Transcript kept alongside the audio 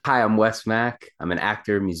Hi, I'm Wes Mack. I'm an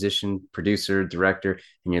actor, musician, producer, director,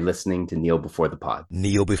 and you're listening to Kneel Before the Pod.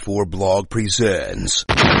 Kneel Before Blog presents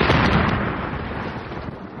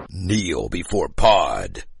Kneel Before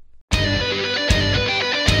Pod.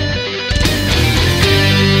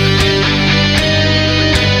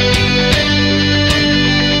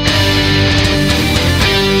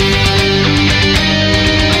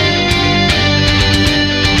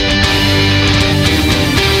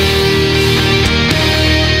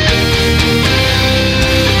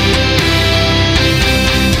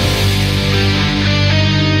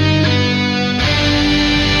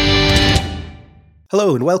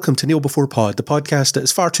 Hello and welcome to Kneel Before Pod, the podcast that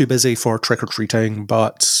is far too busy for trick-or-treating,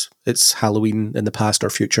 but it's Halloween in the past or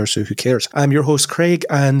future, so who cares? I'm your host Craig,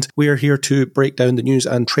 and we are here to break down the news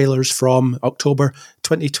and trailers from October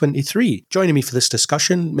 2023. Joining me for this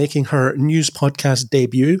discussion, making her news podcast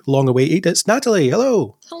debut, long awaited, it's Natalie.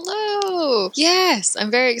 Hello! Hello! Yes, I'm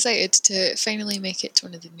very excited to finally make it to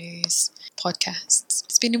one of the news podcasts.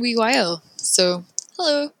 It's been a wee while, so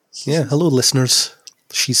hello! Yeah, hello listeners.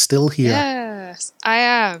 She's still here. Yes, I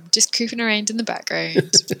am. Just creeping around in the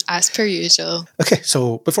background, as per usual. Okay,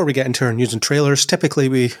 so before we get into our news and trailers, typically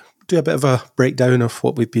we do a bit of a breakdown of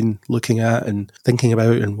what we've been looking at and thinking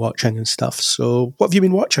about and watching and stuff. So what have you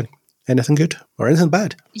been watching? Anything good or anything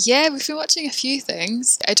bad? Yeah, we've been watching a few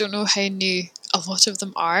things. I don't know how new a lot of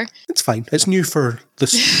them are. It's fine. It's new for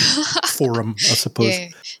this forum, I suppose. Yeah.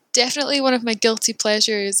 Definitely one of my guilty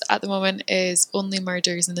pleasures at the moment is Only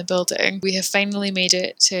Murders in the Building. We have finally made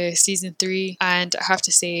it to season 3, and I have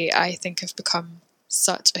to say, I think I've become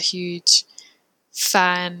such a huge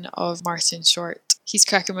fan of Martin Short. He's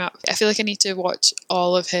cracking me up. I feel like I need to watch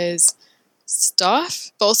all of his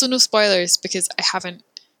stuff, but also no spoilers because I haven't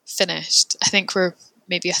finished. I think we're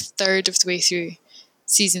maybe a third of the way through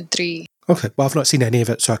season 3. Okay, well, I've not seen any of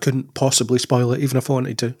it, so I couldn't possibly spoil it, even if I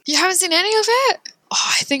wanted to. You haven't seen any of it?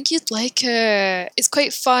 Oh, I think you'd like it. It's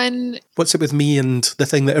quite fun. What's it with me and the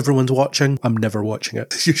thing that everyone's watching? I'm never watching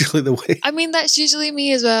it. It's usually the way. I mean, that's usually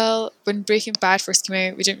me as well. When Breaking Bad first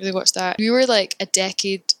came out, we didn't really watch that. We were like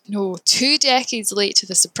 2 decades late to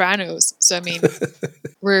The Sopranos. So, I mean,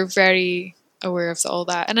 we're very aware of all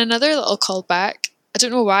that. And another little callback, I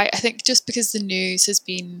don't know why. I think just because the news has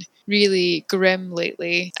been really grim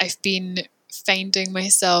lately, I've been finding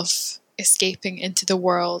myself escaping into the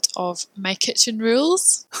world of My Kitchen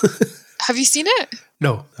Rules. Have you seen it?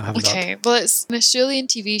 No, I haven't. Okay, well, it's an Australian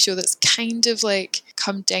TV show that's kind of like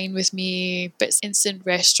Come Dine With Me, but it's instant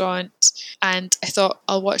restaurant. And I thought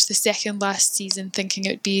I'll watch the second last season thinking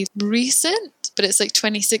it would be recent, but it's like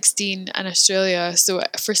 2016 in Australia. So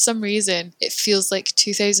for some reason, it feels like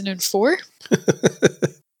 2004.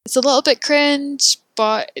 It's a little bit cringe,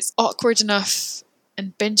 but it's awkward enough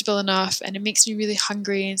and bingeable enough, and it makes me really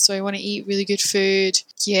hungry, and so I want to eat really good food.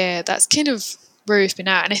 Yeah, that's kind of where we've been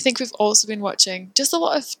at. And I think we've also been watching just a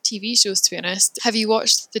lot of TV shows, to be honest. Have you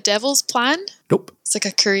watched The Devil's Plan? Nope. It's like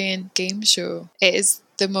a Korean game show. It is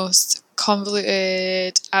the most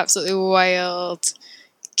convoluted, absolutely wild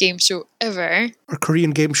game show ever. Are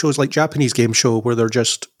Korean game shows like Japanese game show where they're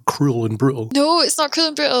just cruel and brutal? No, it's not cruel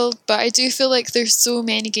and brutal, but I do feel like there's so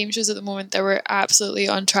many game shows at the moment that we're absolutely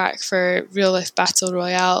on track for real life battle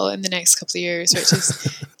royale in the next couple of years, which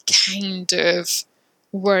is kind of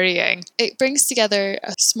worrying. It brings together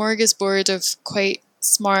a smorgasbord of quite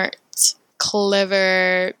smart,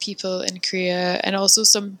 clever people in Korea, and also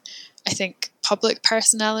some, I think, public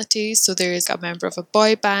personalities. So there's a member of a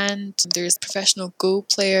boy band, there's professional Go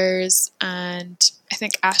players, and I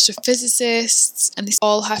think astrophysicists, and they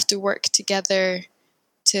all have to work together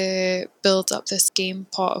to build up this game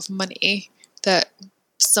pot of money that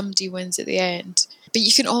somebody wins at the end. But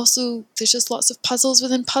you can also, there's just lots of puzzles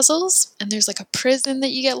within puzzles, and there's like a prison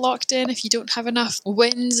that you get locked in if you don't have enough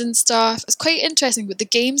wins and stuff. It's quite interesting, but the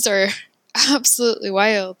games are absolutely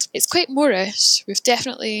wild. It's quite Moorish. We've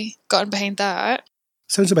definitely gotten behind that.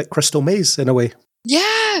 Sounds a bit Crystal Maze in a way.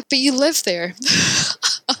 Yeah, but you live there.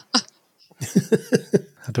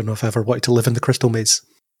 I don't know if I ever wanted to live in the Crystal Maze.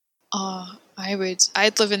 Oh, I would.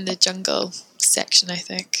 I'd live in the jungle section, I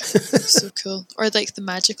think. So cool. Or like the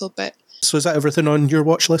magical bit. So is that everything on your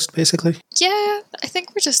watch list, basically? Yeah, I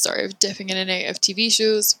think we're just sort of dipping in and out of TV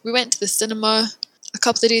shows. We went to the cinema a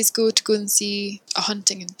couple of days ago to go and see A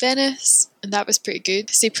Haunting in Venice, and that was pretty good.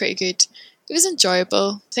 I say pretty good. It was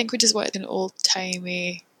enjoyable. I think we just wanted an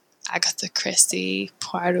old-timey Agatha Christie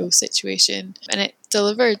Poirot situation, and it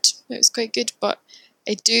delivered. It was quite good, but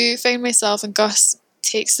I do find myself, and Gus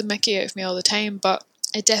takes the mickey out of me all the time, but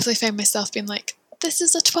I definitely find myself being like, this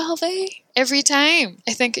is a 12A every time.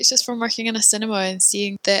 I think it's just from working in a cinema and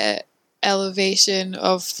seeing the elevation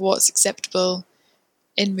of what's acceptable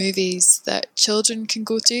in movies that children can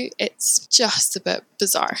go to, it's just a bit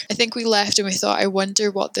bizarre. I think we left and we thought, I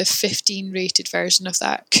wonder what the 15 rated version of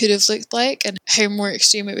that could have looked like and how more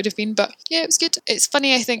extreme it would have been. But yeah, it was good. It's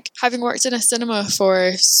funny, I think, having worked in a cinema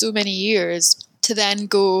for so many years, to then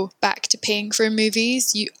go back to paying for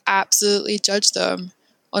movies, you absolutely judge them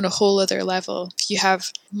on a whole other level. You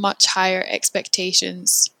have much higher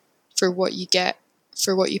expectations for what you get,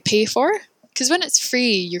 for what you pay for. Because when it's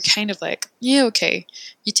free, you're kind of like, yeah, okay,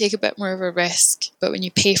 you take a bit more of a risk. But when you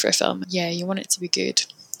pay for a film, yeah, you want it to be good.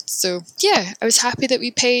 So yeah, I was happy that we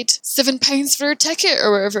paid £7 for a ticket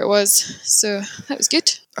or whatever it was. So that was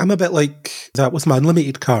good. I'm a bit like that with my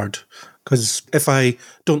unlimited card, because if I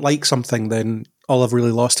don't like something, then all I've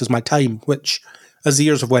really lost is my time, which as the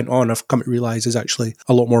years have went on, I've come to realise is actually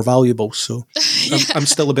a lot more valuable. So Yeah. I'm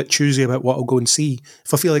still a bit choosy about what I'll go and see.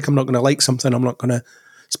 If I feel like I'm not going to like something, I'm not going to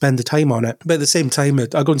spend the time on it. But at the same time,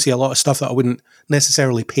 I go and see a lot of stuff that I wouldn't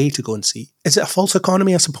necessarily pay to go and see. Is it a false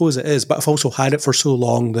economy? I suppose it is, but I've also had it for so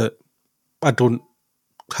long that I don't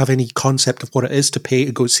have any concept of what it is to pay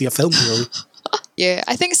to go see a film, really. Yeah,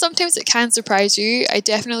 I think sometimes it can surprise you. I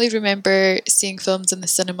definitely remember seeing films in the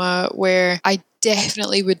cinema where I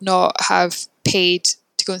definitely would not have paid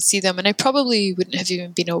to go and see them, and I probably wouldn't have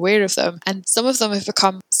even been aware of them. And some of them have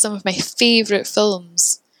become some of my favourite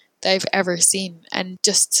films that I've ever seen, and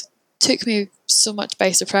just took me so much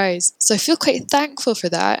by surprise. So I feel quite thankful for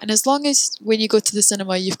that. And as long as when you go to the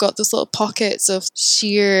cinema, you've got those little pockets of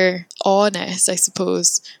sheer awness, I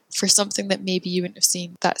suppose, for something that maybe you wouldn't have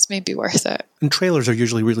seen, that's maybe worth it. And trailers are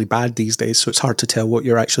usually really bad these days, so it's hard to tell what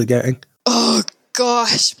you're actually getting. Oh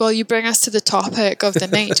gosh, well, you bring us to the topic of the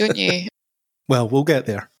night, don't you? Well, we'll get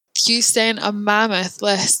there. You sent a mammoth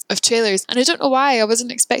list of trailers, and I don't know why. I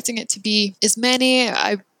wasn't expecting it to be as many.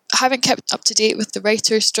 I haven't kept up to date with the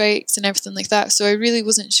writer's strikes and everything like that, so I really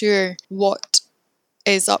wasn't sure what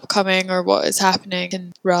is upcoming or what is happening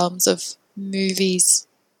in realms of movies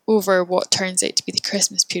over what turns out to be the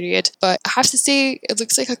Christmas period. But I have to say, it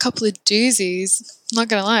looks like a couple of doozies, not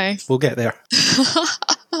gonna lie. We'll get there.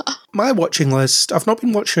 My watching list, I've not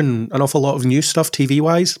been watching an awful lot of new stuff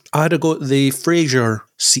TV-wise. I had to go to the Frasier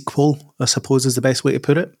sequel, I suppose is the best way to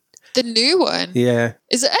put it. The new one? Yeah.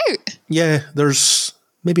 Is it out? Yeah, there's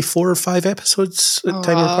maybe 4 or 5 episodes at the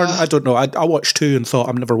time of recording. I don't know. I watched 2 and thought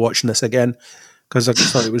I'm never watching this again because I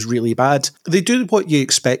just thought it was really bad. They do what you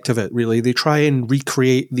expect of it, really. They try and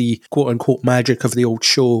recreate the quote-unquote magic of the old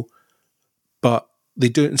show, but they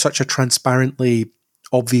do it in such a transparently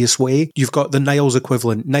obvious way. You've got the Niles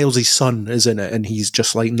equivalent. Niles' son is in it, and he's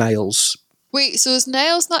just like Niles. Wait, so is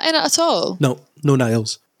Niles not in it at all? No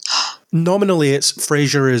Niles. Nominally, it's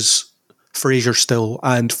Frasier is Frasier still,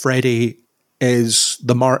 and Freddie is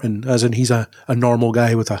the Martin, as in he's a normal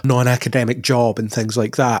guy with a non-academic job and things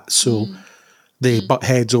like that. So they butt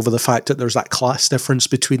heads over the fact that there's that class difference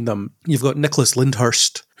between them. You've got Nicholas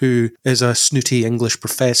Lyndhurst, who is a snooty English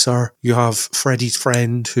professor. You have Freddie's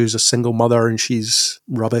friend, who's a single mother, and she's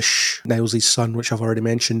rubbish. Niles' son, which I've already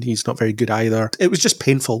mentioned, he's not very good either. It was just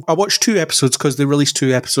painful. I watched 2 episodes because they released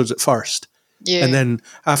 2 episodes at first. Yeah. And then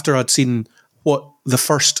after I'd seen what the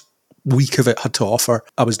first week of it had to offer,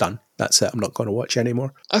 I was done. That's it. I'm not going to watch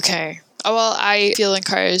anymore. Okay. Oh, well, I feel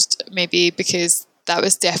encouraged maybe because that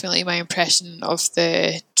was definitely my impression of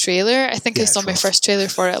the trailer. I think I saw my first trailer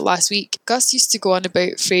for it last week. Gus used to go on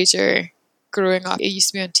about Frasier growing up. It used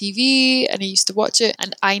to be on TV and I used to watch it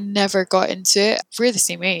and I never got into it. We're the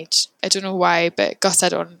same age. I don't know why, but Gus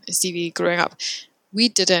had it on his TV growing up. We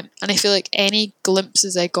didn't. And I feel like any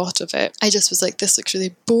glimpses I got of it, I just was like, this looks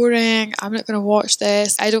really boring. I'm not going to watch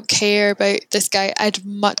this. I don't care about this guy. I'd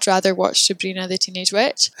much rather watch Sabrina the Teenage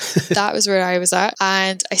Witch. That was where I was at.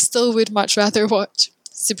 And I still would much rather watch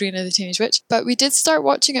Sabrina the Teenage Witch. But we did start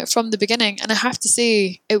watching it from the beginning. And I have to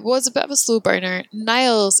say, it was a bit of a slow burner.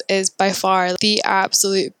 Niles is by far the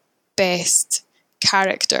absolute best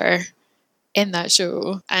character in that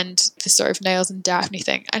show, and the sort of Niles and Daphne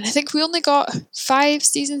thing. And I think we only got 5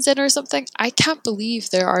 seasons in or something. I can't believe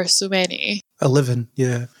there are so many. 11,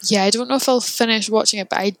 yeah. Yeah, I don't know if I'll finish watching it,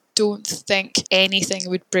 but I don't think anything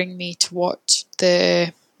would bring me to watch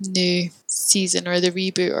the new season or the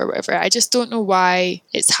reboot or whatever. I just don't know why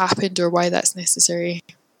it's happened or why that's necessary.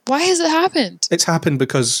 Why has it happened? It's happened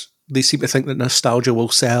because they seem to think that nostalgia will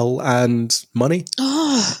sell and money.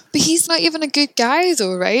 Oh, but he's not even a good guy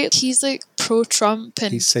though, right? He's like pro-Trump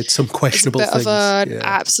and he said some questionable is a bit things. of an Yeah.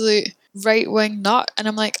 absolute right-wing nut. And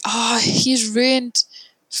I'm like, he's ruined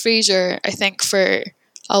Frasier, I think, for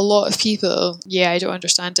a lot of people. Yeah, I don't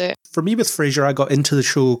understand it. For me with Frasier, I got into the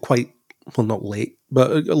show quite well, not late,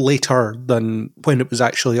 but later than when it was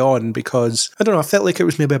actually on, because, I don't know, I felt like it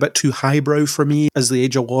was maybe a bit too highbrow for me as the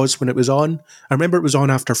age I was when it was on. I remember it was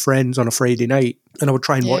on after Friends on a Friday night, and I would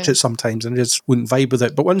try and watch it sometimes and I just wouldn't vibe with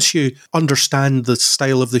it. But once you understand the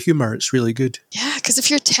style of the humour, it's really good. Yeah, because if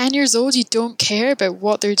you're 10 years old, you don't care about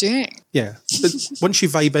what they're doing. Yeah. But once you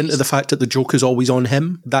vibe into the fact that the joke is always on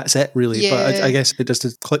him, that's it, really. Yeah. But I guess it just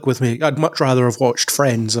didn't click with me. I'd much rather have watched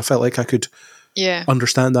Friends. I felt like I could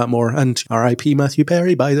understand that more. And R.I.P. Matthew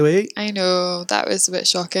Perry, by the way. I know, that was a bit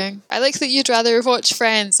shocking. I like that you'd rather have watched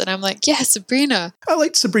Friends, and I'm like, yeah, Sabrina. I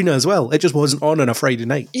liked Sabrina as well. It just wasn't on a Friday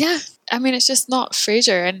night. Yeah, I mean, it's just not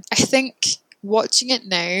Frasier. And I think watching it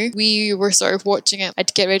now, we were sort of watching it.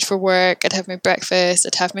 I'd get ready for work, I'd have my breakfast,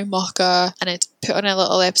 I'd have my mocha, and I'd put on a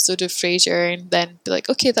little episode of Frasier and then be like,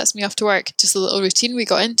 okay, that's me off to work. Just a little routine we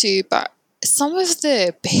got into. But some of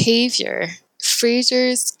the behaviour,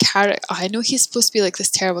 Frasier's character, I know he's supposed to be like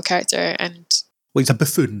this terrible character, and well, he's a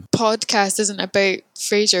buffoon. Podcast isn't about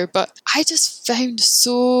Frasier, but I just found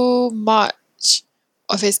so much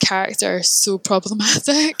of his character so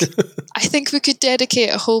problematic. I think we could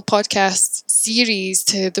dedicate a whole podcast series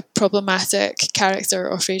to the problematic character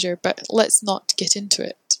of Frasier, but let's not get into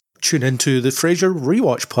it. Tune into the Frasier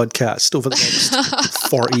Rewatch podcast over the next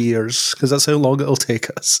 40 years, because that's how long it'll take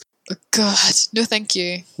us. Oh God, no thank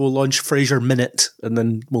you. We'll launch Frasier Minute, and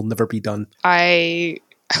then we'll never be done. I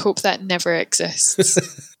hope that never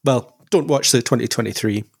exists. Well, don't watch the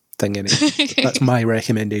 2023 thing anyway. That's my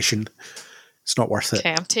recommendation. It's not worth it.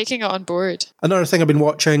 Okay, I'm taking it on board. Another thing I've been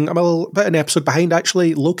watching, I'm a little bit an episode behind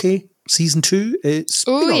actually, Loki season 2. It's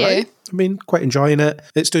been all right. I mean, quite enjoying it.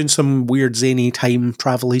 It's doing some weird zany time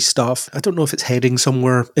travel-y stuff. I don't know if it's heading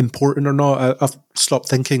somewhere important or not. I've stopped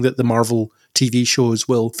thinking that the Marvel TV shows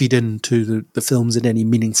will feed into the films in any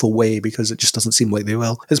meaningful way, because it just doesn't seem like they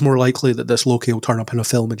will. It's more likely that this Loki will turn up in a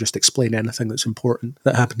film and just explain anything that's important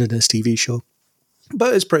that happened in this TV show.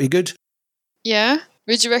 But it's pretty good. Yeah?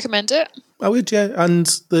 Would you recommend it? I would, yeah. And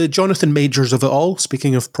the Jonathan Majors of it all,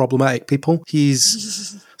 speaking of problematic people,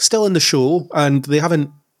 he's still in the show, and they haven't,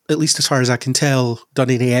 at least as far as I can tell, done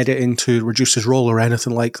any editing to reduce his role or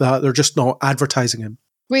anything like that. They're just not advertising him.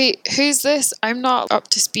 Wait, who's this? I'm not up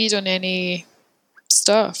to speed on any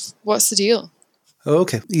stuff. What's the deal?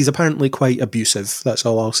 Okay. He's apparently quite abusive. That's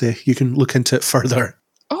all I'll say. You can look into it further.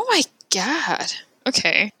 Oh my God.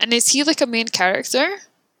 Okay. And is he like a main character?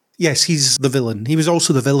 Yes, he's the villain. He was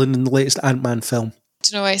also the villain in the latest Ant-Man film.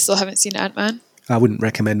 Do you know why I still haven't seen Ant-Man? I wouldn't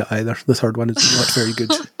recommend it either. The third one is not very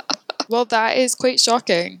good. Well, that is quite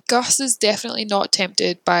shocking. Gus is definitely not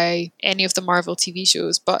tempted by any of the Marvel TV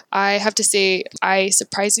shows, but I have to say I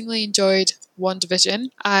surprisingly enjoyed WandaVision,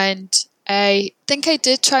 and I think I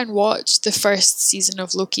did try and watch the first season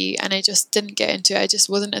of Loki, and I just didn't get into it. I just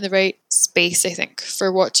wasn't in the right space, I think,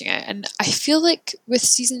 for watching it. And I feel like with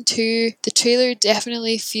season 2, the trailer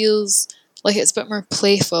definitely feels like it's a bit more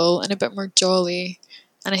playful and a bit more jolly,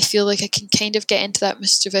 and I feel like I can kind of get into that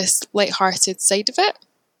mischievous, light-hearted side of it.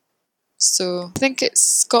 So I think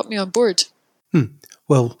it's got me on board.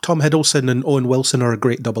 Well, Tom Hiddleston and Owen Wilson are a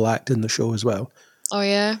great double act in the show as well. Oh,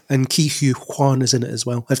 yeah? And Ki Hu Kwan is in it as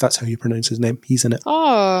well, if that's how you pronounce his name. He's in it.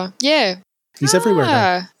 Oh, yeah. He's everywhere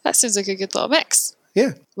now. That sounds like a good little mix.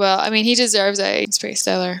 Yeah. Well, I mean, he deserves it. He's pretty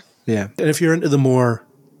stellar. Yeah. And if you're into the more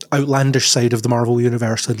outlandish side of the Marvel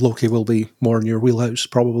universe, then Loki will be more in your wheelhouse,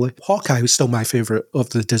 probably. Hawkeye was still my favourite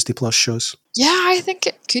of the Disney Plus shows. Yeah, I think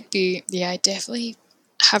it could be. Yeah, I definitely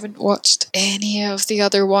haven't watched any of the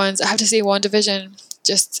other ones. I have to say WandaVision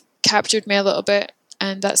just captured me a little bit,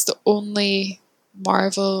 and that's the only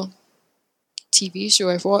Marvel TV show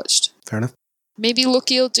I've watched. Fair enough. Maybe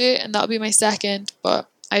Loki will do it, and that'll be my second, but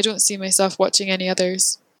I don't see myself watching any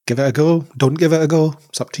others. Give it a go. Don't give it a go.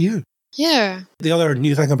 It's up to you. Yeah. The other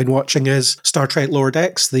new thing I've been watching is Star Trek Lower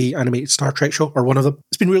Decks, the animated Star Trek show, or one of them.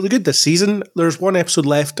 It's been really good this season. There's one episode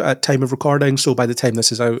left at time of recording, so by the time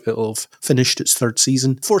this is out, it'll have finished its fourth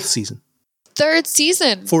season. Third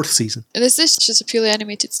season? Fourth season. And this is just a purely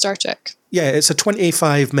animated Star Trek? Yeah, it's a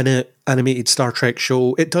 25-minute animated Star Trek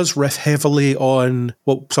show. It does riff heavily on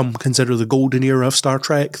what some consider the golden era of Star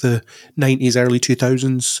Trek, the 90s, early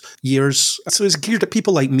 2000s years. So it's geared at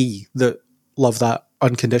people like me that love that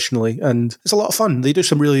unconditionally, and it's a lot of fun. They do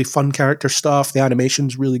some really fun character stuff. The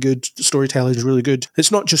animation's really good. The storytelling's really good.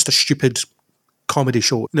 It's not just a stupid comedy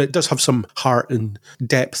show. It does have some heart and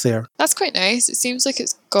depth there. That's quite nice. It seems like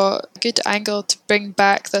it's got a good angle to bring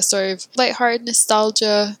back the sort of lighthearted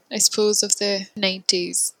nostalgia, I suppose, of the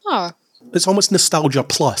 90s. It's almost nostalgia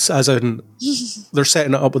plus, as in they're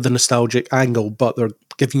setting it up with a nostalgic angle, but they're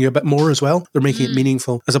giving you a bit more as well. They're making it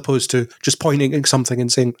meaningful, as opposed to just pointing at something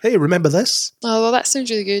and saying, hey, remember this? Oh, well, that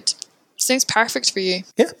sounds really good. Sounds perfect for you.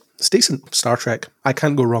 Yeah, it's decent. Star Trek. I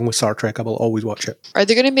can't go wrong with Star Trek. I will always watch it. Are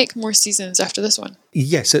they going to make more seasons after this one?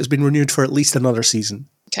 Yes, it's been renewed for at least another season.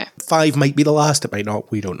 Okay. 5 might be the last, it might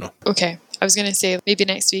not. We don't know. Okay. I was going to say maybe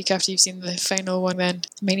next week after you've seen the final one, then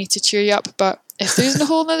I may need to cheer you up. But if there's a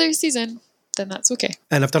whole other season, then that's okay.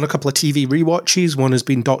 And I've done a couple of TV rewatches. One has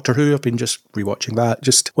been Doctor Who. I've been just rewatching that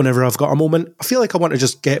just whenever I've got a moment. I feel like I want to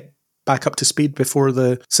just get back up to speed before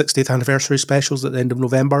the 60th anniversary specials at the end of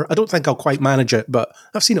November. I don't think I'll quite manage it, but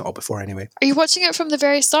I've seen it all before anyway. Are you watching it from the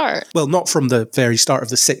very start? Well, not from the very start of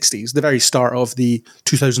the 60s, the very start of the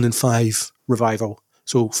 2005 revival.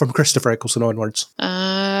 So from Christopher Eccleston onwards.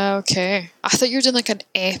 Okay. I thought you were doing like an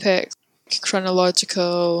epic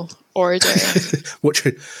chronological order.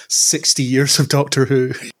 Watching 60 years of Doctor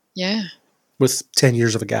Who Yeah. with 10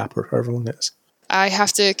 years of a gap or however long it is. I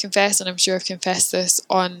have to confess, and I'm sure I've confessed this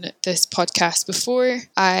on this podcast before,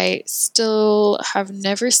 I still have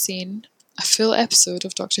never seen a full episode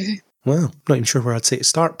of Doctor Who. Well, not even sure where I'd say to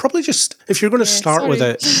start. Probably just, if you're going to start with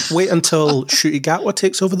it, wait until Ncuti Gatwa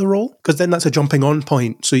takes over the role, because then that's a jumping on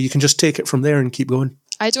point, so you can just take it from there and keep going.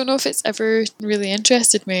 I don't know if it's ever really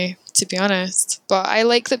interested me, to be honest, but I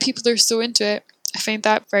like that people are so into it. I find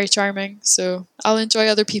that very charming, so I'll enjoy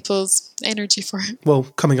other people's energy for it. Well,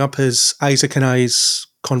 coming up is Isaac and I's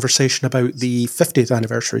conversation about the 50th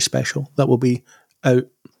anniversary special that will be out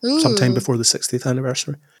sometime before the 60th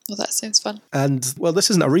anniversary. Well, that sounds fun. And, well, this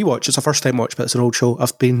isn't a rewatch, it's a first-time watch, but it's an old show.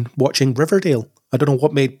 I've been watching Riverdale. I don't know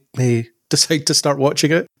what made me decide to start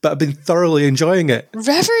watching it, but I've been thoroughly enjoying it.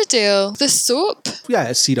 Riverdale, the soap? Yeah,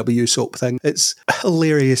 it's a CW soap thing. It's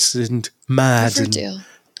hilarious and mad Riverdale. and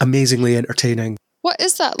amazingly entertaining. What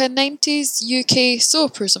is that? A 90s UK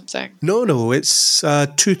soap or something? No, it's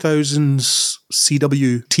 2000s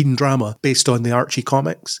CW teen drama based on the Archie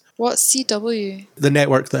comics. What's CW? The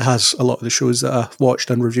network that has a lot of the shows that I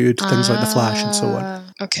watched and reviewed, things like The Flash and so on.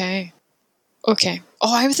 Okay.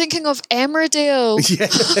 Oh, I'm thinking of Emmerdale. Yeah.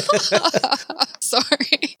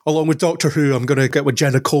 Sorry. Along with Doctor Who, I'm going to get with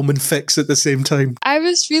Jenna Coleman fix at the same time. I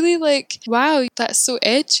was really like, wow, that's so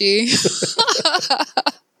edgy.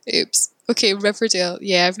 Oops. Okay, Riverdale.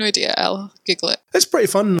 Yeah, I have no idea. I'll Google it. It's pretty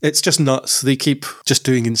fun. It's just nuts. They keep just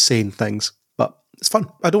doing insane things, but it's fun.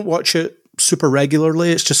 I don't watch it super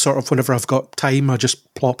regularly. It's just sort of whenever I've got time, I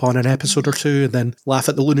just plop on an episode or two and then laugh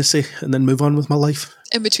at the lunacy and then move on with my life.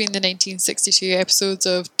 In between the 1962 episodes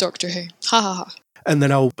of Doctor Who. Ha ha ha. And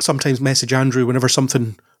then I'll sometimes message Andrew whenever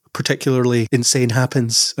something particularly insane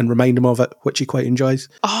happens and remind him of it, which he quite enjoys.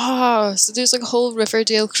 Oh, so there's like a whole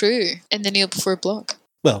Riverdale crew in the Kneel Before blog.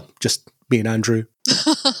 Well, just me and Andrew.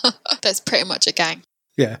 That's pretty much a gang.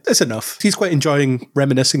 Yeah, it's enough. He's quite enjoying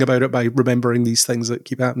reminiscing about it by remembering these things that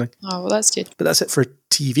keep happening. Oh, well, that's good. But that's it for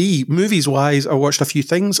TV. Movies-wise, I watched a few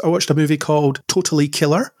things. I watched a movie called Totally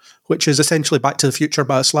Killer, which is essentially Back to the Future,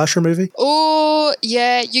 but a slasher movie. Oh,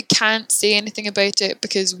 yeah, you can't say anything about it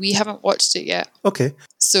because we haven't watched it yet. Okay.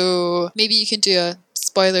 So maybe you can do a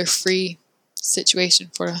spoiler-free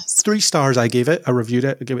situation for us. 3 stars I gave it. I reviewed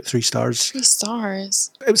it. I gave it 3 stars. 3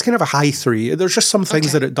 stars. It was kind of a high 3. There's just some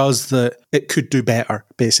things that it does that it could do better,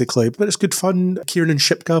 basically. But it's good fun. Kiernan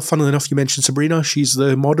Shipka, funnily enough, you mentioned Sabrina. She's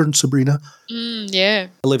the modern Sabrina. Yeah.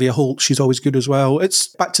 Olivia Holt, she's always good as well. It's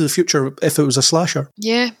Back to the Future if it was a slasher.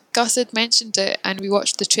 Yeah. Gus had mentioned it and we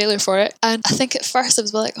watched the trailer for it. And I think at first I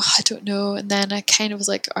was like, oh, I don't know. And then I kind of was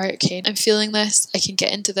like, all right, okay, I'm feeling this. I can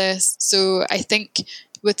get into this. So I think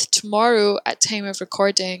with tomorrow at time of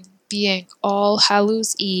recording being All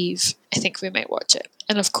Hallows Eve, I think we might watch it.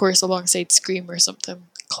 And of course, alongside Scream or something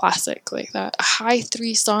classic like that. A high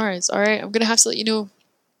 3 stars. All right, I'm going to have to let you know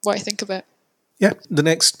what I think of it. Yeah, the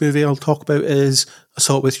next movie I'll talk about is I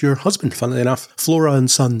Saw It With Your Husband, funnily enough. Flora and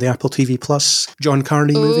Son, the Apple TV Plus John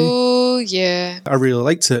Carney movie. Oh, yeah. I really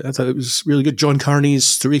liked it. I thought it was really good. John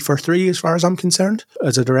Carney's 3 for 3 as far as I'm concerned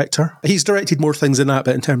as a director. He's directed more things than that,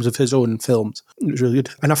 but in terms of his own films, it was really good.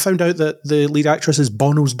 And I found out that the lead actress is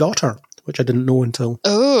Bono's daughter, which I didn't know until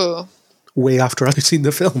way after I'd seen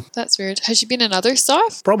the film. That's weird. Has she been in other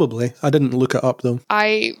stuff? Probably. I didn't look it up though.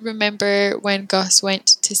 I remember when Gus went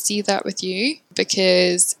to see that with you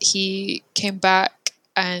because he came back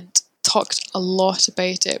and talked a lot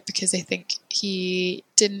about it because I think he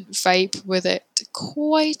didn't vibe with it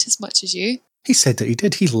quite as much as you. He said that he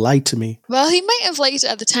did. He lied to me. Well, he might have liked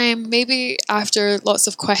it at the time. Maybe after lots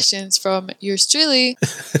of questions from yours truly,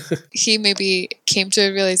 he maybe came to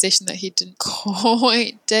a realization that he didn't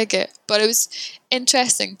quite dig it. But it was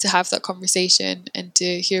interesting to have that conversation and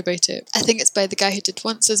to hear about it. I think it's by the guy who did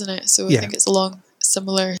Once, isn't it? So I think it's along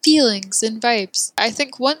similar feelings and vibes. I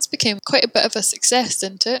think Once became quite a bit of a success,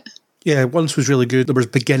 didn't it? Yeah, Once was really good. There was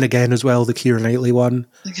Begin Again as well, the Keira Knightley one.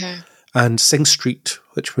 Okay. and Sing Street,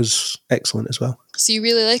 which was excellent as well. So you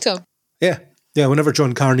really like him? Yeah. Yeah, whenever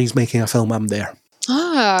John Carney's making a film, I'm there.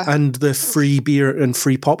 Ah. And the free beer and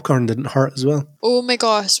free popcorn didn't hurt as well. Oh my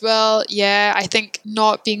gosh. Well, yeah, I think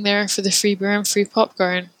not being there for the free beer and free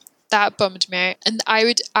popcorn, that bummed me out. And I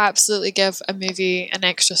would absolutely give a movie an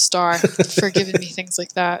extra star for giving me things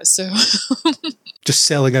like that. So just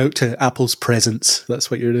selling out to Apple's presents. That's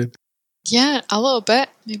what you're doing. Yeah, a little bit.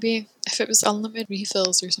 Maybe if it was unlimited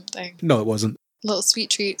refills or something. No, it wasn't. Little sweet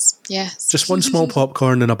treats. Yes. Just one small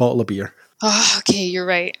popcorn and a bottle of beer. Oh, okay, you're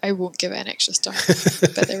right. I won't give it an extra star.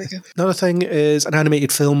 But there we go. Another thing is an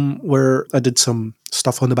animated film where I did some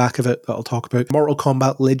stuff on the back of it that I'll talk about. Mortal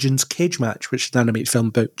Kombat Legends Cage Match, which is an animated film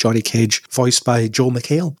about Johnny Cage, voiced by Joel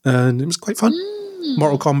McHale. And it was quite fun.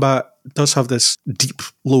 Mortal Kombat does have this deep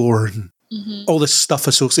lore and all this stuff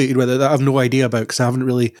associated with it that I have no idea about because I haven't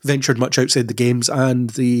really ventured much outside the games and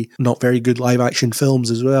the not very good live action films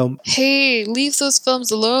as well. Hey, leave those films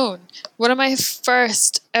alone. One of my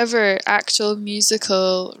first ever actual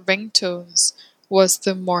musical ringtones was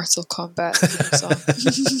the Mortal Kombat theme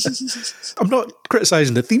song. I'm not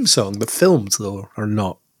criticising the theme song. The films, though, are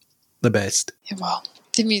not the best. Yeah, well,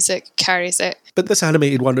 the music carries it. But this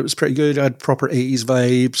animated one, it was pretty good. It had proper 80s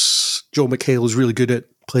vibes. Joel McHale was really good at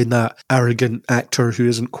playing that arrogant actor who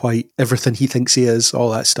isn't quite everything he thinks he is, all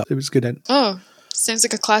that stuff. It was good in. Oh, sounds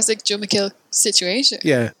like a classic Joe McHale situation.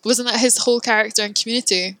 Yeah. Wasn't that his whole character in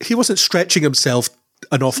Community? He wasn't stretching himself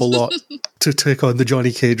an awful lot to take on the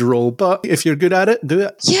Johnny Cage role, but if you're good at it, do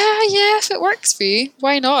it. Yeah, if it works for you,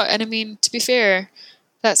 why not? And I mean, to be fair,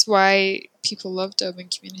 that's why people loved him in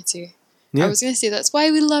Community. Yeah. I was going to say that's why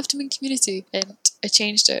we loved him in Community, and I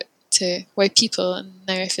changed it to why people, and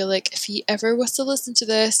now I feel like if he ever was to listen to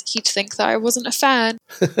this, he'd think that I wasn't a fan.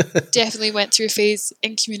 Definitely went through a phase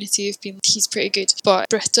in Community of being, he's pretty good, but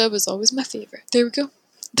Britta was always my favourite. There we go.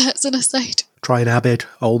 That's an aside. Try and Abed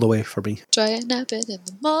all the way for me. Try and nap it in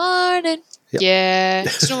the morning. Yep. Yeah, do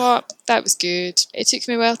you know what? That was good. It took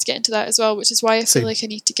me a while to get into that as well, which is why I Same. feel like I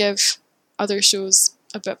need to give other shows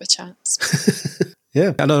a bit of a chance.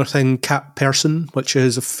 Yeah. Another thing, Cat Person, which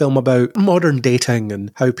is a film about modern dating and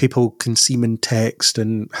how people can seem in text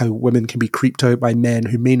and how women can be creeped out by men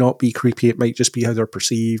who may not be creepy. It might just be how they're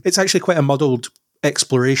perceived. It's actually quite a muddled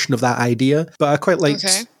exploration of that idea, but I quite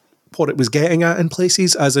liked what it was getting at in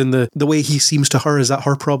places, as in the way he seems to her. Is that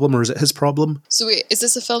her problem or is it his problem? So wait, is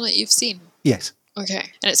this a film that you've seen? Yes.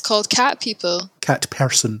 Okay. And it's called Cat People. Cat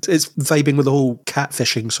Person. It's vibing with the whole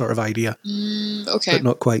catfishing sort of idea. Okay. But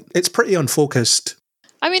not quite. It's pretty unfocused.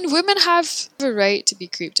 I mean, women have a right to be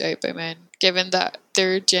creeped out by men, given that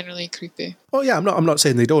they're generally creepy. Oh yeah, I'm not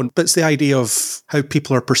saying they don't, but it's the idea of how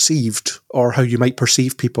people are perceived or how you might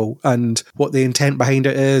perceive people and what the intent behind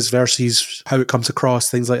it is versus how it comes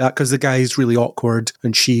across, things like that. Because the guy's really awkward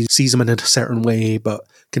and she sees him in a certain way, but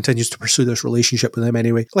continues to pursue this relationship with him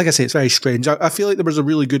anyway. Like I say, it's very strange. I feel like there was a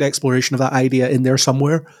really good exploration of that idea in there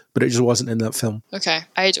somewhere, but it just wasn't in that film. Okay,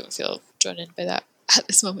 I don't feel drawn in by that at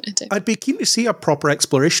this moment in time. I'd be keen to see a proper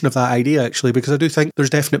exploration of that idea, actually, because I do think there's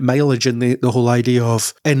definite mileage in the whole idea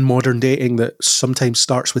of, in modern dating, that sometimes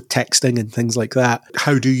starts with texting and things like that.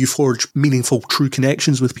 How do you forge meaningful, true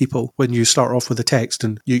connections with people when you start off with a text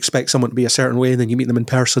and you expect someone to be a certain way and then you meet them in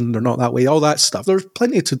person, they're not that way, all that stuff. There's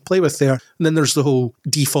plenty to play with there. And then there's the whole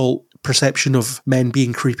default perception of men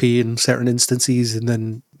being creepy in certain instances, and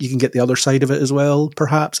then you can get the other side of it as well,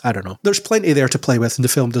 perhaps. I don't know. There's plenty there to play with, and the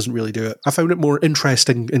film doesn't really do it. I found it more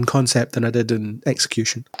interesting in concept than I did in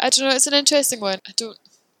execution. I don't know, it's an interesting one. I don't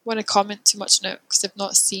want to comment too much on it because I've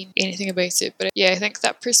not seen anything about it, but yeah, I think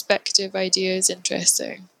that perspective idea is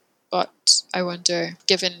interesting. But I wonder,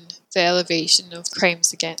 given the elevation of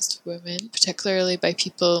crimes against women, particularly by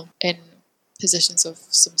people in positions of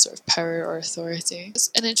some sort of power or authority,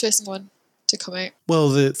 it's an interesting one to come out. Well,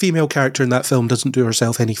 the female character in that film doesn't do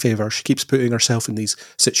herself any favour. She keeps putting herself in these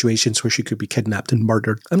situations where she could be kidnapped and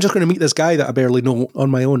murdered. I'm just going to meet this guy that I barely know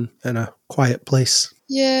on my own in a quiet place.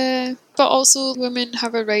 Yeah, but also women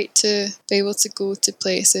have a right to be able to go to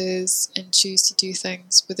places and choose to do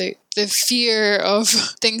things without the fear of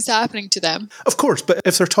things happening to them. Of course, but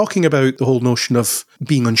if they're talking about the whole notion of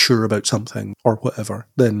being unsure about something or whatever,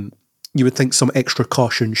 then you would think some extra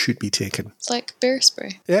caution should be taken. It's like bear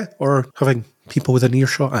spray. Yeah, or having people within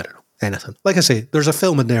earshot. I don't know, anything. Like I say, there's a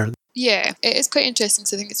film in there. Yeah, it is quite interesting.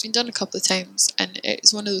 So I think it's been done a couple of times, and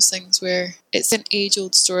it's one of those things where it's an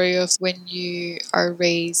age-old story of when you are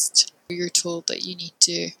raised, you're told that you need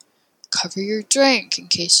to cover your drink in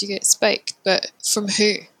case you get spiked. But from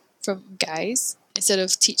who? From guys? Instead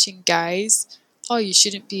of teaching guys, oh, you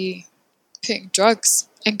shouldn't be putting drugs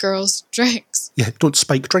in girls' drinks. Yeah, don't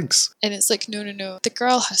spike drinks. And it's like, no. The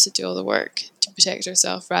girl has to do all the work to protect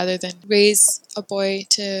herself rather than raise a boy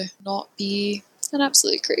to not be an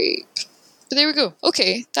absolute creep. But there we go.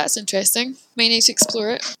 Okay, that's interesting. Might need to explore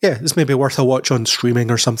it. Yeah, this may be worth a watch on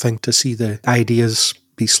streaming or something to see the ideas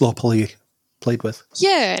be sloppily played with.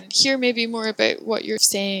 Yeah, and hear maybe more about what you're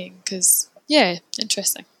saying, because, yeah,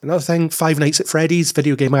 interesting. Another thing, Five Nights at Freddy's,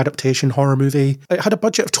 video game adaptation horror movie. It had a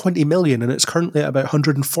budget of 20 million and it's currently at about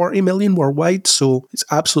 140 million worldwide, so it's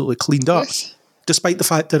absolutely cleaned up. Oof. Despite the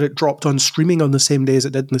fact that it dropped on streaming on the same day as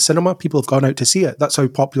it did in the cinema, people have gone out to see it. That's how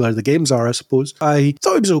popular the games are, I suppose. I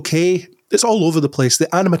thought it was okay. It's all over the place. The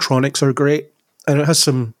animatronics are great, and it has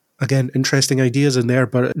some, again, interesting ideas in there,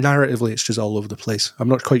 but narratively it's just all over the place. I'm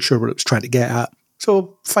not quite sure what it was trying to get at.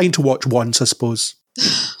 So, fine to watch once, I suppose.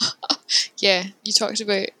 Yeah, you talked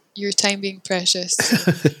about your time being precious.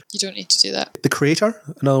 You don't need to do that. The Creator,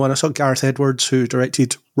 another one I saw, Gareth Edwards, who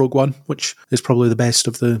directed Rogue One, which is probably the best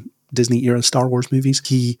of the Disney-era Star Wars movies.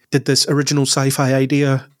 He did this original sci-fi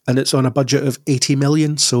idea, and it's on a budget of 80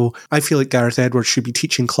 million, so I feel like Gareth Edwards should be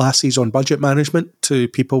teaching classes on budget management to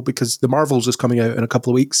people, because The Marvels is coming out in a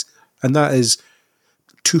couple of weeks, and that is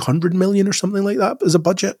 200 million or something like that as a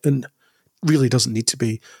budget, and really doesn't need to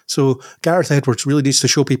be. So Gareth Edwards really needs to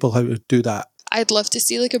show people how to do that. I'd love to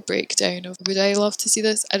see like a breakdown of, would I love to see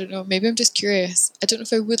this? I don't know. Maybe I'm just curious. I don't know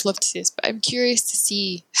if I would love to see this, but I'm curious to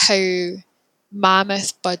see how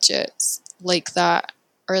mammoth budgets like that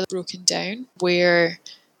are broken down, where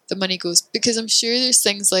the money goes. Because I'm sure there's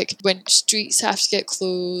things like when streets have to get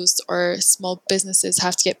closed or small businesses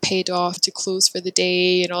have to get paid off to close for the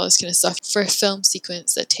day and all this kind of stuff for a film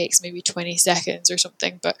sequence that takes maybe 20 seconds or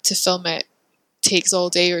something, but to film it takes all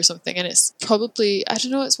day or something. And it's probably, I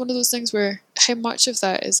don't know, it's one of those things where how much of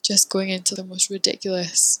that is just going into the most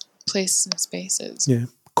ridiculous places and spaces. Yeah.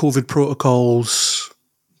 COVID protocols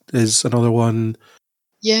is another one.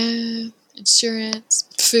 Yeah, insurance,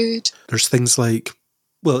 food. There's things like,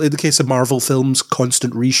 well, in the case of Marvel films,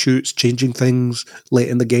 constant reshoots, changing things late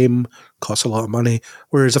in the game costs a lot of money.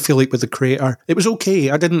 Whereas I feel like with The Creator, it was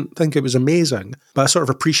okay. I didn't think it was amazing, but I sort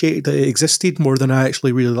of appreciated that it existed more than I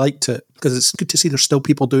actually really liked it, because it's good to see there's still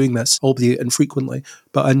people doing this, albeit infrequently.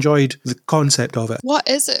 But I enjoyed the concept of it. What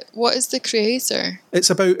is it? What is The Creator?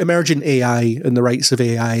 It's about emergent AI and the rights of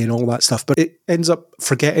AI and all that stuff, but it ends up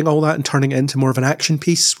forgetting all that and turning it into more of an action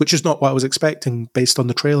piece, which is not what I was expecting based on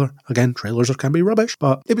the trailer. Again, trailers can be rubbish,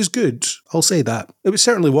 but it was good. I'll say that. It was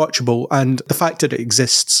certainly watchable, and the fact that it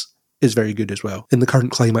exists is very good as well in the current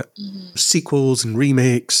climate. Mm-hmm. Sequels and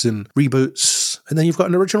remakes and reboots, and then you've got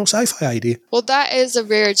an original sci-fi idea. Well, that is a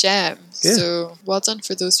rare gem. Yeah. So well done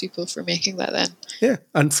for those people for making that then. Yeah,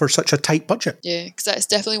 and for such a tight budget. Yeah, because that's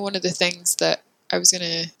definitely one of the things that I was going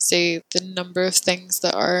to say, the number of things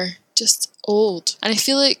that are just old. And I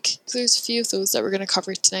feel like there's a few of those that we're going to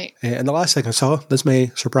cover tonight. And the last thing I saw, this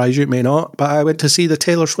may surprise you, it may not, but I went to see the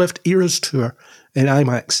Taylor Swift Eras Tour in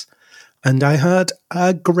IMAX. And I had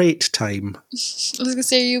a great time. I was going to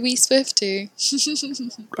say, are you a wee Swiftie?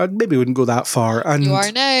 I maybe wouldn't go that far. And you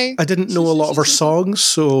are now. I didn't know a lot of her songs,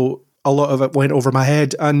 so a lot of it went over my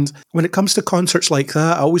head. And when it comes to concerts like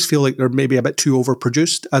that, I always feel like they're maybe a bit too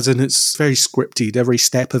overproduced, as in it's very scripted. Every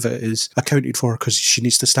step of it is accounted for because she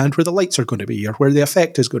needs to stand where the lights are going to be or where the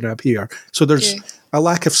effect is going to appear. So there's a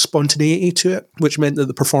lack of spontaneity to it, which meant that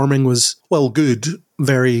the performing was, well, good,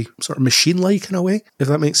 very sort of machine-like in a way, if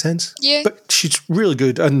that makes sense. Yeah. But she's really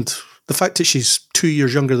good, and the fact that she's 2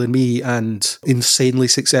 years younger than me and insanely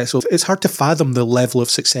successful, it's hard to fathom the level of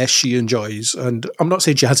success she enjoys. And I'm not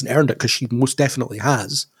saying she hasn't earned it, because she most definitely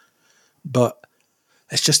has. But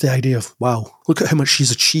it's just the idea of, wow, look at how much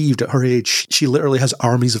she's achieved at her age. She literally has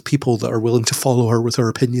armies of people that are willing to follow her with her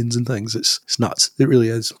opinions and things. It's nuts. It really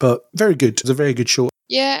is. But very good. It's a very good show.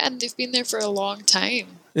 Yeah, and they've been there for a long time.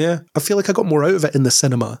 Yeah. I feel like I got more out of it in the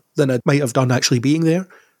cinema than I might have done actually being there,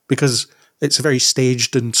 because it's a very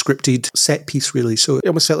staged and scripted set piece, really. So it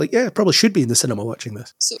almost felt like, yeah, I probably should be in the cinema watching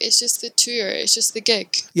this. So it's just the tour, it's just the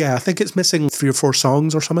gig. Yeah, I think it's missing 3 or 4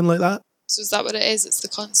 songs or something like that. So is that what it is? It's the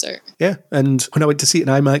concert? Yeah, and when I went to see it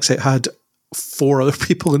in IMAX, it had 4 other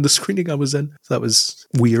people in the screening I was in. So that was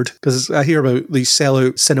weird, because I hear about these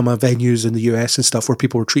sellout cinema venues in the US and stuff where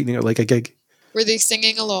people were treating it like a gig. Were they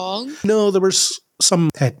singing along? No, there was some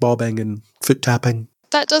head bobbing and foot tapping.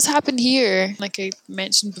 That does happen here. Like I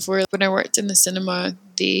mentioned before, when I worked in the cinema,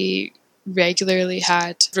 they regularly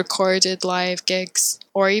had recorded live gigs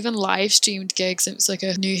or even live streamed gigs. It was like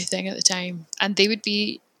a new thing at the time. And they would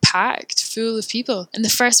be packed full of people. And the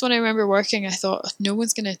first one I remember working, I thought, no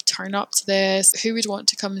one's going to turn up to this. Who would want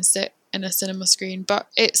to come and sit in a cinema screen, but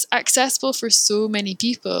it's accessible for so many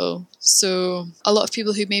people. So a lot of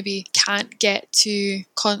people who maybe can't get to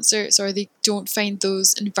concerts or they don't find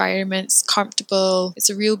those environments comfortable, it's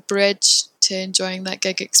a real bridge to enjoying that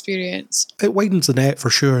gig experience. It widens the net for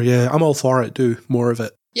sure, yeah. I'm all for it, do more of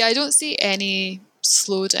it. Yeah, I don't see any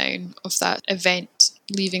slowdown of that event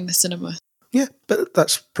leaving the cinema. Yeah, but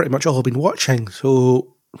that's pretty much all I've been watching.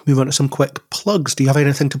 So move on to some quick plugs. Do you have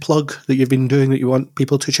anything to plug that you've been doing that you want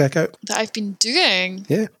people to check out? That I've been doing?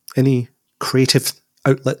 Yeah, any creative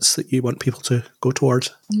outlets that you want people to go towards?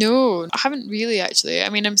 No, I haven't really actually. I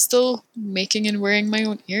mean, I'm still making and wearing my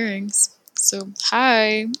own earrings. So,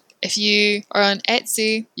 hi. If you are on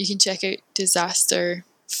Etsy, you can check out Disaster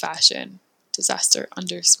Fashion.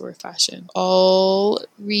 Disaster_fashion. All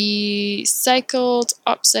recycled,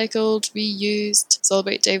 upcycled, reused. It's all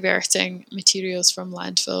about diverting materials from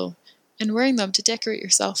landfill and wearing them to decorate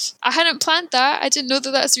yourself. I hadn't planned that. I didn't know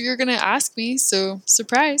that that's what you were going to ask me, so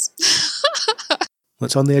surprise.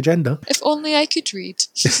 What's on the agenda? If only I could read.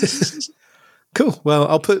 Cool. Well,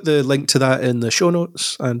 I'll put the link to that in the show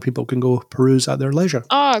notes and people can go peruse at their leisure.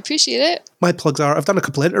 Oh, I appreciate it. My plugs are, I've done a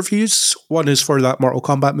couple of interviews. One is for that Mortal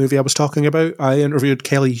Kombat movie I was talking about. I interviewed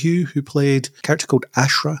Kelly Hu, who played a character called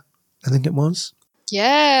Ashra, I think it was.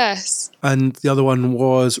 Yes. And the other one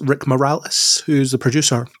was Rick Morales, who's the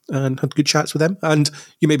producer, and had good chats with him. And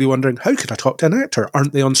you may be wondering, how could I talk to an actor?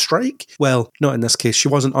 Aren't they on strike? Well, not in this case. She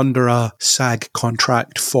wasn't under a SAG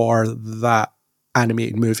contract for that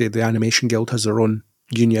animated movie. The Animation Guild has their own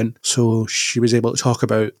union, so she was able to talk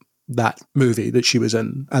about that movie that she was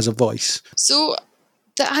in as a voice. So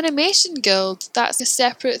the Animation Guild, that's a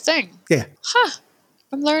separate thing? Yeah. Huh.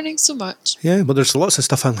 I'm learning so much. Yeah, well, there's lots of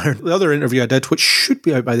stuff I learned. The other interview I did, which should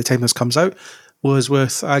be out by the time this comes out, was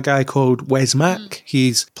with a guy called Wes Mack.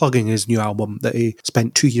 He's plugging his new album that he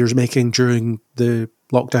spent 2 years making during the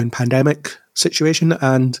lockdown pandemic situation,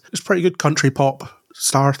 and it's pretty good country pop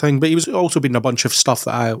star thing, but he was also been a bunch of stuff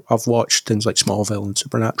that I've watched, things like Smallville and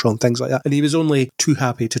Supernatural and things like that, and he was only too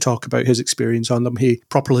happy to talk about his experience on them. He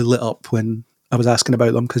properly lit up when I was asking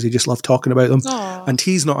about them because he just loved talking about them. Aww. And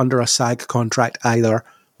he's not under a SAG contract either,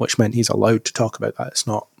 which meant he's allowed to talk about that. It's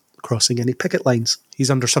not crossing any picket lines. He's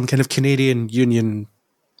under some kind of Canadian union.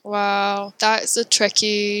 Wow, that's a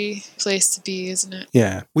tricky place to be, isn't it?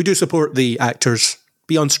 Yeah, we do support the actors.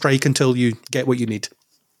 Be on strike until you get what you need,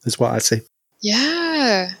 is what I'd say.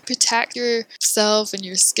 Yeah, protect yourself and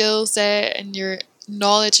your skill set and your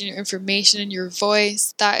knowledge and your information and your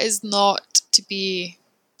voice. That is not to be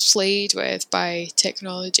played with by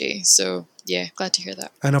technology. So yeah, glad to hear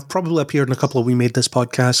that. And I've probably appeared in a couple of We Made This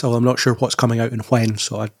podcasts, although I'm not sure what's coming out and when,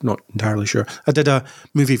 so I'm not entirely sure. I did a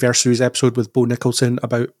Movie Versaries episode with Bo Nicholson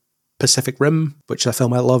about Pacific Rim, which is a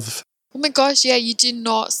film I love. Oh my gosh, yeah, you do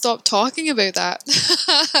not stop talking about that.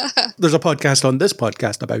 There's a podcast on this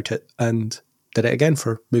podcast about it, and did it again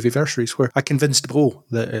for Movie Versaries, where I convinced Bo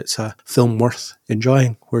that it's a film worth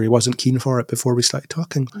enjoying, where he wasn't keen for it before we started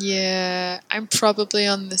talking. Yeah, I'm probably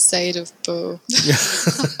on the side of Bo.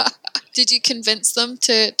 Did you convince them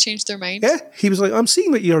to change their mind? Yeah, he was like, I'm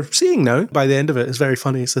seeing what you're seeing now. By the end of it, it's very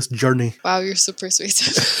funny. It's this journey. Wow, you're so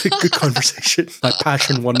persuasive. Good conversation. My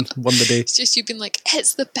passion won the day. It's just you being like,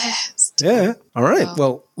 it's the best. Yeah. All right. Wow.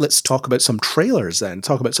 Well, let's talk about some trailers then.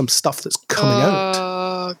 Talk about some stuff that's coming out.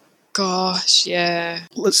 Oh, gosh, yeah.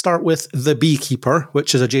 Let's start with The Beekeeper,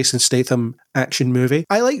 which is a Jason Statham action movie.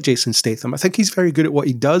 I like Jason Statham. I think he's very good at what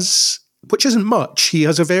he does, which isn't much. He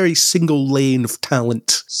has a very single lane of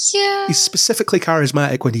talent. Yeah. He's specifically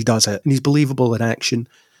charismatic when he does it, and he's believable in action.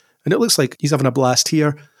 And it looks like he's having a blast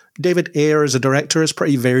here. David Ayer as a director is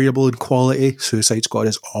pretty variable in quality. Suicide Squad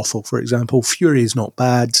is awful, for example. Fury is not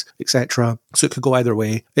bad, etc. So it could go either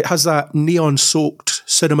way. It has that neon-soaked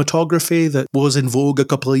cinematography that was in vogue a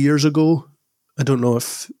couple of years ago. I don't know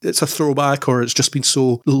if it's a throwback or it's just been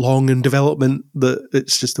so long in development that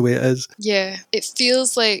it's just the way it is. Yeah, it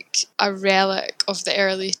feels like a relic of the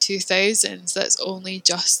early 2000s that's only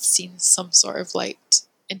just seen some sort of light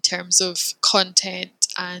in terms of content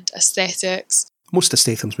and aesthetics. Most of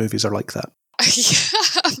Statham's movies are like that.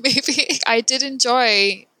 Yeah, maybe. I did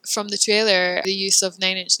enjoy from the trailer the use of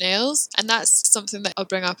Nine Inch Nails, and that's something that I'll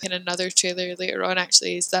bring up in another trailer later on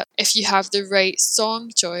actually, is that if you have the right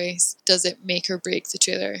song choice, does it make or break the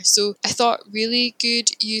trailer? So I thought really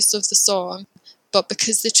good use of the song, but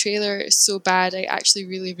because the trailer is so bad, I actually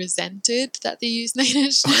really resented that they used Nine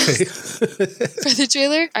Inch Nails for the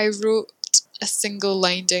trailer. I wrote a single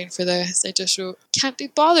line down for this. I just wrote, can't be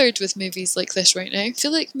bothered with movies like this right now. I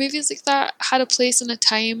feel like movies like that had a place and a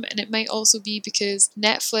time, and it might also be because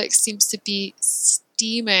Netflix seems to be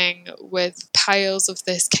steaming with piles of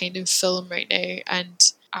this kind of film right now,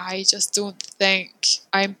 and I just don't think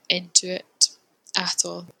I'm into it at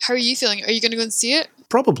all. How are you feeling? Are you going to go and see it?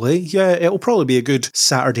 Probably, yeah. It'll probably be a good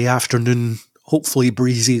Saturday afternoon, hopefully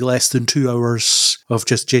breezy, less than 2 hours of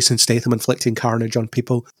just Jason Statham inflicting carnage on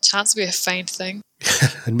people. Chance will be a fine thing.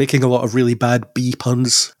 And making a lot of really bad bee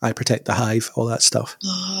puns. I Protect the Hive, all that stuff.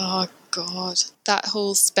 Oh, God. That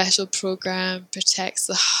whole special program protects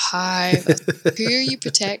the hive. Who are you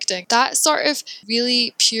protecting? That sort of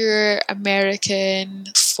really pure American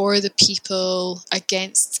for the people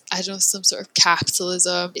against, I don't know, some sort of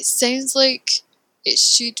capitalism. It sounds like it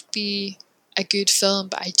should be a good film,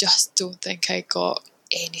 but I just don't think I got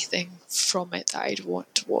anything from it that I'd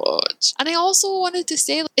want to watch. And I also wanted to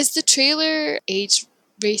say, is the trailer age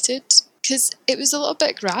rated? Because it was a little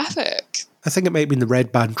bit graphic. I think it might be in the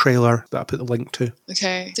Red Band trailer that I put the link to.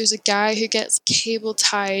 Okay. There's a guy who gets cable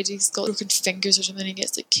tied. He's got broken fingers or something. He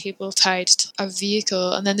gets like cable tied to a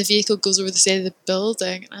vehicle, and then the vehicle goes over the side of the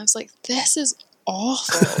building. And I was like, this is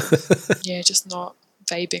awful. Yeah, just not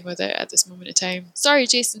vibing with it at this moment in time. Sorry,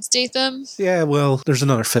 Jason Statham. Yeah, well, there's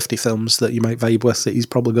another 50 films that you might vibe with that he's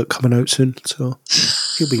probably got coming out soon, so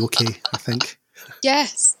he'll be okay, I think.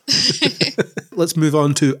 Yes. Let's move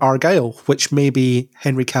on to Argylle, which may be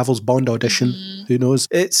Henry Cavill's Bond audition. Who knows?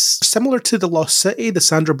 It's similar to The Lost City, the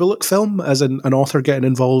Sandra Bullock film, as an author getting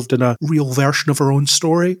involved in a real version of her own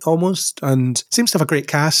story, almost, and seems to have a great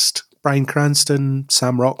cast. Bryan Cranston,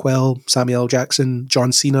 Sam Rockwell, Samuel L. Jackson,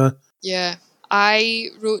 John Cena. Yeah. I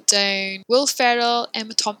wrote down Will Ferrell,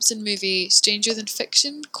 Emma Thompson movie, Stranger Than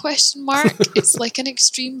Fiction, ? It's like an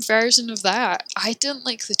extreme version of that. I didn't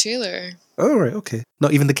like the trailer. Oh, right, okay.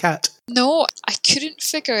 Not even the cat? No, I couldn't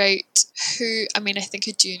figure out who, I mean, I think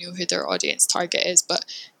I do know who their audience target is, but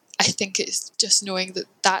I think it's just knowing that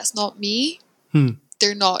that's not me.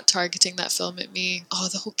 They're not targeting that film at me. Oh,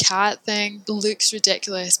 the whole cat thing looks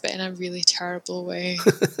ridiculous, but in a really terrible way.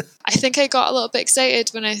 I think I got a little bit excited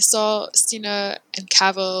when I saw Cena and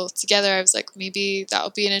Cavill together. I was like, maybe that'll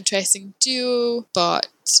be an interesting duo, but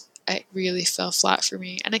it really fell flat for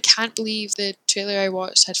me. And I can't believe the trailer I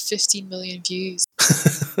watched had 15 million views.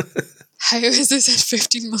 How is this at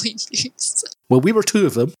 15 million views? Well, we were two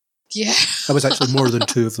of them. Yeah. I was actually more than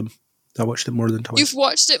two of them. I watched it more than twice. You've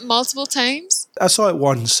watched it multiple times? I saw it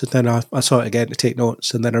once, and then I saw it again to take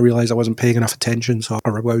notes, and then I realised I wasn't paying enough attention, so I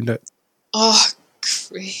rewound it. Oh,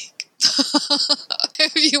 Craig.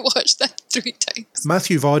 Have you watched that 3 times?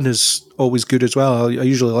 Matthew Vaughn is always good as well. I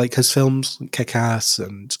usually like his films, Kick-Ass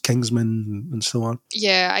and Kingsman and so on.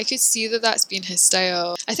 Yeah, I could see that that's been his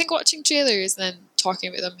style. I think watching trailers and then talking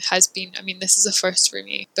about them has been, I mean, this is a first for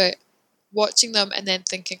me, but watching them and then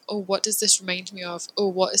thinking, oh, what does this remind me of? Oh,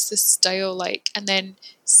 what is this style like? And then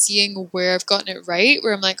seeing where I've gotten it right,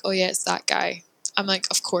 where I'm like, oh yeah, it's that guy. I'm like,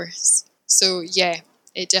 of course. So yeah,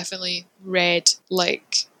 it definitely read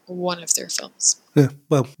like one of their films. Yeah,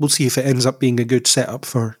 well, we'll see if it ends up being a good setup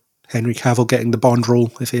for Henry Cavill getting the Bond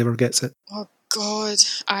role, if he ever gets it. Oh God,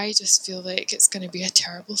 I just feel like it's going to be a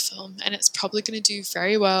terrible film, and it's probably going to do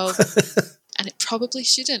very well, and it probably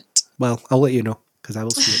shouldn't. Well, I'll let you know, because I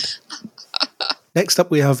will see it. Next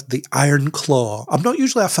up, we have The Iron Claw. I'm not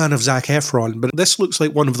usually a fan of Zac Efron, but this looks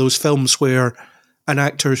like one of those films where an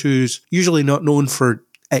actor who's usually not known for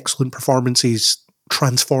excellent performances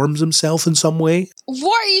transforms himself in some way.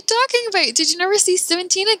 What are you talking about? Did you never see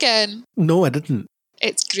 17 again? No, I didn't.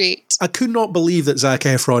 It's great. I could not believe that Zac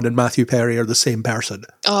Efron and Matthew Perry are the same person.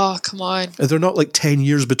 Oh, come on. Are there not like 10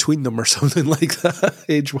 years between them or something like that,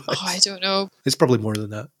 age-wise? Oh, I don't know. It's probably more than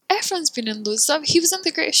that. Efron's been in loads of stuff. He was in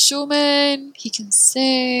The Greatest Showman. He can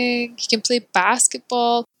sing. He can play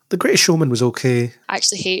basketball. The Greatest Showman was okay. I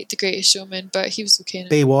actually hate The Greatest Showman, but he was okay in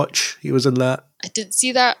it. Baywatch, he was in that. I didn't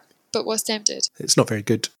see that, but was tempted. It's not very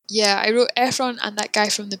good. Yeah, I wrote Efron and that guy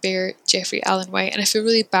from The Bear, Jeffrey Allen White, and I feel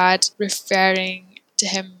really bad referring to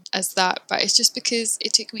him as that, but it's just because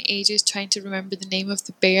it took me ages trying to remember the name of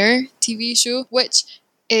The Bear TV show, which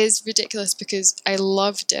is ridiculous because I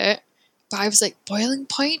loved it, but I was like, Boiling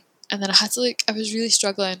Point? And then I had to I was really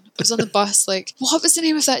struggling. I was on the bus like, what was the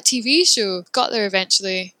name of that TV show? Got there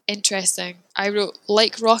eventually. Interesting. I wrote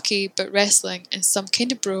like Rocky, but wrestling in some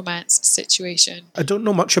kind of bromance situation. I don't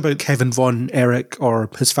know much about Kevin Von Erich or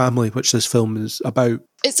his family, which this film is about.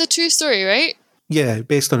 It's a true story, right? Yeah,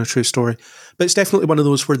 based on a true story. But it's definitely one of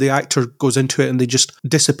those where the actor goes into it and they just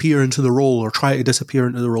disappear into the role or try to disappear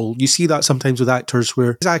into the role. You see that sometimes with actors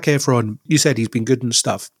where Zac Efron, you said he's been good and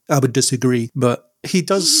stuff. I would disagree, but he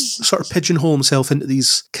does sort of pigeonhole himself into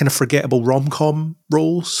these kind of forgettable rom-com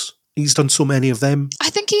roles. He's done so many of them. I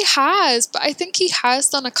think he has, but I think he has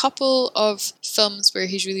done a couple of films where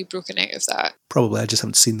he's really broken out of that. Probably, I just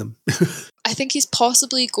haven't seen them. I think he's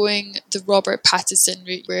possibly going the Robert Pattinson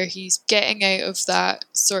route, where he's getting out of that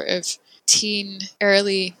sort of teen,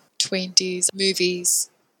 early 20s movies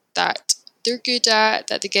that they're good at,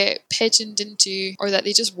 that they get pigeoned into, or that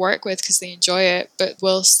they just work with because they enjoy it, but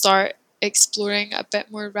will start exploring a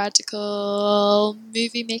bit more radical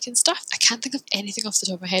movie making stuff. I can't think of anything off the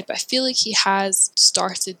top of my head, but I feel like he has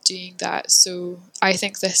started doing that, so I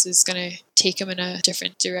think this is going to take him in a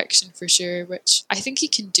different direction for sure, which I think he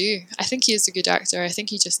can do. I think he is a good actor. I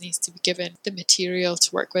think he just needs to be given the material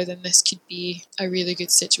to work with, and this could be a really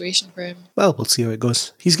good situation for him. Well, we'll see how it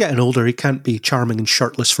goes. He's getting older. He can't be charming and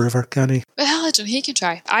shirtless forever, can he? Well, I don't know. He can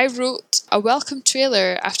try. I wrote a welcome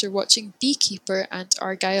trailer after watching Beekeeper and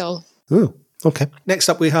Argylle. Oh, okay. Next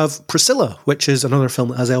up we have Priscilla, which is another film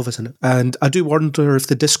that has Elvis in it. And I do wonder if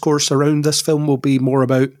the discourse around this film will be more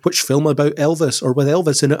about which film about Elvis or with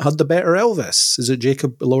Elvis in it had the better Elvis. Is it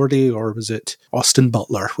Jacob Elordi or was it Austin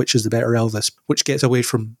Butler? Which is the better Elvis? Which gets away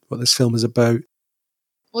from what this film is about.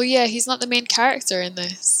 Well, yeah, he's not the main character in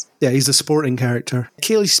this. Yeah, he's the supporting character.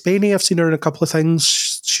 Kaylee Spaney, I've seen her in a couple of things.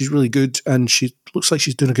 She's really good and she looks like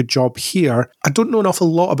she's doing a good job here. I don't know an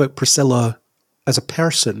awful lot about Priscilla as a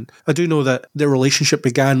person. I do know that their relationship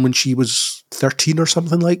began when she was 13 or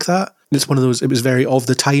something like that. It's one of those, it was very of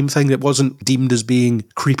the time thing. It wasn't deemed as being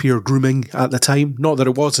creepy or grooming at the time. Not that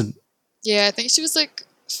it wasn't. Yeah, I think she was like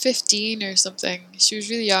 15 or something. She was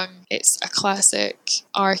really young. It's a classic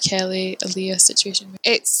R. Kelly, Aaliyah situation.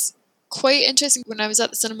 It's quite interesting. When I was at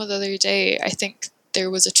the cinema the other day, I think there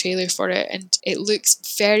was a trailer for it and it looks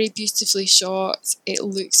very beautifully shot. It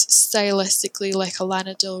looks stylistically like a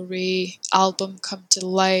Lana Del Rey album come to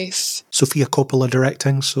life. Sofia Coppola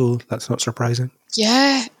directing, so that's not surprising.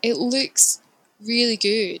 Yeah, it looks really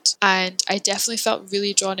good. And I definitely felt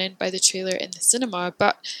really drawn in by the trailer in the cinema.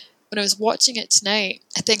 But when I was watching it tonight,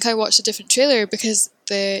 I think I watched a different trailer because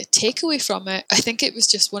the takeaway from it, I think it was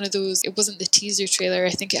just one of those, it wasn't the teaser trailer, I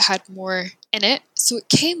think it had more in it. So it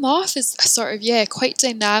came off as a sort of, quite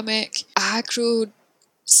dynamic, aggro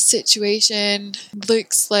situation.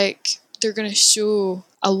 Looks like they're going to show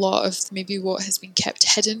a lot of maybe what has been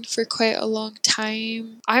kept hidden for quite a long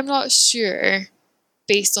time. I'm not sure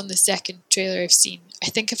based on the second trailer I've seen. I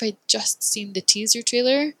think if I'd just seen the teaser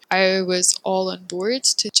trailer, I was all on board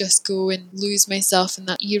to just go and lose myself in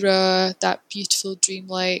that era, that beautiful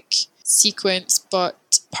dreamlike sequence.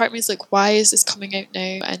 But part of me is like, why is this coming out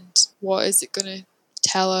now? And what is it going to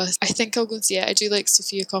tell us? I think I'll go and see it. I do like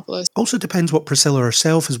Sofia Coppola. Also depends what Priscilla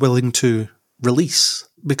herself is willing to release,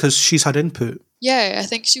 because she's had input. Yeah, I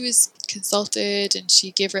think she was consulted and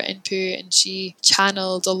she gave her input and she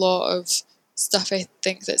channeled a lot of stuff I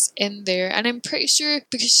think that's in there. And I'm pretty sure,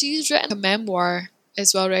 because she's written a memoir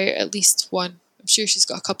as well, right? At least one. I'm sure she's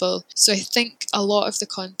got a couple. So I think a lot of the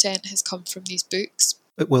content has come from these books.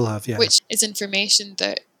 It will have, yeah. Which is information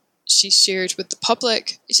that she's shared with the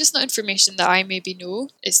public. It's just not information that I maybe know.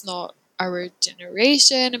 It's not our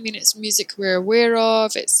generation. I mean, it's music we're aware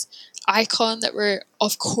of. It's icon that we're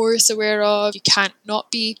of course aware of. You can't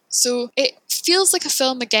not be. So it feels like a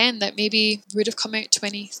film again that maybe would have come out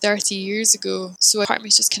 20, 30 years ago. So part of me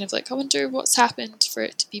is just kind of like, I wonder what's happened for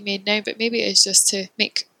it to be made now. But maybe it's just to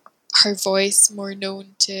make her voice more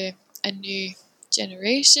known to a new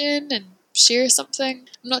generation and share something.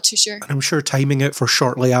 I'm not too sure. And I'm sure timing it for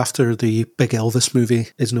shortly after the big Elvis movie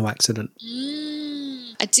is no accident.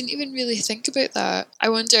 I didn't even really think about that. I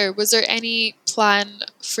wonder, was there any plan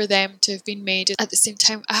for them to have been made at the same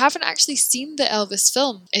time? I haven't actually seen the Elvis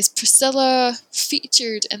film. Is Priscilla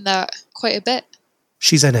featured in that quite a bit?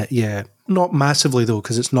 She's in it, yeah. Not massively though,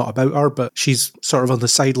 because it's not about her, but she's sort of on the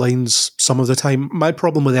sidelines some of the time. My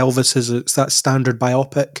problem with Elvis is it's that standard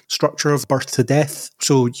biopic structure of birth to death.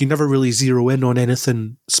 So you never really zero in on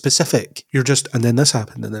anything specific. You're just, and then this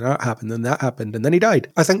happened, and then that happened, and that happened, and then he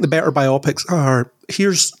died. I think the better biopics are,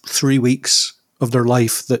 here's 3 weeks of their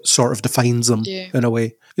life that sort of defines them in a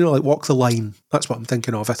way. You know, like Walk the Line. That's what I'm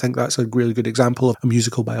thinking of. I think that's a really good example of a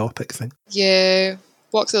musical biopic thing. Yeah.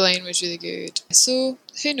 Walk the Line was really good. So,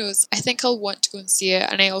 who knows? I think I'll want to go and see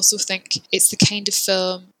it. And I also think it's the kind of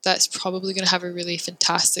film that's probably going to have a really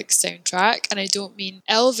fantastic soundtrack. And I don't mean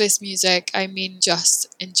Elvis music, I mean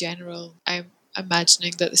just in general. I'm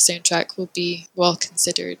imagining that the soundtrack will be well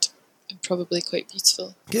considered and probably quite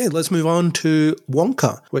beautiful. Okay, let's move on to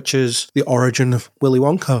Wonka, which is the origin of Willy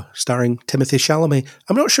Wonka, starring Timothée Chalamet.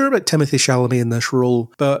 I'm not sure about Timothée Chalamet in this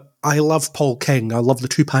role, but I love Paul King. I love the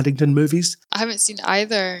two Paddington movies. I haven't seen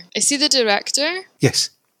either. Is he the director? Yes.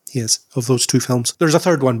 He is, of those two films. There's a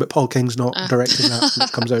third one, but Paul King's not directing that.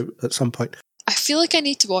 It comes out at some point. I feel like I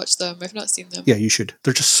need to watch them. I've not seen them. Yeah, you should.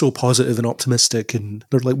 They're just so positive and optimistic, and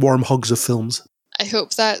they're like warm hugs of films. I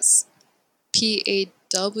hope that's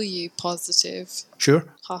PAW positive.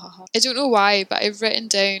 Sure. Ha ha ha. I don't know why, but I've written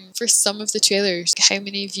down for some of the trailers how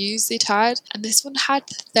many views they'd had, and this one had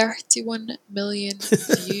 31 million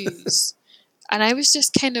views. And I was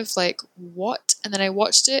just kind of like, what? And then I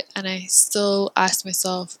watched it and I still asked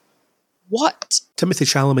myself, what? Timothée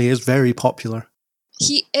Chalamet is very popular.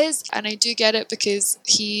 He is, and I do get it because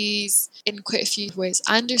he's in quite a few Wes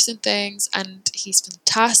Anderson things and he's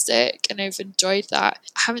fantastic and I've enjoyed that.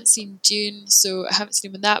 I haven't seen Dune, so I haven't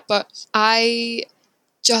seen him in that, but I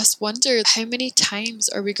just wonder how many times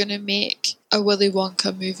are we going to make a Willy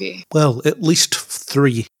Wonka movie? Well, at least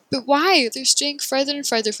 3. But why? They're straying further and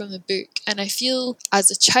further from the book. And I feel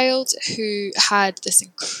as a child who had this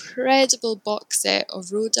incredible box set of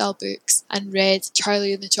Roald Dahl books and read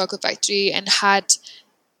Charlie and the Chocolate Factory and had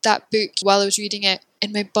that book while I was reading it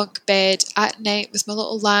in my bunk bed at night with my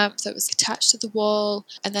little lamp that was attached to the wall.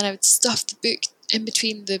 And then I would stuff the book in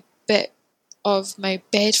between the bit of my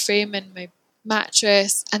bed frame and my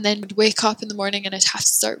mattress, and then would wake up in the morning and I'd have to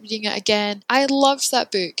start reading it again. I loved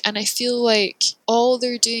that book, and I feel like all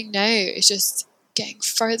they're doing now is just getting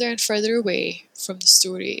further and further away from the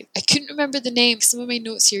story. I couldn't remember the name. Some of my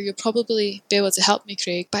notes here, you'll probably be able to help me,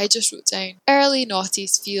 Craig, but I just wrote down early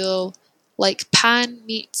noughties feel like Pan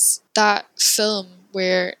meets that film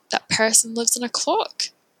where that person lives in a clock,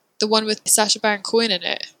 the one with Sacha Baron Cohen in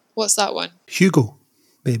it. What's that one? Hugo,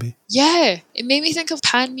 maybe. Yeah, it made me think of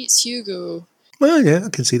Pan meets Hugo. Well, yeah, I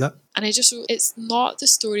can see that. And I just wrote, it's not the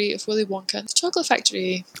story of Willy Wonka and the Chocolate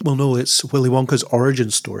Factory. Well, no, it's Willy Wonka's origin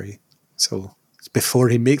story. So it's before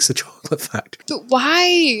he makes the Chocolate Factory. But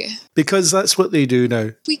why? Because that's what they do now.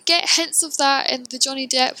 We get hints of that in the Johnny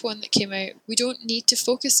Depp one that came out. We don't need to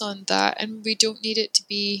focus on that, and we don't need it to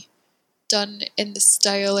be done in the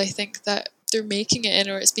style I think that they're making it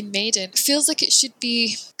in or it's been made in. It feels like it should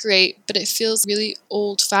be great, but it feels really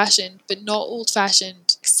old-fashioned, but not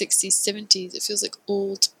old-fashioned 60s, 70s. It feels like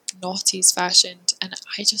old noughties fashioned, and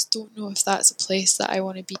I just don't know if that's a place that I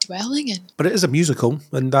want to be dwelling in. But it is a musical,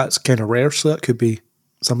 and that's kind of rare, so that could be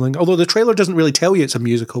something. Although the trailer doesn't really tell you it's a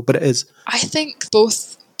musical, but it is. I think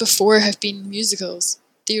both before have been musicals.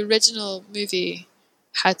 The original movie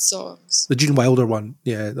had songs. The Gene Wilder one,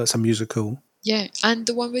 yeah, that's a musical. Yeah, and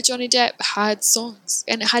the one with Johnny Depp had songs,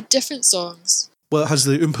 and it had different songs. Well, it has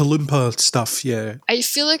the Oompa Loompa stuff, yeah. I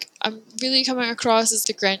feel like I'm really coming across as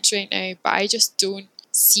the Grinch right now, but I just don't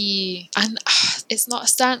see, and it's not a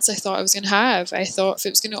stance I thought I was going to have. I thought if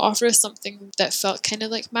it was going to offer us something that felt kind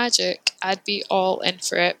of like magic, I'd be all in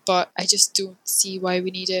for it, but I just don't see why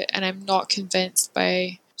we need it, and I'm not convinced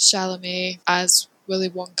by Chalamet as Willy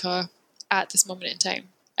Wonka at this moment in time.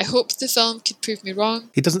 I hope the film could prove me wrong.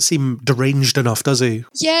 He doesn't seem deranged enough, does he?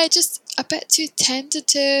 Yeah, just a bit too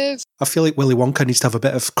tentative. I feel like Willy Wonka needs to have a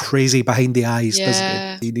bit of crazy behind the eyes, Yeah.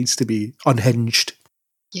 doesn't he? He needs to be unhinged.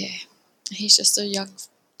 Yeah, he's just a young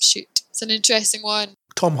shoot. It's an interesting one.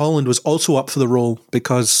 Tom Holland was also up for the role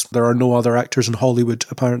because there are no other actors in Hollywood,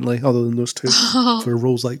 apparently, other than those two, for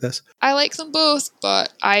roles like this. I like them both,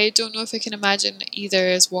 but I don't know if I can imagine either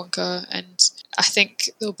as Wonka, and I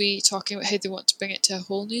think they'll be talking about how they want to bring it to a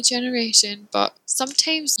whole new generation, but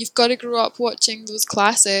sometimes you've got to grow up watching those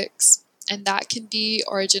classics, and that can be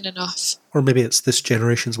origin enough. Or maybe it's this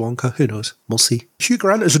generation's Wonka, who knows? We'll see. Hugh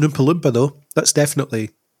Grant is an Oompa Loompa, though. That's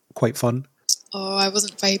definitely quite fun. Oh, I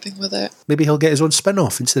wasn't vibing with it. Maybe he'll get his own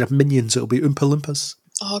spin-off. Instead of Minions, it'll be Oompa Loompas.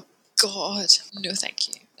 Oh, God. No, thank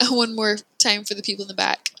you. One more time for the people in the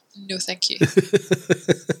back. No, thank you.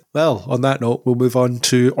 Well, on that note, we'll move on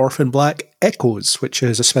to Orphan Black Echoes, which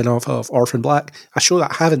is a spin-off of Orphan Black, a show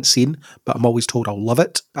that I haven't seen, but I'm always told I'll love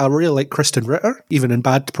it. I really like Kristen Ritter, even in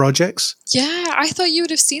bad projects. Yeah, I thought you would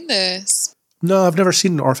have seen this. No, I've never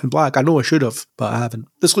seen Orphan Black. I know I should have, but I haven't.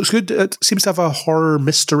 This looks good. It seems to have a horror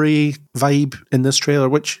mystery vibe in this trailer,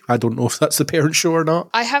 which I don't know if that's the parent show or not.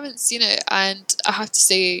 I haven't seen it, and I have to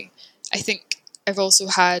say, I think I've also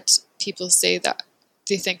had people say that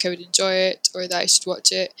they think I would enjoy it or that I should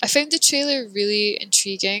watch it. I found the trailer really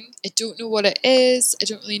intriguing. I don't know what it is. I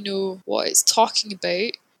don't really know what it's talking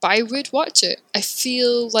about, but I would watch it. I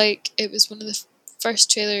feel like it was one of the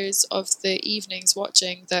first trailers of the evenings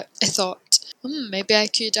watching that I thought, maybe I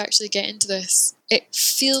could actually get into this. It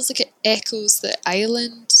feels like it echoes The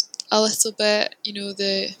Island a little bit, you know,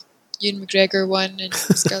 the Ewan McGregor one and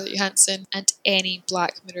Scarlett Johansson, and any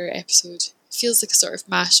Black Mirror episode. It feels like a sort of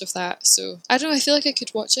mash of that, so I don't know, I feel like I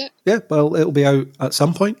could watch it. Yeah, well, it'll be out at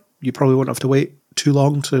some point. You probably won't have to wait too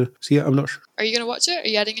long to see it. I'm not sure. Are you going to watch it? Are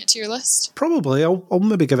you adding it to your list? Probably. I'll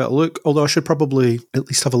maybe give it a look, although I should probably at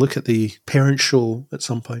least have a look at the parent show at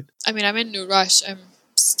some point. I mean, I'm in no rush. I'm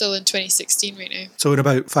still in 2016 right now. So in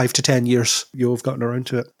about 5 to 10 years, you'll have gotten around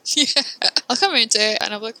to it. Yeah, I'll come around to it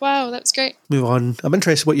and I'll be like, wow, that's great. Move on. I'm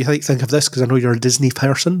interested what you think of this, because I know you're a Disney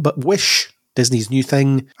person, but Wish, Disney's new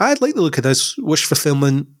thing. I'd like the look of this. Wish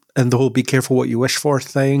fulfillment and the whole be careful what you wish for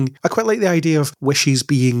thing. I quite like the idea of wishes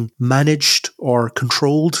being managed or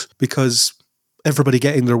controlled, because everybody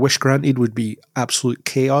getting their wish granted would be absolute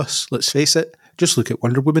chaos, let's face it. Just look at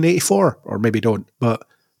Wonder Woman 84, or maybe don't, but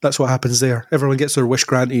that's what happens there. Everyone gets their wish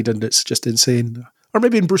granted and it's just insane. Or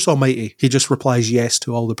maybe in Bruce Almighty, he just replies yes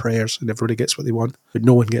to all the prayers and everybody gets what they want, but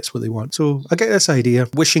no one gets what they want. So I get this idea.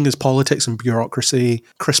 Wishing is politics and bureaucracy.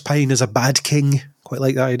 Chris Pine is a bad king. Quite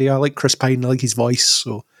like that idea. I like Chris Pine, I like his voice,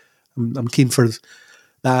 so I'm keen for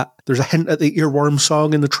that. There's a hint at the Earworm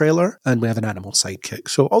song in the trailer, and we have an animal sidekick.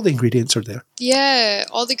 So all the ingredients are there. Yeah,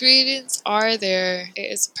 all the ingredients are there.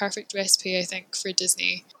 It is a perfect recipe, I think, for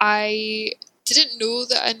Disney. I didn't know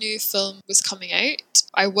that a new film was coming out.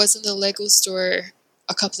 I was in the Lego store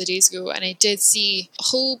a couple of days ago and I did see a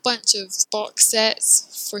whole bunch of box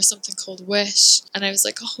sets for something called Wish, and I was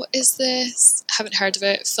like, oh, what is this? I haven't heard of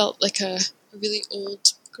it. It felt like a really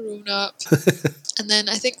old grown up. And then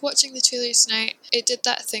I think watching the trailer tonight, it did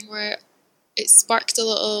that thing where it sparked a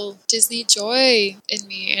little Disney joy in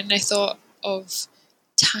me, and I thought of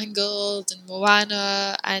Tangled and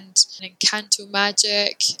Moana and Encanto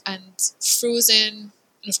Magic and Frozen,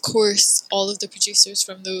 and of course all of the producers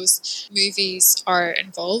from those movies are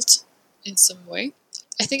involved in some way.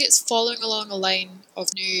 I think it's following along a line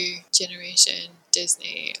of new generation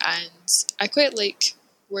Disney, and I quite like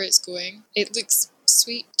where it's going. It looks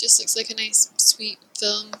sweet, just looks like a nice sweet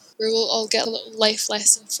film where we'll all get a little life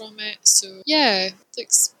lesson from it. So yeah, it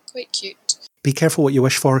looks quite cute. Be careful what you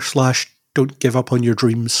wish for / don't give up on your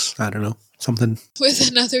dreams. I don't know, something. With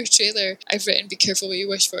another trailer, I've written be careful what you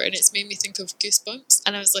wish for, and it's made me think of Goosebumps,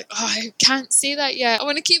 and I was like, oh, I can't say that yet. I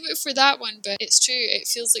want to keep it for that one, but it's true. It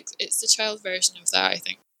feels like it's the child version of that, I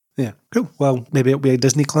think. Yeah, cool. Well, maybe it'll be a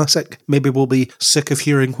Disney classic. Maybe we'll be sick of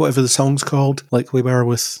hearing whatever the song's called, like we were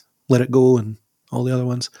with Let It Go and all the other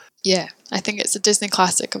ones. Yeah, I think it's a Disney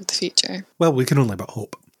classic of the future. Well, we can only but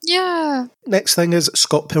hope. Yeah. Next thing is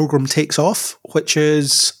Scott Pilgrim Takes Off, which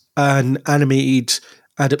is an animated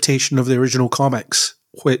adaptation of the original comics,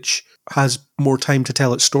 which has more time to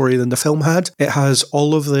tell its story than the film had. It has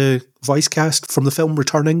all of the voice cast from the film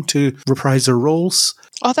returning to reprise their roles.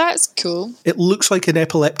 Oh, that's cool. It looks like an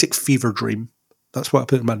epileptic fever dream. That's what I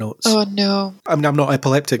put in my notes. Oh, no. I mean, I'm not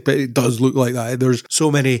epileptic, but it does look like that. There's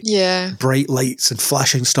so many bright lights and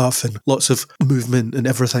flashing stuff and lots of movement and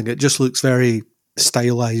everything. It just looks very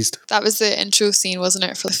stylized. That was the intro scene, wasn't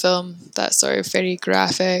it, for the film? That sort of very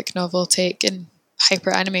graphic novel take and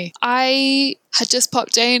hyper anime. I had just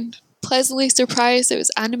popped down, pleasantly surprised it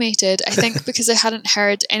was animated. I think because I hadn't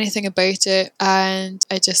heard anything about it, and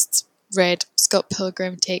I just read Scott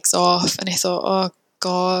Pilgrim Takes Off, and I thought, oh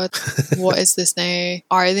God, what is this now?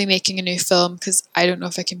 Are they making a new film? Because I don't know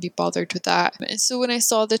if I can be bothered with that. And so when I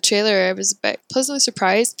saw the trailer, I was a bit pleasantly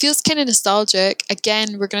surprised. Feels kind of nostalgic.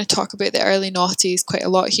 Again, we're going to talk about the early noughties quite a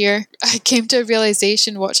lot here. I came to a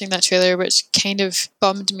realization watching that trailer, which kind of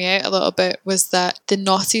bummed me out a little bit, was that the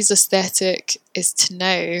noughties aesthetic is to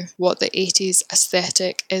now what the 80s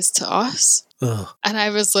aesthetic is to us. Ugh. And I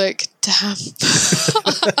was like, damn.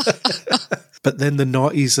 But then the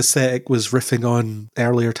noughties aesthetic was riffing on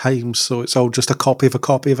earlier times, so it's all just a copy of a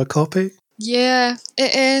copy of a copy. Yeah,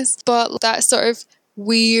 it is. But that sort of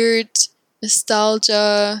weird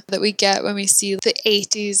nostalgia that we get when we see the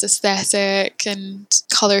 80s aesthetic and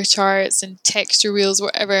colour charts and texture wheels,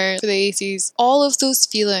 whatever, for the 80s, all of those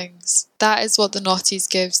feelings, that is what the noughties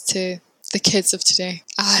gives to the kids of today.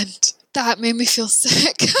 And that made me feel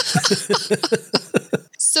sick.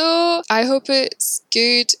 So I hope it's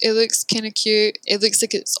good. It looks kind of cute. It looks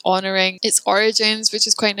like it's honouring its origins, which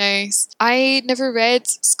is quite nice. I never read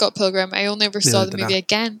Scott Pilgrim. I only ever saw the movie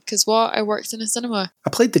again because I worked in a cinema.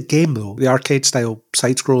 I played the game though, the arcade style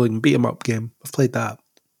side-scrolling beat-em-up game. I've played that.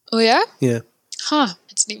 Oh yeah? Yeah. Huh.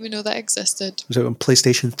 I didn't even know that existed. It was out on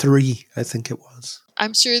PlayStation 3, I think it was.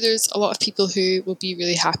 I'm sure there's a lot of people who will be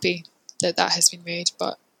really happy that has been made,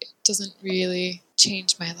 but it doesn't really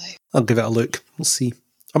change my life. I'll give it a look. We'll see.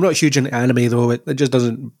 I'm not huge into anime though, it just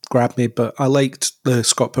doesn't grab me, but I liked the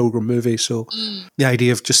Scott Pilgrim movie, so the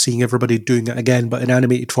idea of just seeing everybody doing it again, but in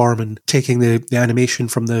animated form and taking the animation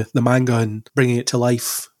from the manga and bringing it to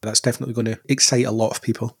life, that's definitely going to excite a lot of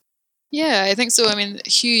people. Yeah, I think so. I mean,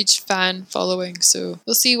 huge fan following, so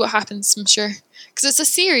we'll see what happens, I'm sure. Because it's a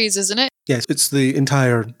series, isn't it? Yes, it's the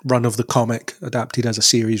entire run of the comic adapted as a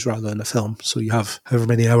series rather than a film. So you have however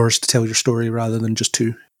many hours to tell your story rather than just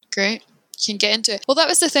 2. Great. You can get into it. Well, that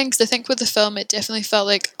was the thing, because I think with the film, it definitely felt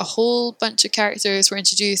like a whole bunch of characters were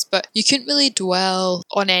introduced, but you couldn't really dwell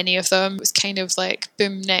on any of them. It was kind of like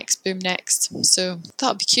boom, next, boom, next. So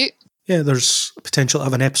that'll be cute. Yeah, there's potential to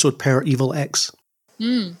have an episode per Evil X.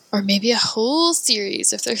 Or maybe a whole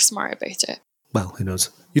series if they're smart about it. Well, who knows?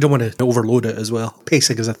 You don't want to overload it as well.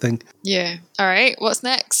 Pacing is a thing. Yeah. All right, what's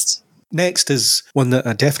next? Next is one that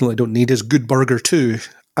I definitely don't need, is Good Burger 2.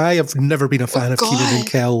 I have never been a fan of Kenan and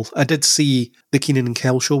Kel. I did see the Kenan and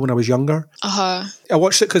Kel show when I was younger. I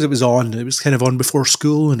watched it because it was on. It was kind of on before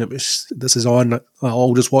school, and this is on.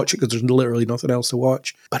 I'll just watch it because there's literally nothing else to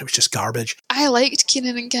watch. But it was just garbage. I liked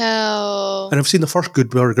Kenan and Kel. And I've seen the first Good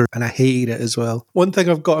Burger, and I hated it as well. One thing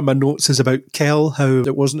I've got in my notes is about Kel, how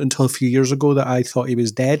it wasn't until a few years ago that I thought he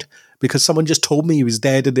was dead, because someone just told me he was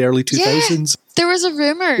dead in the early 2000s. Yeah, there was a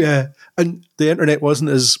rumour. Yeah, and the internet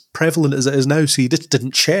wasn't as prevalent as it is now, so you just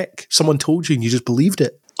didn't check. Someone told you and you just believed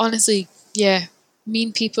it. Honestly, yeah.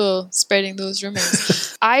 Mean people spreading those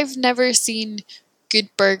rumours. I've never seen Good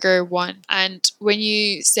Burger 1. And when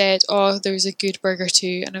you said, oh, there's a Good Burger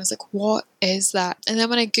 2, and I was like, what is that? And then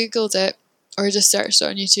when I Googled it, or just searched it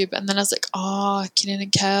on YouTube, and then I was like, oh, Kenan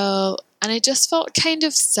and Kel. And I just felt kind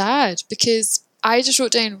of sad, because I just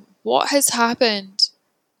wrote down, what has happened? ...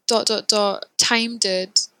 Time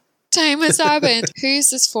has happened. Who's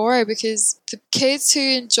this for? Because the kids who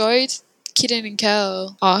enjoyed Kenan and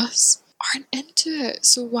Kel, us, aren't into it.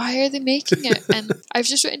 So why are they making it? And I've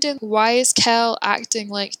just written down, why is Kel acting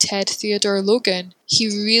like Ted Theodore Logan? He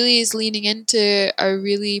really is leaning into a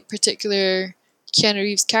really particular Keanu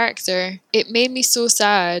Reeves character. It made me so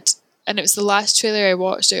sad. And it was the last trailer I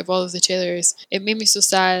watched out of all of the trailers. It made me so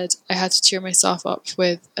sad, I had to cheer myself up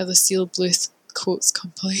with a Lucille Bluth quotes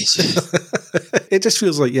compilation. It just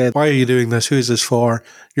feels like, yeah, why are you doing this? Who is this for?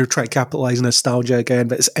 You're trying to capitalise nostalgia again,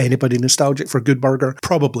 but is anybody nostalgic for Good Burger?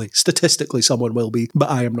 Probably. Statistically, someone will be, but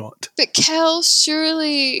I am not. But Kel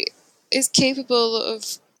surely is capable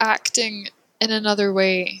of acting in another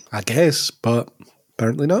way. I guess, but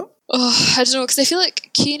apparently not. Oh, I don't know, because I feel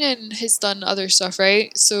like Kenan has done other stuff,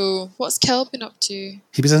 right? So what's Kel been up to?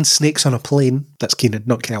 He was in Snakes on a Plane. That's Kenan,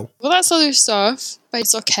 not Kel. Well, that's other stuff. But I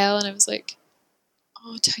saw Kel and I was like,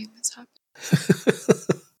 oh, time has happened.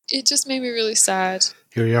 It just made me really sad.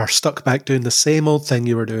 Here you are, stuck back doing the same old thing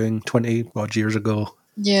you were doing 20 odd years ago.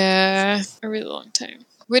 Yeah, a really long time.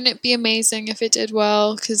 Wouldn't it be amazing if it did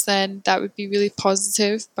well? Because then that would be really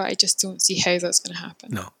positive, but I just don't see how that's going to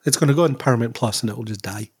happen. No, it's going to go on Paramount Plus and it will just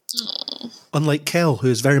die. Oh. Unlike Kel, who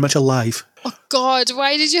is very much alive. Oh God,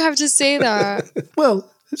 why did you have to say that?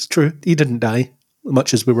 Well, it's true. He didn't die,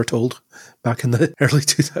 much as we were told back in the early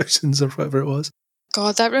 2000s or whatever it was.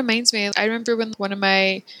 God, that reminds me. I remember when one of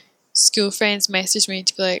my school friends messaged me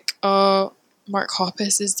to be like, oh, Mark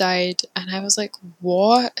Hoppus has died. And I was like,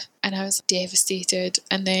 what? And I was devastated.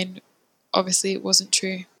 And then obviously it wasn't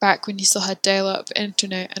true. Back when you still had dial-up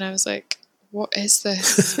internet, and I was like, what is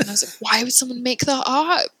this? And I was like, why would someone make that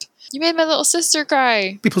up? You made my little sister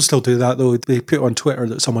cry. People still do that though. They put on Twitter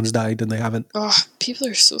that someone's died and they haven't. Oh, people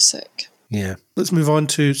are so sick. Yeah. Let's move on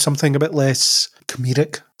to something a bit less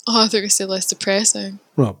comedic. Oh, they're going to say less depressing.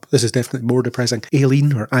 Well, this is definitely more depressing.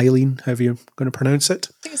 Aileen, or Eileen, however you're going to pronounce it.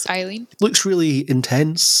 I think it's Eileen. Looks really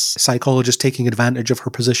intense. Psychologist taking advantage of her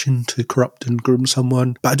position to corrupt and groom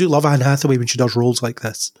someone. But I do love Anne Hathaway when she does roles like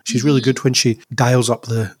this. She's really good when she dials up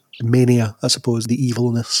the mania, I suppose, the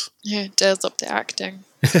evilness. Yeah, dials up the acting.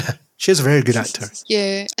 She's a very good actor.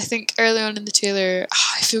 Yeah, I think early on in the trailer,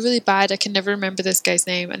 I feel really bad. I can never remember this guy's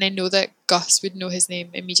name, and I know that Gus would know his name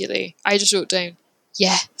immediately. I just wrote down,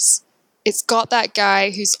 yes, it's got that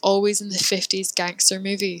guy who's always in the 50s gangster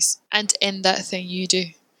movies, and in That Thing You Do.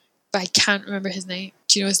 But I can't remember his name.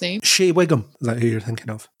 Do you know his name? Shea Wiggum, is that who you're thinking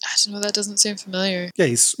of? I don't know, that doesn't sound familiar. Yeah,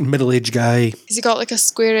 he's a middle-aged guy. Has he got like a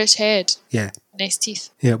squarish head? Yeah. Nice teeth.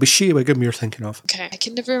 Yeah, it was Shea Wiggum you're thinking of. Okay, I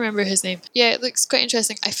can never remember his name. Yeah, it looks quite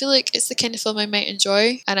interesting. I feel like it's the kind of film I might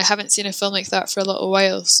enjoy, and I haven't seen a film like that for a little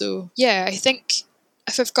while. So yeah, I think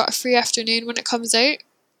if I've got a free afternoon when it comes out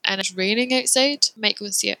and it's raining outside, I might go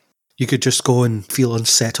and see it. You could just go and feel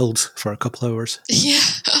unsettled for a couple hours. Yeah,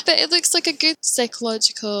 but it looks like a good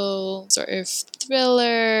psychological sort of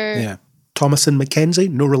thriller. Yeah. Thomasin McKenzie,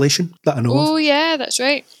 no relation that I know of. Oh yeah, that's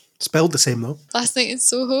right. Spelled the same though. Last Night in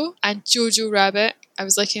Soho. And Jojo Rabbit. I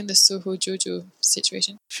was liking the Soho Jojo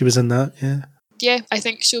situation. She was in that, yeah. Yeah, I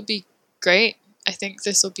think she'll be great. I think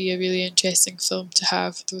this will be a really interesting film to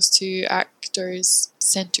have those two actors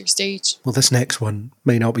centre stage. Well, this next one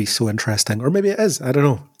may not be so interesting, or maybe it is, I don't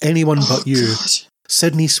know. Anyone But You. God.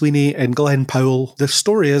 Sydney Sweeney and Glenn Powell. The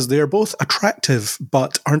story is they're both attractive,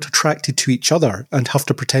 but aren't attracted to each other and have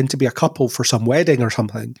to pretend to be a couple for some wedding or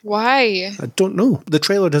something. Why? I don't know. The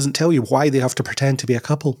trailer doesn't tell you why they have to pretend to be a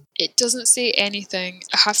couple. It doesn't say anything.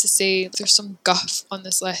 I have to say there's some guff on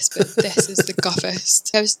this list, but this is the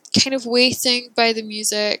guffest. I was kind of waiting by the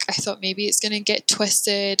music. I thought maybe it's going to get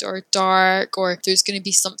twisted or dark, or there's going to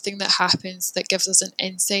be something that happens that gives us an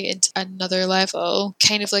insight into another level.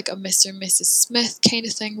 Kind of like a Mr. and Mrs. Smith kind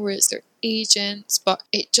of thing where it's their agents, but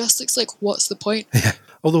it just looks like, what's the point? Yeah.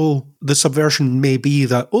 Although the subversion may be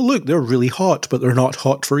that, oh look, they're really hot, but they're not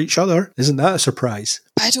hot for each other. Isn't that a surprise?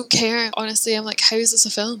 I don't care. Honestly, I'm like, how is this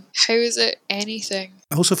a film? How is it anything?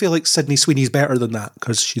 I also feel like Sydney Sweeney's better than that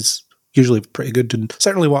because she's usually pretty good and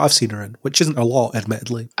certainly what I've seen her in, which isn't a lot,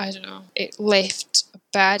 admittedly. I don't know. It left a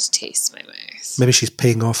bad taste in my mouth. Maybe she's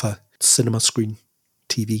paying off a cinema screen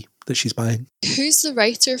TV that she's buying. Who's the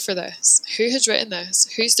writer for this? Who has written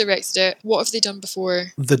this? Who's directed it? What have they done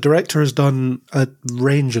before? The director has done a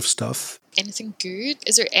range of stuff. Anything good?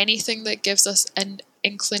 Is there anything that gives us an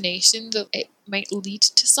inclination that it might lead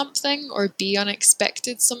to something or be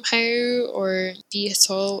unexpected somehow or be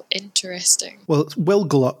at all interesting? Well, it's Will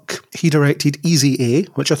Gluck. He directed Easy A,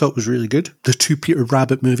 which I thought was really good. The 2 Peter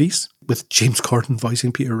Rabbit movies with James Corden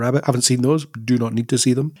voicing Peter Rabbit. Haven't seen those. Do not need to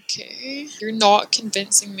see them. Okay. You're not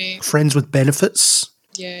convincing me. Friends with Benefits.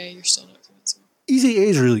 Yeah, you're still not convincing me. Easy A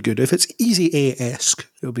is really good. If it's Easy A-esque,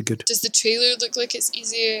 it'll be good. Does the trailer look like it's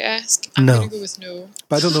Easy A-esque? I'm No. going to go with no.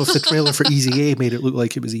 But I don't know if the trailer for Easy A made it look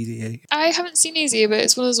like it was Easy A. I haven't seen Easy, but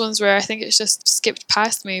it's one of those ones where I think it's just skipped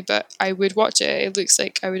past me, but I would watch it. It looks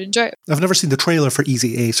like I would enjoy it. I've never seen the trailer for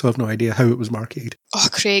Easy A, so I have no idea how it was marketed. Oh,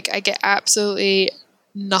 Craig, I get absolutely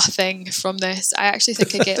nothing from this. I actually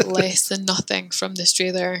think I get less than nothing from this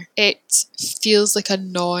trailer. It feels like a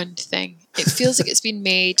non-thing. It feels like it's been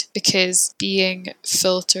made because being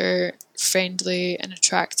filter friendly and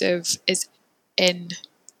attractive is in.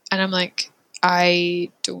 And I'm like, I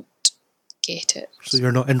don't get it. So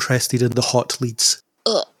you're not interested in the hot leads?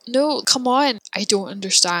 Ugh. No, come on. I don't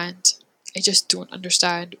understand. I just don't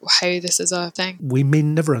understand how this is a thing. We may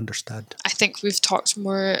never understand. I think we've talked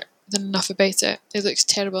more than enough about it. It looks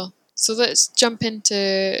terrible. So let's jump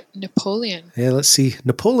into Napoleon. Yeah, let's see.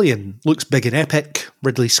 Napoleon looks big and epic.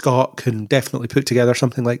 Ridley Scott can definitely put together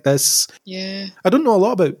something like this. Yeah. I don't know a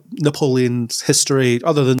lot about Napoleon's history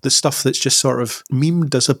other than the stuff that's just sort of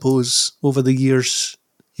memed, I suppose, over the years.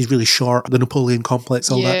 He's really short, the Napoleon complex,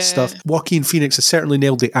 all that stuff. Joaquin Phoenix has certainly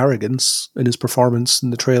nailed the arrogance in his performance in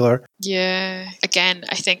the trailer. Yeah. Again,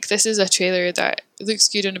 I think this is a trailer that looks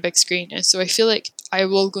good on a big screen. And so I feel like I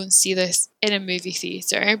will go and see this in a movie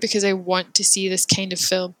theatre because I want to see this kind of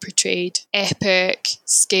film portrayed. Epic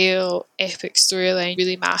scale, epic storyline,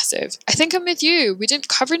 really massive. I think I'm with you. We didn't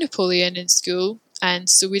cover Napoleon in school. And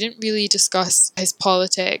so we didn't really discuss his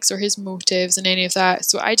politics or his motives and any of that.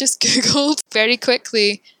 So I just Googled very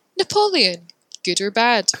quickly, Napoleon, good or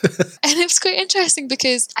bad? And it was quite interesting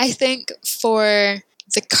because I think for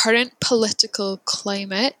the current political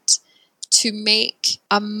climate, to make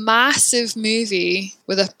a massive movie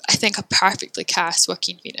with I think a perfectly cast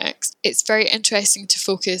Joaquin Phoenix, it's very interesting to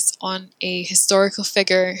focus on a historical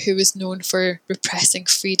figure who was known for repressing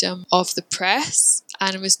freedom of the press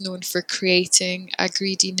and was known for creating a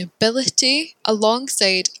greedy nobility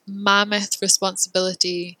alongside mammoth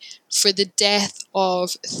responsibility for the death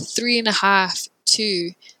of 3.5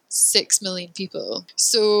 to 6 million people.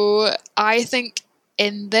 So I think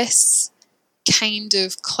in this kind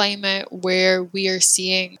of climate where we are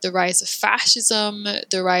seeing the rise of fascism,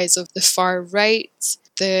 the rise of the far right,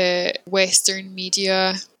 the Western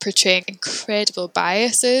media portraying incredible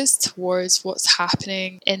biases towards what's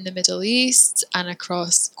happening in the Middle East and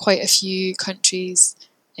across quite a few countries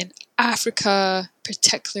in Africa,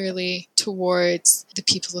 particularly towards the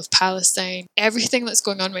people of Palestine. Everything that's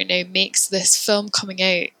going on right now makes this film coming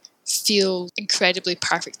out feel incredibly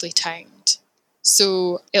perfectly timed.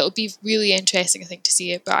 So it'll be really interesting, I think, to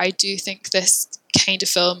see it. But I do think this kind of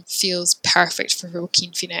film feels perfect for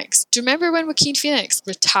Joaquin Phoenix. Do you remember when Joaquin Phoenix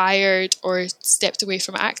retired or stepped away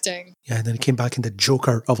from acting? Yeah, and then he came back into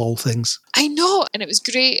Joker, of all things. I know, and it was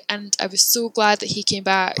great, and I was so glad that he came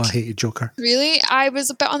back. I hated Joker. Really? I was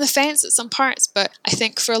a bit on the fence at some parts, but I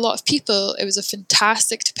think for a lot of people, it was a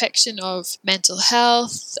fantastic depiction of mental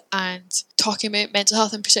health and talking about mental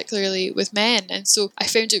health, and particularly with men. And so I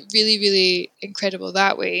found it really, really incredible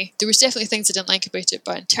that way. There was definitely things I didn't like about it,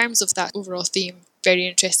 but in terms of that overall theme, very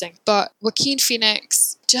interesting. But Joaquin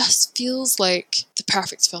Phoenix just feels like the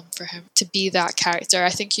perfect film for him to be that character. I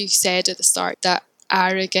think you said at the start that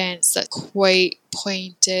arrogance, that quite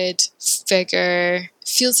pointed figure.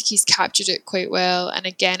 Feels like he's captured it quite well. And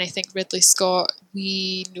again, I think Ridley Scott,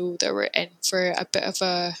 we know that we're in for a bit of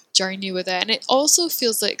a journey with it. And it also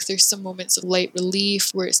feels like there's some moments of light relief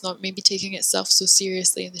where it's not maybe taking itself so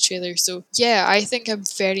seriously in the trailer. So yeah, I think I'm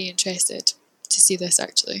very interested to see this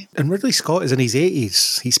actually. And Ridley Scott is in his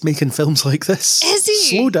 80s. He's making films like this. Is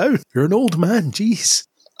he? Slow down. You're an old man. Jeez.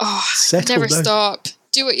 Oh, Settle never down. Stop.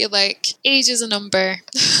 Do what you like. Age is a number.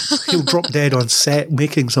 He'll drop dead on set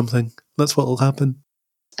making something. That's what will happen.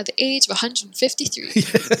 At the age of 153.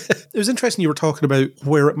 It was interesting you were talking about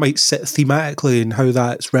where it might sit thematically and how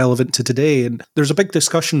that's relevant to today. And there's a big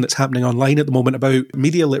discussion that's happening online at the moment about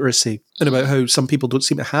media literacy and about how some people don't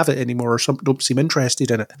seem to have it anymore or some don't seem interested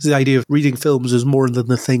in it. It's the idea of reading films is more than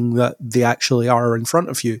the thing that they actually are in front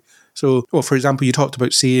of you. So, well, for example, you talked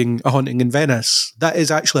about seeing A Haunting in Venice. That is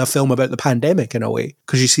actually a film about the pandemic in a way,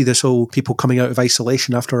 because you see this whole people coming out of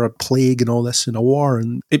isolation after a plague and all this in a war.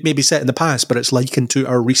 And it may be set in the past, but it's likened to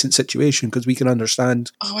our recent situation because we can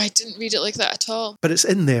understand. Oh, I didn't read it like that at all. But it's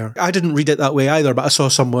in there. I didn't read it that way either, but I saw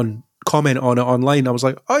someone comment on it online. I was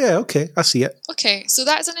like, oh yeah, okay, I see it. Okay, so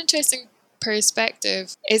that's an interesting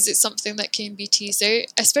perspective. Is it something that can be teased out?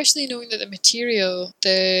 Especially knowing that the material,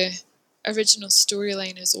 the original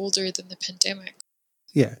storyline is older than the pandemic.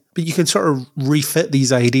 Yeah, but you can sort of refit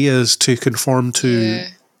these ideas to conform to,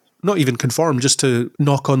 not even conform, just to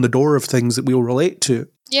knock on the door of things that we'll relate to.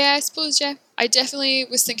 Yeah, I suppose, yeah. I definitely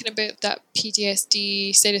was thinking about that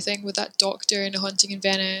PTSD side of thing with that doctor in A Haunting in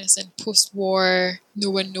Venice and post-war,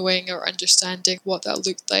 no one knowing or understanding what that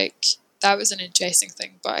looked like. That was an interesting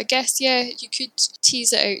thing. But I guess, yeah, you could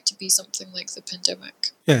tease it out to be something like the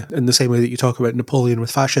pandemic. Yeah, in the same way that you talk about Napoleon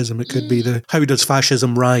with fascism, it could be the how does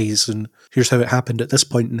fascism rise, and here's how it happened at this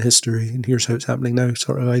point in history, and here's how it's happening now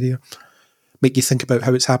sort of idea. Make you think about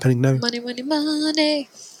how it's happening now. Money, money, money.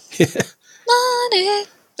 Yeah. Money.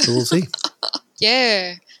 So we'll see.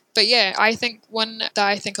 Yeah. But yeah, I think one that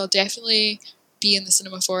I think I'll definitely be in the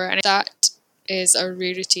cinema for, and that is a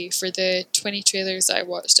rarity for the 20 trailers that I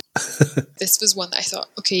watched. This was one that I thought,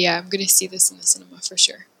 okay, yeah, I'm going to see this in the cinema for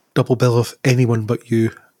sure. Double bill of Anyone But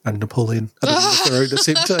You and Napoleon. I don't know if they're out at the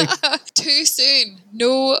same time. Too soon.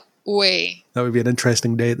 No way. That would be an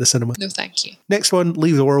interesting day at the cinema. No, thank you. Next one,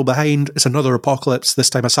 Leave the World Behind. It's another apocalypse, this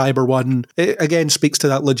time a cyber one. It again speaks to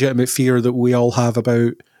that legitimate fear that we all have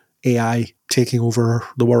about AI taking over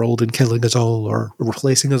the world and killing us all or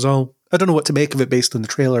replacing us all. I don't know what to make of it based on the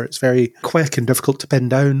trailer. It's very quick and difficult to pin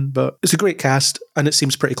down, but it's a great cast and it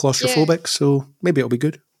seems pretty claustrophobic, so maybe it'll be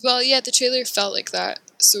good. Well, yeah, the trailer felt like that,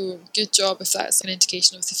 so good job if that's an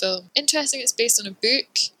indication of the film. Interesting, it's based on a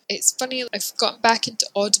book. It's funny, I've gotten back into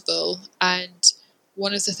Audible, and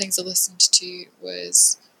one of the things I listened to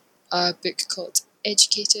was a book called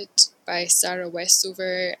Educated by Sarah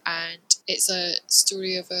Westover, and it's a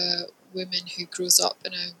story of a woman who grows up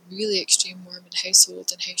in a really extreme Mormon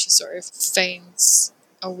household and how she sort of finds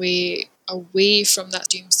a way away from that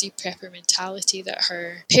doomsday prepper mentality that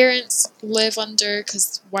her parents live under,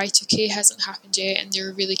 because Y2K hasn't happened yet and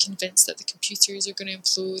they're really convinced that the computers are going to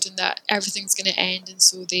implode and that everything's going to end, and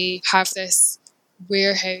so they have this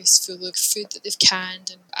warehouse full of food that they've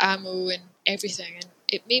canned and ammo and everything. And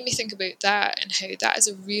it made me think about that and how that is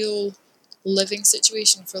a real living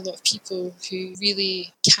situation for a lot of people who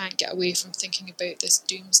really can't get away from thinking about this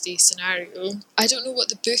doomsday scenario. I don't know what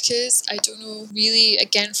the book is. I don't know really,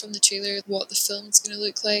 again from the trailer, what the film's going to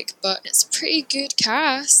look like, but it's a pretty good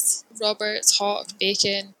cast. Roberts, Hawke,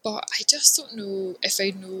 Bacon, but I just don't know if I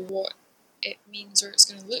know what it means or it's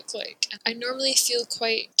going to look like. And I normally feel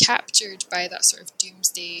quite captured by that sort of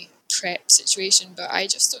doomsday prep situation, but I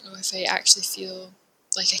just don't know if I actually feel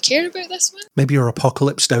like I care about this one. Maybe you're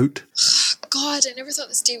apocalypsed out. God, I never thought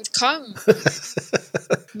this day would come.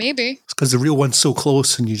 Maybe. It's because the real one's so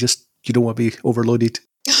close and you don't want to be overloaded.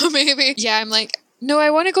 Maybe. Yeah, I'm like, no,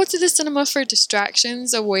 I want to go to the cinema for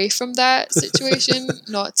distractions away from that situation,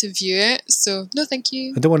 not to view it. So, no, thank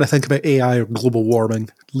you. I don't want to think about AI or global warming.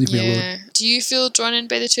 Leave me alone. Do you feel drawn in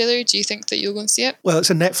by the trailer? Do you think that you'll go and see it? Well,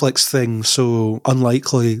 it's a Netflix thing, so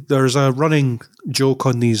unlikely. There's a running joke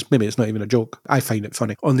on these, maybe it's not even a joke, I find it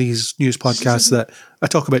funny, on these news podcasts that I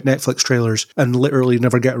talk about Netflix trailers and literally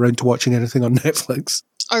never get around to watching anything on Netflix.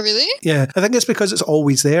 Oh, really? Yeah, I think it's because it's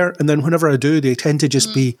always there, and then whenever I do, they tend to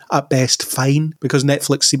just be, at best, fine, because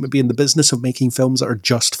Netflix seem to be in the business of making films that are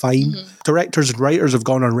just fine. Directors and writers have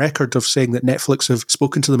gone on record of saying that Netflix have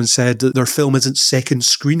spoken to them and said that their film isn't second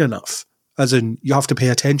screen enough. As in, you have to pay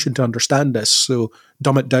attention to understand this, so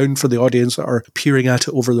dumb it down for the audience that are peering at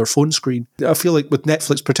it over their phone screen. I feel like with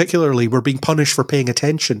Netflix particularly, we're being punished for paying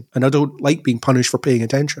attention, and I don't like being punished for paying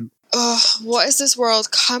attention. what is this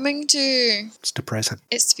world coming to? It's depressing.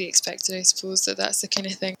 It's to be expected, I suppose, that that's the kind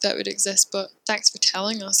of thing that would exist, but thanks for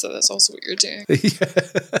telling us that that's also what you're doing.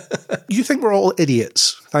 You think we're all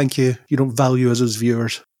idiots. Thank you. You don't value us as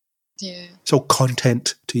viewers. Yeah. It's all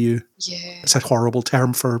content to you. Yeah. It's a horrible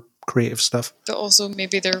term for creative stuff. But also,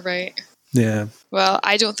 maybe they're right. Yeah. Well,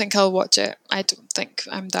 I don't think I'll watch it. I don't think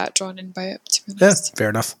I'm that drawn in by it, to be Yeah, honest. fair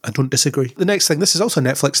enough. I don't disagree. The next thing, this is also a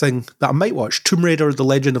Netflix thing that I might watch. Tomb Raider, The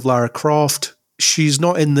Legend of Lara Croft. She's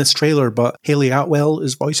not in this trailer, but Hayley Atwell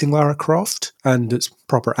is voicing Lara Croft, and it's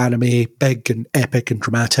proper anime, big and epic and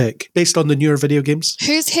dramatic, based on the newer video games.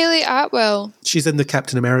 Who's Hayley Atwell? She's in the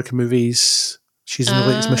Captain America movies. She's in the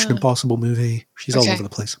latest Mission Impossible movie. She's all over the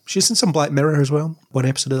place. She's in some Black Mirror as well. One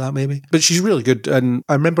episode of that, maybe. But she's really good. And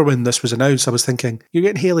I remember when this was announced, I was thinking, you're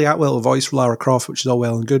getting Hayley Atwell to voice Lara Croft, which is all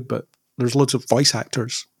well and good, but there's loads of voice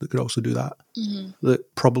actors that could also do that.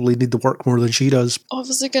 That probably need the work more than she does.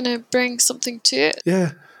 Obviously going to bring something to it.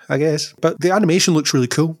 Yeah, I guess. But the animation looks really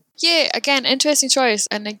cool. Yeah, again, interesting choice.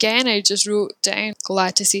 And again, I just wrote down,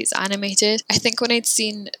 glad to see it's animated. I think when I'd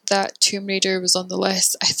seen that Tomb Raider was on the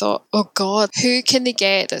list, I thought, oh God, who can they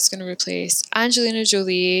get that's going to replace Angelina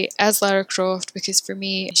Jolie as Lara Croft? Because for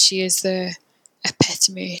me, she is the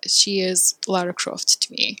epitome. She is Lara Croft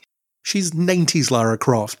to me. She's 90s Lara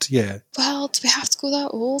Croft, yeah. Well, do we have to go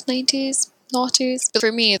that old? 90s? Noughties? But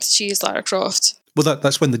for me, she's Lara Croft. Well,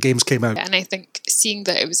 that's when the games came out. And I think seeing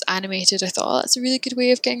that it was animated, I thought, oh, that's a really good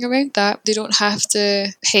way of getting around that. They don't have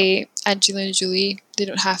to pay Angelina Jolie. They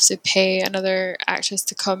don't have to pay another actress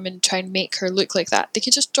to come and try and make her look like that. They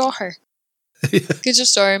could just draw her. They could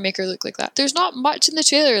just draw her and make her look like that. There's not much in the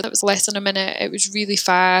trailer. That was less than a minute. It was really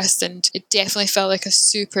fast and it definitely felt like a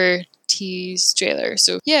super tease trailer.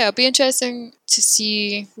 So yeah, it'll be interesting to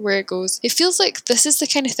see where it goes. It feels like this is the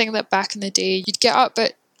kind of thing that back in the day, you'd get up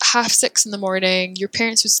at 6:30 in the morning, your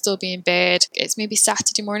parents would still be in bed, it's maybe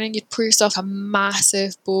Saturday morning, you'd pour yourself a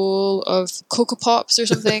massive bowl of Cocoa Pops or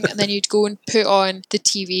something and then you'd go and put on the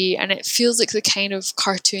TV, and it feels like the kind of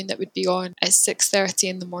cartoon that would be on at 6:30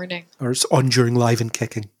 in the morning. Or it's on during Live and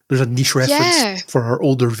Kicking. There's a niche reference for our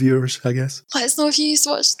older viewers, I guess. Let us know if you used to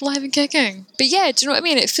watch Live and Kicking. But yeah, do you know what I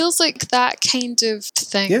mean? It feels like that kind of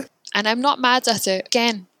thing. Yeah. And I'm not mad at it.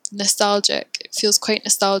 Again, nostalgic. It feels quite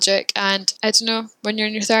nostalgic, and I don't know, when you're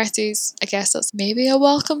in your 30s, I guess that's maybe a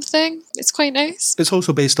welcome thing. It's quite nice. It's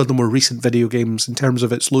also based on the more recent video games in terms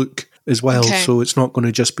of its look as well, so it's not going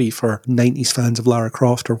to just be for 90s fans of Lara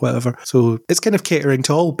Croft or whatever. So it's kind of catering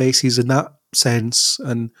to all bases in that sense.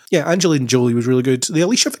 And yeah, Angelina Jolie was really good. The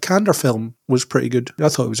Alicia Vikander film was pretty good. I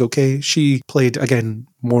thought it was okay. She played, again,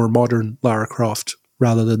 more modern Lara Croft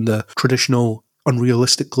rather than the traditional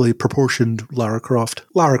unrealistically proportioned Lara Croft.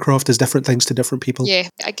 Lara Croft is different things to different people. Yeah,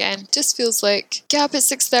 again, just feels like get up at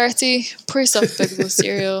 6:30, pour yourself a big bowl of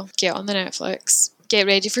cereal, get on the Netflix, get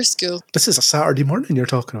ready for school. This is a Saturday morning you're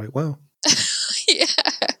talking about. Wow. Yeah.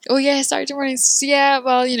 Oh yeah, Saturday mornings. Yeah,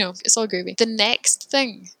 well, you know, it's all groovy. The next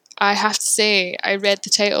thing I have to say, I read the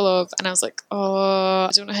title of and I was like, oh,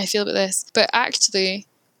 I don't know how I feel about this. But actually,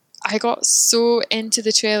 I got so into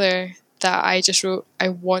the trailer that I just wrote, I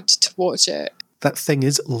want to watch it. That thing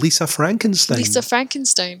is Lisa Frankenstein. Lisa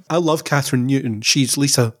Frankenstein. I love Catherine Newton. She's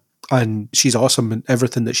Lisa and she's awesome in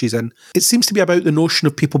everything that she's in. It seems to be about the notion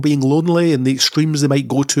of people being lonely and the extremes they might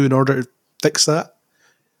go to in order to fix that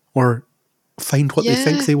or find what they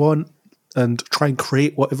think they want and try and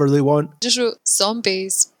create whatever they want. Just wrote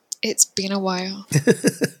zombies. It's been a while.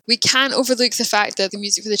 We can't overlook the fact that the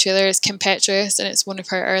music for the trailer is Kim Petras and it's one of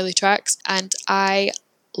her early tracks, and I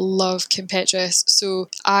love Kim Petras, so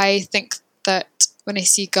I think that when I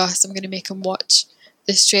see Gus, I'm going to make him watch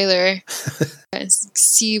this trailer and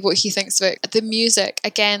see what he thinks of it. The music,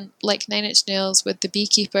 again, like Nine Inch Nails with The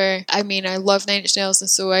Beekeeper. I mean, I love Nine Inch Nails, and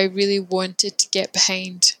so I really wanted to get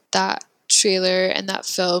behind that trailer and that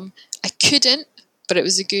film. I couldn't, but it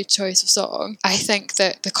was a good choice of song. I think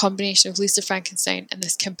that the combination of Lisa Frankenstein and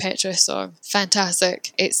this Kim Petras song,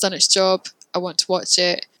 fantastic. It's done its job. I want to watch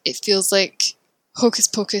it. It feels like Hocus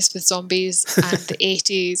Pocus with zombies and the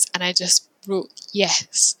 80s, and I just wrote,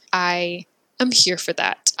 yes, I am here for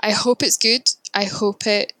that. I hope it's good. I hope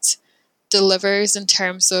it delivers in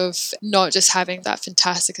terms of not just having that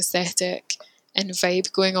fantastic aesthetic and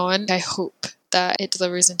vibe going on. I hope that it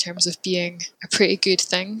delivers in terms of being a pretty good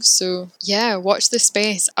thing. So yeah, watch this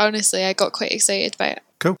space. Honestly, I got quite excited by it.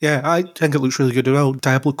 Cool. Yeah, I think it looks really good as well.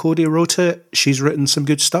 Diablo Cody wrote it. She's written some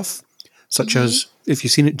good stuff, such as, if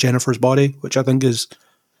you've seen it, Jennifer's Body, which I think is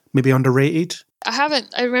maybe underrated. I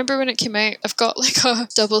haven't. I remember when it came out, I've got like a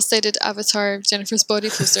double-sided Avatar Jennifer's Body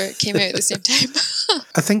poster. It came out at the same time.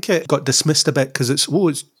 I think it got dismissed a bit because it's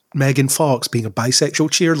Megan Fox being a bisexual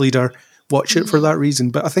cheerleader. Watch it for that reason.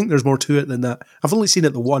 But I think there's more to it than that. I've only seen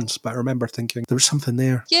it the once, but I remember thinking there was something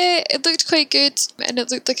there. Yeah, it looked quite good, and it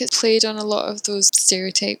looked like it played on a lot of those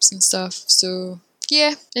stereotypes and stuff. So,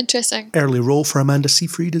 yeah, interesting. Early role for Amanda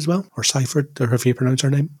Seyfried as well, or Seyfried, or however you pronounce her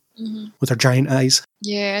name, with her giant eyes.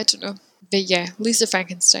 Yeah, I don't know. But yeah, Lisa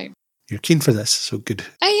Frankenstein. You're keen for this, so good.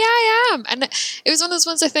 Yeah, I am. And it was one of those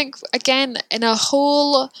ones, I think, again, in a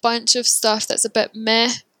whole bunch of stuff that's a bit meh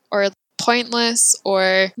or pointless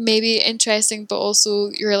or maybe interesting, but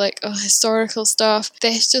also you're like, oh, historical stuff.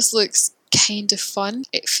 This just looks kind of fun.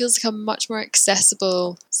 It feels like a much more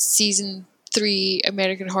accessible season 3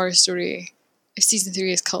 American Horror Story if season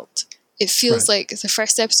 3 is Cult. It feels like the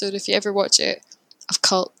first episode, if you ever watch it, of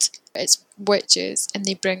Cult. It's witches and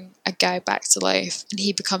they bring a guy back to life and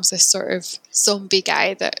he becomes this sort of zombie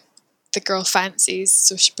guy that the girl fancies,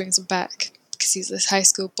 so she brings him back because he's this high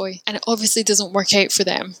school boy, and it obviously doesn't work out for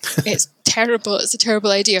them. It's terrible. It's a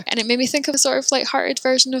terrible idea, and it made me think of a sort of light-hearted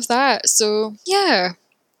version of that. So yeah,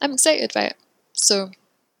 I'm excited by it. So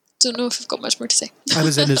don't know if I've got much more to say. I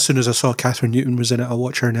was in as soon as I saw Catherine Newton was in it. I'll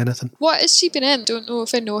watch her in anything. What has she been in? Don't know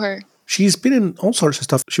if I know her. She's been in all sorts of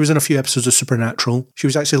stuff. She was in a few episodes of Supernatural. She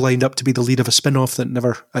was actually lined up to be the lead of a spin-off that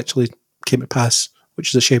never actually came to pass, which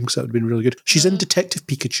is a shame because that would have been really good. She's in Detective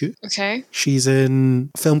Pikachu. Okay. She's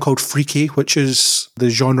in a film called Freaky, which is the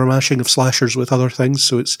genre mashing of slashers with other things.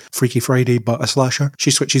 So it's Freaky Friday, but a slasher.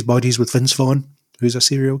 She switches bodies with Vince Vaughn, who's a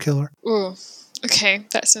serial killer. Oh, okay.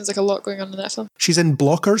 That sounds like a lot going on in that film. She's in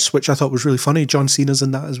Blockers, which I thought was really funny. John Cena's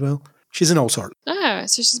in that as well. She's in all sorts. Ah,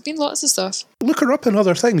 so she's been lots of stuff. Look her up in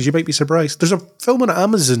other things. You might be surprised. There's a film on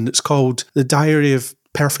Amazon that's called The Diary of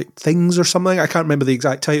Perfect Things or something. I can't remember the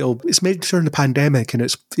exact title. It's made during the pandemic and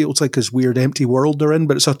it feels like this weird empty world they're in,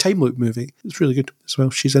 but it's a time loop movie. It's really good as well.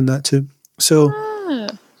 She's in that too. So,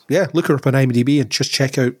 yeah, look her up on IMDb and just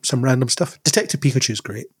check out some random stuff. Detective Pikachu is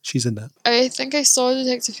great. She's in that. I think I saw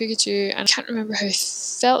Detective Pikachu and I can't remember how I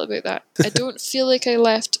felt about that. I don't feel like I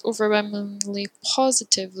left overwhelmingly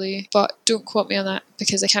positively, but don't quote me on that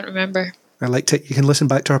because I can't remember. I liked it. You can listen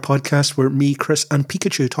back to our podcast where me, Chris and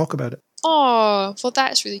Pikachu talk about it. Oh, well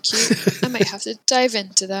that's really cute. I might have to dive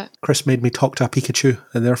into that. Chris made me talk to a Pikachu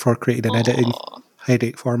and therefore created an editing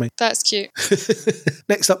headache for me. That's cute.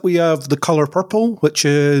 Next up we have The Colour Purple, which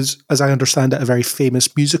is, as I understand it, a very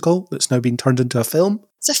famous musical that's now been turned into a film.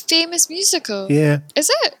 It's a famous musical. Yeah.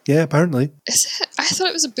 Is it? Yeah, apparently. Is it? I thought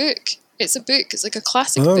it was a book. It's a book. It's like a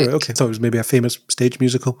classic book. Right, okay. I thought it was maybe a famous stage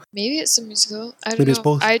musical. Maybe it's a musical. I don't maybe know. It's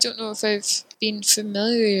both. I don't know if I've been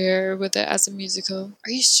familiar with it as a musical.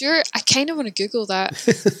 Are you sure? I kind of want to Google that.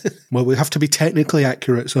 Well, we have to be technically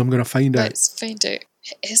accurate, so I'm going to find out. Let's find out.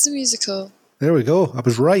 It is a musical. There we go. I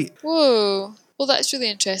was right. Whoa. Well, that's really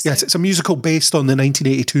interesting. Yes, it's a musical based on the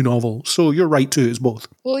 1982 novel, so you're right too, it's both.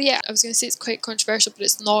 Well, yeah, I was going to say it's quite controversial, but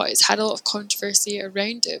it's not. It's had a lot of controversy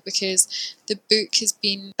around it because the book has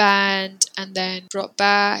been banned and then brought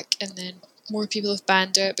back, and then more people have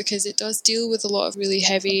banned it because it does deal with a lot of really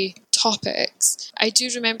heavy topics. I do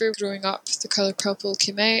remember growing up, The Colour Purple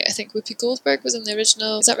came out. I think Whoopi Goldberg was in the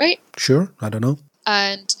original. Is that right? Sure, I don't know.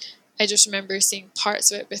 And I just remember seeing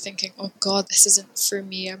parts of it but thinking, oh God, this isn't for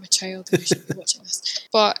me. I'm a child and I shouldn't be watching this.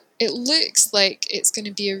 But it looks like it's going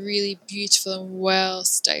to be a really beautiful and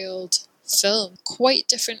well-styled film. Quite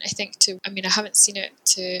different, I think, I haven't seen it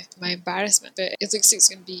to my embarrassment, but it looks like it's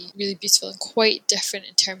going to be really beautiful and quite different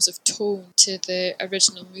in terms of tone to the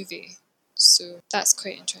original movie. So that's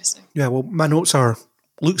quite interesting. Yeah, well, my notes are,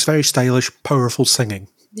 looks very stylish, powerful singing.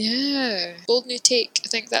 Yeah. Bold new take. I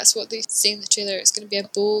think that's what they say in the trailer. It's going to be a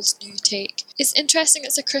bold new take. It's interesting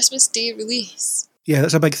it's a Christmas Day release. Yeah,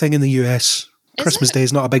 that's a big thing in the US. Christmas Day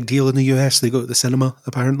is not a big deal in the US. They go to the cinema,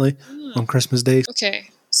 apparently, on Christmas Day.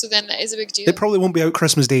 Okay, so then that is a big deal. It probably won't be out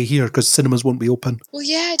Christmas Day here because cinemas won't be open. Well,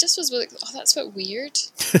 yeah, I just was like, oh, that's a bit weird.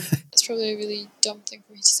 That's probably a really dumb thing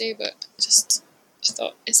for me to say, but I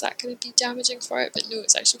thought, is that going to be damaging for it? But no,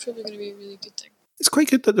 it's actually probably going to be a really good thing. It's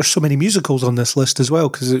quite good that there's so many musicals on this list as well,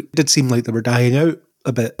 because it did seem like they were dying out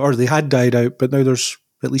a bit, or they had died out, but now there's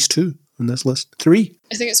at least 2 on this list. 3.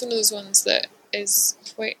 I think it's one of those ones that is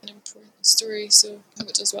quite an important story, so I hope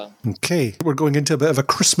it does well. Okay, we're going into a bit of a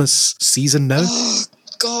Christmas season now. Oh,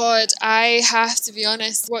 God, I have to be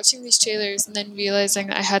honest, watching these trailers and then realising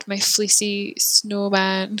that I had my fleecy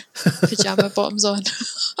snowman pyjama bottoms on.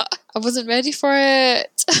 I wasn't ready for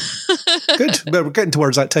it. Good. But we're getting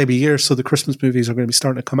towards that time of year, so the Christmas movies are going to be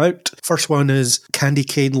starting to come out. First one is Candy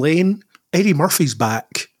Cane Lane. Eddie Murphy's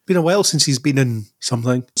back. Been a while since he's been in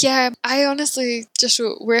something. Yeah, I honestly just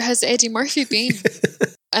wrote, where has Eddie Murphy been?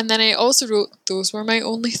 And then I also wrote, those were my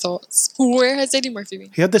only thoughts. Where has Eddie Murphy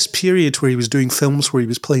been? He had this period where he was doing films where he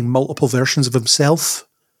was playing multiple versions of himself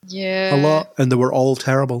Yeah. a lot, and they were all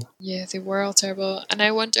terrible. Yeah, they were all terrible. And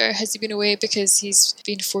I wonder, has he been away because he's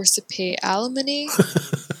been forced to pay alimony?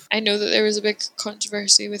 I know that there was a big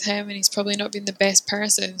controversy with him and he's probably not been the best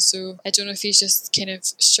person, so I don't know if he's just kind of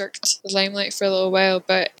shirked the limelight for a little while,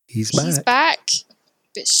 but He's back.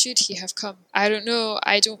 But should he have come? I don't know.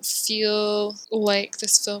 I don't feel like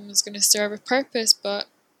this film is going to serve a purpose, but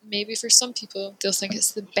maybe for some people, they'll think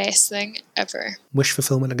it's the best thing ever. Wish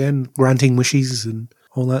fulfillment again, granting wishes and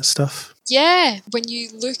all that stuff. Yeah, when you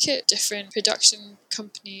look at different production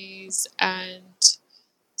companies and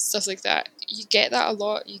stuff like that, you get that a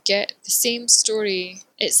lot. You get the same story.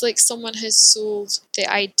 It's like someone has sold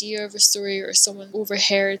the idea of a story, or someone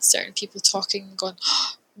overheard certain people talking and gone,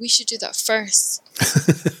 oh, we should do that first.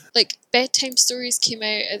 Like, Bedtime Stories came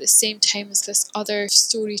out at the same time as this other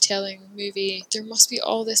storytelling movie. There must be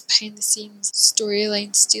all this behind the scenes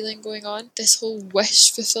storyline stealing going on. This whole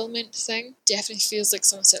wish fulfillment thing definitely feels like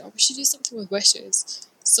someone said, oh, we should do something with wishes.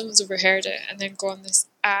 Someone's overheard it and then gone this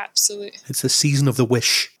absolute... It's the season of the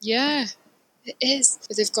wish. Yeah, it is.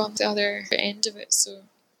 But they've gone to the other end of it, so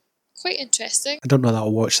quite interesting. I don't know that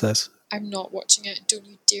I'll watch this. I'm not watching it. Don't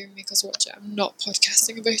you dare make us watch it. I'm not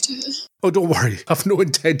podcasting about it. Oh, don't worry. I've no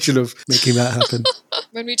intention of making that happen.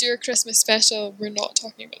 When we do our Christmas special, we're not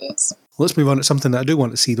talking about this. Let's move on to something that I do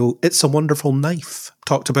want to see, though. It's a Wonderful Knife.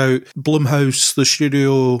 Talked about Blumhouse, the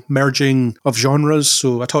studio merging of genres.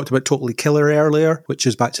 So I talked about Totally Killer earlier, which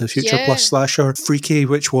is Back to the Future plus slasher. Freaky,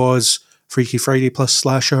 which was Freaky Friday plus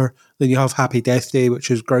slasher. Then you have Happy Death Day, which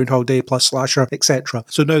is Groundhog Day plus slasher, etc.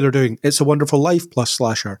 So now they're doing It's a Wonderful Life plus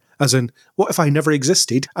slasher. As in, what if I never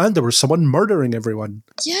existed and there was someone murdering everyone?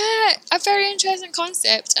 Yeah, a very interesting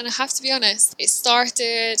concept. And I have to be honest, it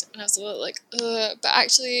started and I was a little like, ugh, but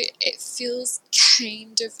actually it feels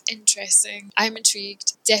kind of interesting. I'm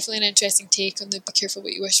intrigued. Definitely an interesting take on the Be Careful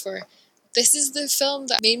What You Wish For. This is the film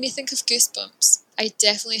that made me think of Goosebumps. I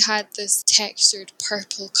definitely had this textured,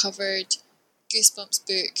 purple covered Goosebumps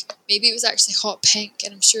book. Maybe it was actually hot pink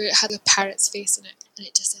and I'm sure it had a parrot's face in it. And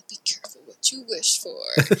it just said, be careful what you wish for.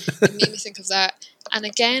 It made me think of that. And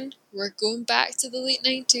again, we're going back to the late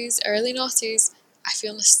 90s, early noughties. I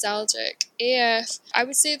feel nostalgic AF. I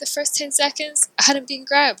would say the first 10 seconds, I hadn't been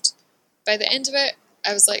grabbed. By the end of it,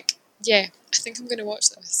 I was like, yeah, I think I'm going to watch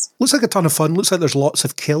this. Looks like a ton of fun. Looks like there's lots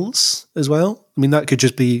of kills as well. I mean, that could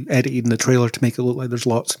just be edited in the trailer to make it look like there's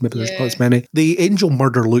lots. Maybe there's not as many. The angel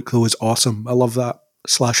murder look, though, is awesome. I love that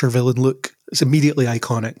slasher villain look. It's immediately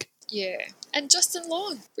iconic. Yeah. And Justin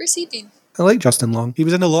Long, where's he been? I like Justin Long. He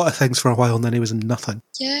was in a lot of things for a while and then he was in nothing.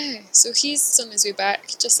 Yeah, so he's on his way back,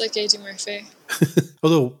 just like Eddie Murphy.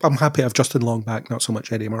 Although, I'm happy to have Justin Long back, not so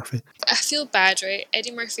much Eddie Murphy. I feel bad, right?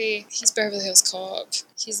 Eddie Murphy, he's Beverly Hills Cop,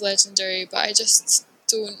 he's legendary, but I just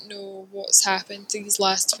don't know what's happened these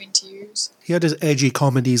last 20 years. He had his edgy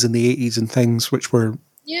comedies in the 80s and things, which were,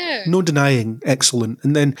 no denying, excellent.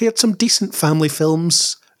 And then he had some decent family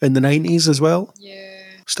films in the 90s as well. Yeah.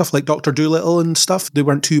 Stuff like Dr. Dolittle and stuff, they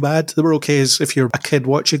weren't too bad. They were okay as if you're a kid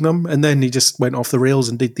watching them. And then he just went off the rails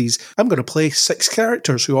and did these, I'm going to play 6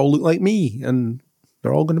 characters who all look like me, and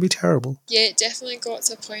they're all going to be terrible. Yeah, it definitely got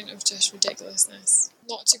to a point of just ridiculousness.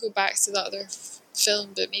 Not to go back to that other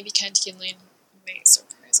film, but maybe Candy Cane Lane might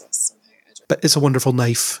surprise us somehow. But It's a Wonderful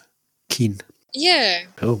Knife, keen. Yeah.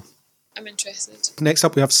 Cool. I'm interested. Next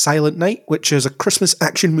up we have Silent Night, which is a Christmas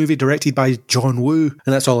action movie directed by John Woo.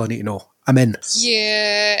 And that's all I need to know. I'm in.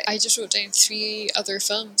 Yeah, I just wrote down 3 other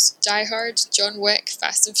films. Die Hard, John Wick,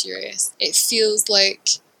 Fast and Furious. It feels like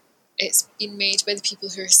it's been made by the people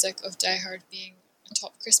who are sick of Die Hard being a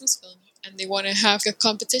top Christmas film. And they want to have a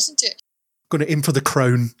competition to it. Going to aim for the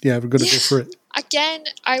crown. Yeah, we're going to go for it. Again,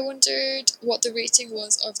 I wondered what the rating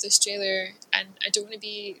was of this trailer. And I don't want to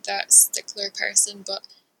be that stickler person, but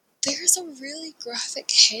there's a really graphic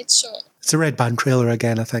headshot. It's a Red Band trailer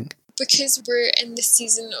again, I think. Because we're in the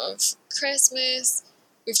season of Christmas,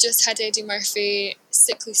 we've just had Eddie Murphy,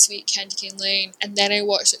 Sickly Sweet, Candy Cane Lane, and then I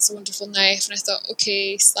watched It's a Wonderful Knife, and I thought,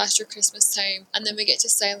 okay, slasher Christmas time, and then we get to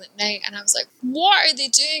Silent Night, and I was like, what are they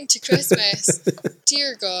doing to Christmas?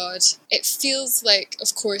 Dear God. It feels like,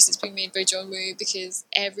 of course, it's being made by John Woo, because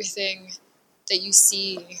everything that you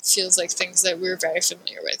see feels like things that we're very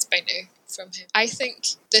familiar with by now from him. I think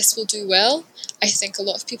this will do well. I think a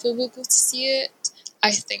lot of people will go to see it. I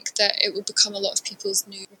think that it will become a lot of people's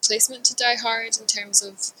new replacement to Die Hard in terms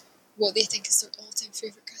of what they think is their all-time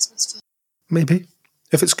favourite Christmas film. Maybe,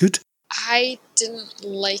 if it's good. I didn't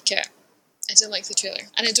like it. I didn't like the trailer.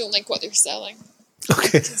 And I don't like what they're selling.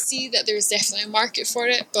 Okay. I can see that there's definitely a market for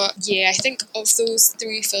it, but yeah, I think of those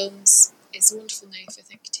 3 films, It's a Wonderful Knife, I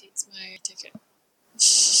think, takes my ticket.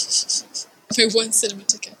 My 1 cinema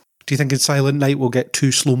ticket. Do you think in Silent Night we'll get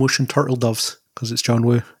 2 slow motion turtle doves? Because it's John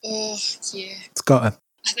Woo. Oh, yeah. It's gotta.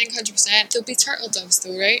 I think 100%. There'll be turtle doves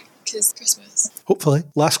though, right? Because Christmas. Hopefully.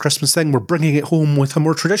 Last Christmas thing, we're bringing it home with a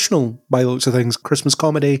more traditional, by the looks of things, Christmas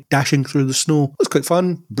comedy, Dashing Through the Snow. It was quite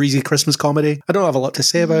fun. Breezy Christmas comedy. I don't have a lot to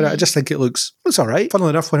say about it. I just think it looks all right.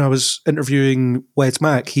 Funnily enough, when I was interviewing Wes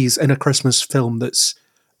Mack, he's in a Christmas film that's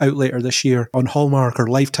out later this year on Hallmark or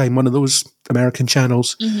Lifetime, one of those American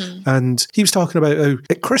channels. And he was talking about how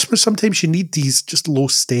at Christmas sometimes you need these just low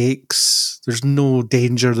stakes. There's no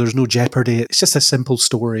danger, there's no jeopardy. It's just a simple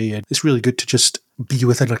story, and it's really good to just be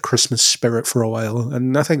within a Christmas spirit for a while.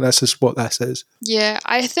 And I think that's just what this is. Yeah,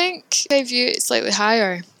 I think I view it slightly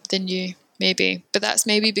higher than you, maybe. But that's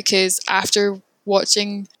maybe because after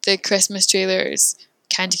watching the Christmas trailers,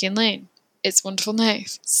 Candy Cane Lane, It's a Wonderful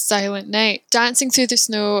Knife, Silent Night, Dancing Through the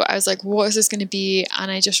Snow, I was like, what is this going to be?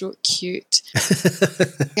 And I just wrote cute.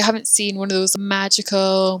 I haven't seen one of those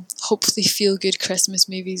magical, hopefully feel-good Christmas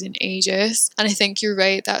movies in ages. And I think you're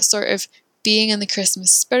right, that sort of being in the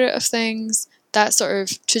Christmas spirit of things, that sort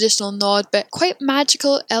of traditional nod, but quite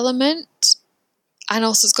magical element. And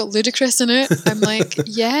also it's got Ludacris in it. I'm like,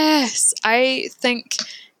 yes. I think,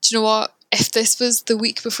 do you know what? If this was the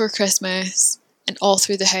week before Christmas, and all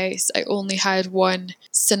through the house, I only had 1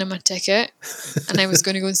 cinema ticket and I was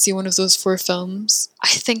going to go and see one of those 4 films, I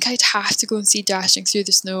think I'd have to go and see Dashing Through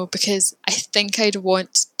the Snow, because I think I'd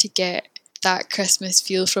want to get that Christmas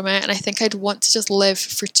feel from it, and I think I'd want to just live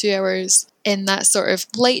for 2 hours in that sort of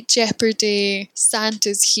light jeopardy.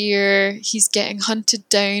 Santa's here, he's getting hunted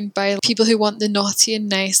down by people who want the naughty and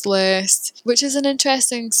nice list, which is an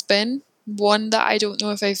interesting spin, one that I don't know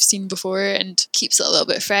if I've seen before and keeps it a little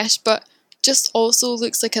bit fresh, but just also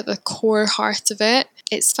looks like at the core heart of it,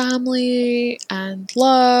 it's family and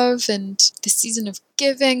love and the season of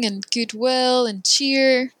giving and goodwill and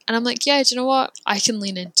cheer. And I'm like, yeah, do you know what? I can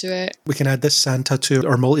lean into it. We can add this Santa to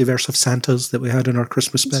our multiverse of Santas that we had in our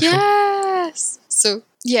Christmas special. Yes! So,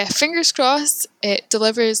 yeah, fingers crossed it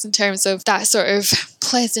delivers in terms of that sort of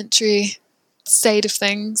pleasantry side of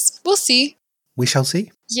things. We'll see. We shall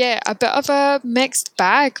see. Yeah, a bit of a mixed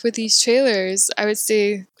bag with these trailers. I would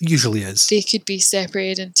say Usually is. they could be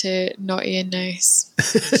separated into naughty and nice.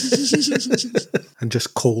 And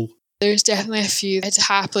just coal. There's definitely a few I'd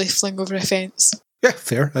happily fling over a fence. Yeah,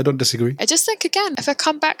 fair. I don't disagree. I just think, again, if I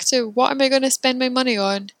come back to what am I going to spend my money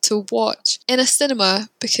on to watch in a cinema,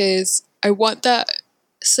 because I want that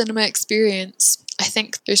cinema experience, I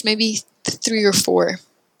think there's maybe 3 or 4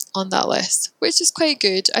 on that list, which is quite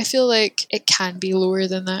good. I feel like it can be lower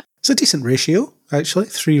than that. It's a decent ratio, actually.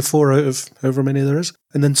 3 or 4 out of however many there is.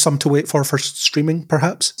 And then some to wait for streaming,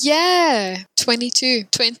 perhaps. Yeah, 22,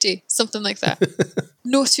 20, something like that.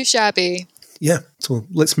 No too shabby. Yeah, so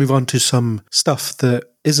let's move on to some stuff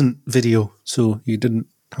that isn't video, so you didn't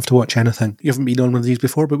have to watch anything. You haven't been on one of these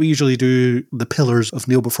before, but we usually do the pillars of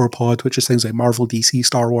Kneel Before Pod, which is things like Marvel, DC,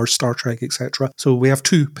 Star Wars, Star Trek, etc. So we have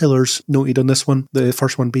 2 pillars noted on this one. The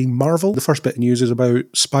first one being Marvel. The first bit of news is about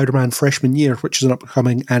Spider-Man Freshman Year, which is an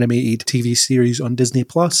upcoming animated TV series on Disney+.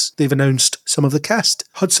 They've announced some of the cast.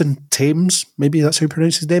 Hudson Thames, maybe that's how you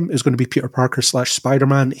pronounce his name, is going to be Peter Parker /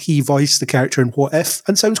 Spider-Man. He voiced the character in What If,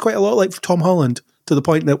 and sounds quite a lot like Tom Holland. To the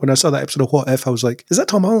point that when I saw that episode of What If, I was like, is that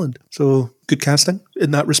Tom Holland? So, good casting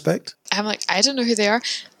in that respect. I'm like, I don't know who they are,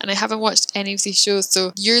 and I haven't watched any of these shows,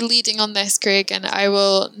 so you're leading on this, Craig, and I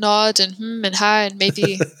will nod and and ha and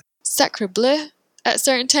maybe sacre bleu at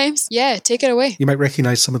certain times. Yeah, take it away. You might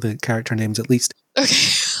recognise some of the character names at least. Okay.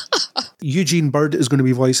 Eugene Bird is going to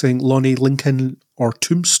be voicing Lonnie Lincoln or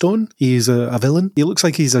Tombstone. He's a villain. He looks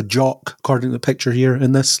like he's a jock, according to the picture here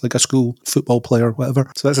in this, like a school football player or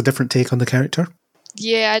whatever. So that's a different take on the character.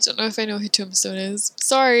 Yeah, I don't know if I know who Tombstone is.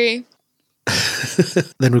 Sorry.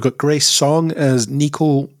 Then we've got Grace Song as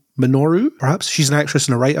Nico Minoru, perhaps. She's an actress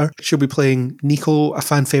and a writer. She'll be playing Nico, a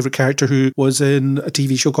fan favourite character who was in a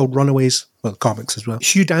TV show called Runaways. Well, comics as well.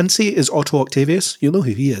 Hugh Dancy is Otto Octavius. You'll know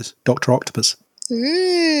who he is. Dr. Octopus.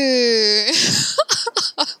 Ooh.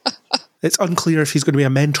 It's unclear if he's going to be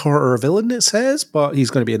a mentor or a villain, it says, but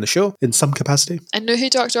he's going to be in the show in some capacity. I know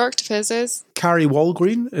who Dr. Octopus is. Carrie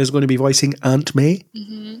Walgreen is going to be voicing Aunt May.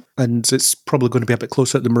 Mm-hmm. And it's probably going to be a bit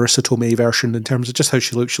closer to the Marissa Tomei version in terms of just how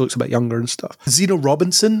she looks. She looks a bit younger and stuff. Zeno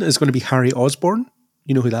Robinson is going to be Harry Osborn.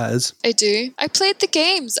 You know who that is? I do. I played the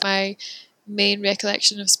games. My main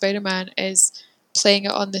recollection of Spider-Man is playing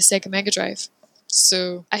it on the Sega Mega Drive.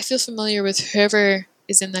 So I feel familiar with whoever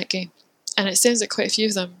is in that game. And it sounds like quite a few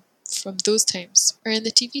of them from those times, or in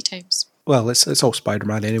the TV times. Well, it's all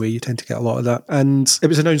Spider-Man anyway. You tend to get a lot of that. And it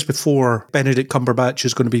was announced before Benedict Cumberbatch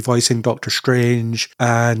is going to be voicing Doctor Strange,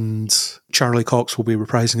 and Charlie Cox will be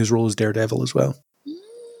reprising his role as Daredevil as well.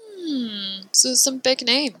 So some big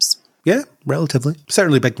names. Yeah, relatively.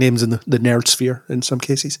 Certainly big names in the nerd sphere in some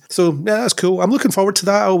cases. So, yeah, that's cool. I'm looking forward to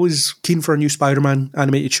that. I'm always keen for a new Spider-Man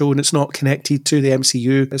animated show, and it's not connected to the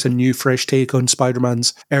MCU. It's a new, fresh take on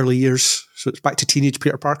Spider-Man's early years. So it's back to teenage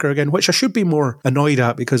Peter Parker again, which I should be more annoyed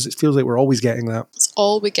at because it feels like we're always getting that. That's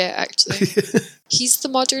all we get, actually. He's the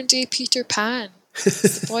modern-day Peter Pan.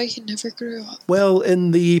 The boy who never grew up. Well,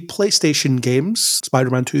 in the PlayStation games,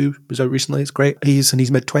 Spider-Man 2 was out recently. It's great. He's in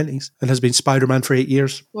his mid-20s and has been Spider-Man for 8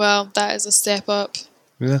 years. Well, that is a step up.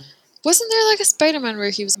 Yeah. Wasn't there like a Spider-Man where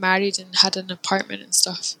he was married and had an apartment and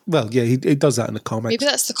stuff? Well, yeah, he does that in the comics. Maybe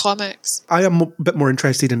that's the comics. I am a bit more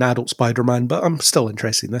interested in adult Spider-Man, but I'm still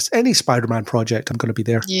interested in this. Any Spider-Man project, I'm going to be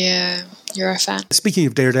there. Yeah, you're a fan. Speaking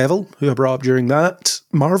of Daredevil, who I brought up during that,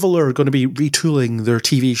 Marvel are going to be retooling their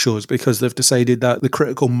TV shows because they've decided that the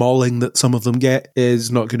critical mauling that some of them get is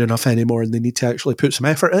not good enough anymore and they need to actually put some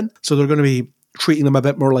effort in. So they're going to be treating them a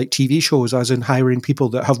bit more like TV shows, as in hiring people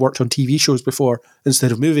that have worked on TV shows before instead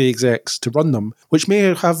of movie execs to run them, which may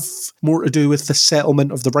have more to do with the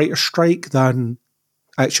settlement of the writer's strike than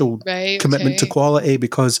actual commitment to quality,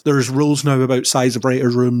 because there's rules now about size of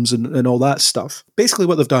writers' rooms and all that stuff. Basically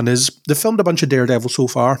what they've done is they've filmed a bunch of Daredevil so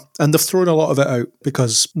far and they've thrown a lot of it out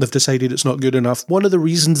because they've decided it's not good enough. One of the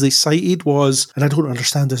reasons they cited was, and I don't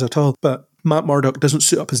understand this at all, but Matt Murdock doesn't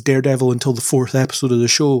suit up as Daredevil until the 4th episode of the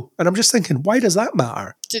show. And I'm just thinking, why does that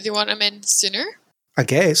matter? Did they want him in sooner? I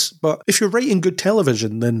guess, but if you're writing good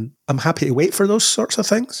television, then I'm happy to wait for those sorts of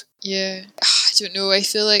things. Yeah, I don't know. I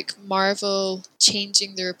feel like Marvel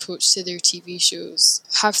changing their approach to their TV shows.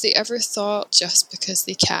 Have they ever thought just because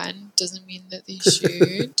they can doesn't mean that they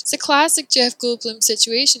should? It's a classic Jeff Goldblum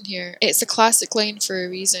situation here. It's a classic line for a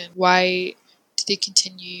reason. Why do they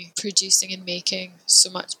continue producing and making so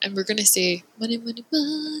much? And we're going to say, money, money,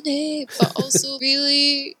 money. But also,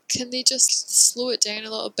 really, can they just slow it down a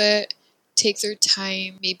little bit? Take their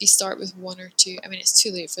time, maybe start with 1 or 2. I mean, it's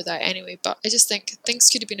too late for that anyway, but I just think things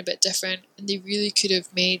could have been a bit different and they really could have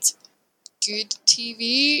made good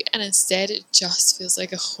TV, and instead it just feels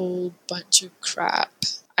like a whole bunch of crap.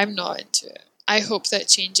 I'm not into it. I hope that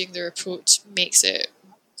changing their approach makes it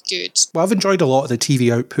good. Well, I've enjoyed a lot of the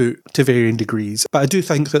TV output to varying degrees, but I do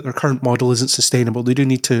think that their current model isn't sustainable. They do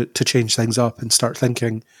need to change things up and start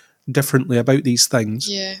thinking differently about these things.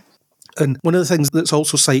 Yeah. And one of the things that's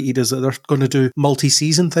also cited is that they're going to do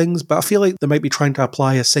multi-season things, but I feel like they might be trying to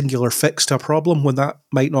apply a singular fix to a problem when that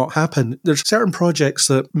might not happen. There's certain projects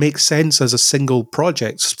that make sense as a single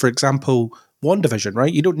project. For example, WandaVision,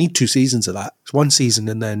 right? You don't need 2 seasons of that. It's 1 season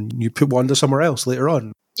and then you put Wanda somewhere else later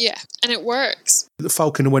on. Yeah, and it works. The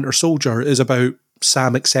Falcon and Winter Soldier is about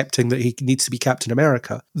Sam accepting that he needs to be Captain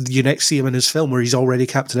America. You next see him in his film where he's already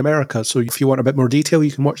Captain America. So if you want a bit more detail,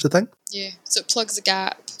 you can watch the thing. Yeah, so it plugs a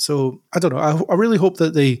gap. So I don't know. I really hope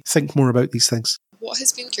that they think more about these things. What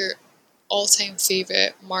has been your all-time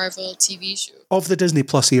favourite Marvel TV show? Of the Disney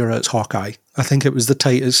Plus era, it's Hawkeye. I think it was the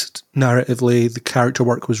tightest narratively. The character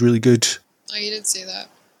work was really good. Oh, you did say that.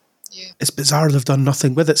 Yeah. It's bizarre they've done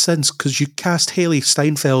nothing with it since, because you cast Haley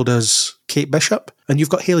Steinfeld as Kate Bishop, and you've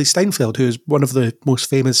got Haley Steinfeld, who is one of the most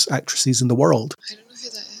famous actresses in the world. I don't know who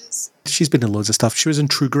that is. She's been in loads of stuff. She was in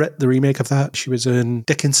True Grit, the remake of that. She was in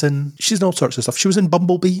Dickinson. She's in all sorts of stuff. She was in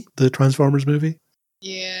Bumblebee, the Transformers movie.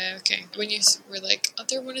 Yeah, okay. When you were like, oh,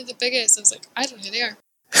 they're one of the biggest, I was like, I don't know who they are.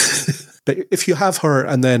 But if you have her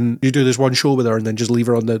and then you do this one show with her and then just leave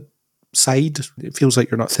her on the side, it feels like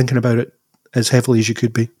you're not thinking about it as heavily as you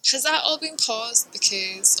could be. Has that all been paused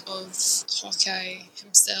because of Hawkeye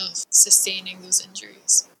himself sustaining those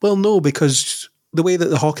injuries? Well, no, because the way that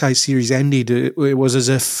the Hawkeye series ended, it was as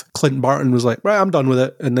if Clint Barton was like, right, I'm done with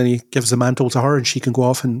it. And then he gives the mantle to her and she can go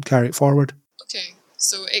off and carry it forward. Okay,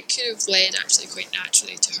 so it could have led actually quite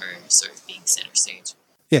naturally to her sort of being centre stage.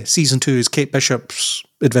 Yeah, season 2 is Kate Bishop's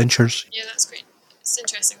adventures. Yeah, that's great. It's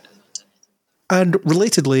interesting that they've not done anything. And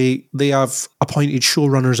relatedly, they have appointed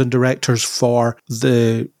showrunners and directors for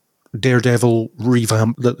the Daredevil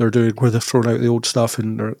revamp that they're doing, where they've thrown out the old stuff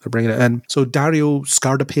and they're bringing it in. So Dario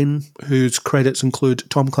Scardapane, whose credits include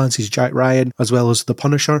Tom Clancy's Jack Ryan, as well as The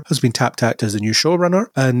Punisher, has been tapped as the new showrunner.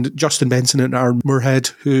 And Justin Benson and Aaron Moorhead,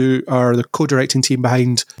 who are the co-directing team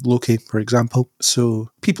behind Loki, for example. So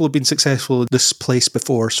people have been successful at this place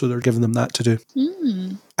before, so they're giving them that to do.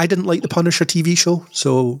 I didn't like The Punisher TV show,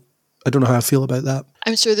 so I don't know how I feel about that.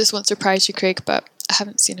 I'm sure this won't surprise you, Craig, but I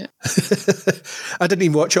haven't seen it. I didn't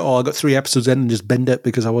even watch it all. I got 3 episodes in and just binned it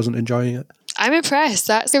because I wasn't enjoying it. I'm impressed.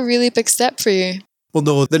 That's a really big step for you. Well,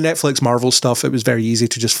 no, the Netflix Marvel stuff, it was very easy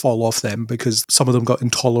to just fall off them because some of them got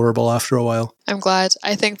intolerable after a while. I'm glad.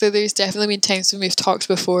 I think that there's definitely been times when we've talked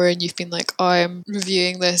before and you've been like, oh, I'm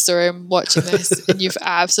reviewing this or I'm watching this and you've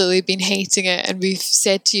absolutely been hating it, and we've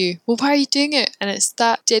said to you, well, why are you doing it? And it's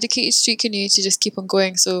that dedicated streak in you to just keep on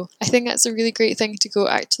going. So I think that's a really great thing to go,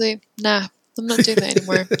 actually, nah, I'm not doing that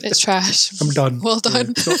anymore. It's trash. I'm done. Well done.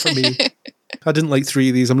 Yeah, it's not for me. I didn't like 3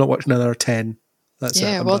 of these. I'm not watching another 10. That's it.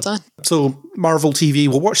 I'm well done. So Marvel TV,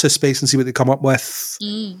 we'll watch this space and see what they come up with.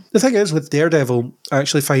 The thing is, with Daredevil, I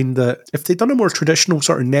actually find that if they'd done a more traditional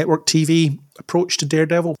sort of network TV approach to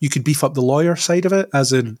Daredevil, you could beef up the lawyer side of it,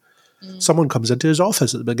 as in someone comes into his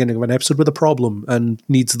office at the beginning of an episode with a problem and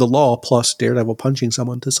needs the law plus Daredevil punching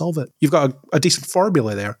someone to solve it. You've got a decent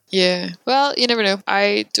formula there. Yeah. Well, you never know.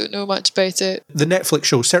 I don't know much about it. The Netflix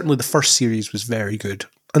show, certainly the first series was very good.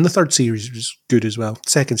 And the third series was good as well.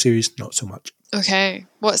 Second series, not so much. Okay,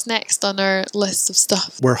 what's next on our list of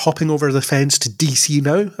stuff? We're hopping over the fence to DC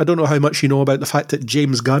now. I don't know how much you know about the fact that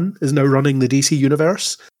James Gunn is now running the DC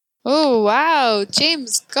universe. Oh, wow,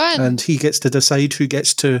 James Gunn. And he gets to decide who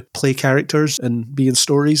gets to play characters and be in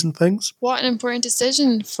stories and things. What an important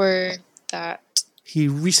decision for that. He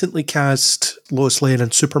recently cast Lois Lane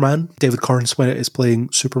and Superman. David Corn Sweat is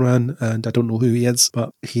playing Superman, and I don't know who he is,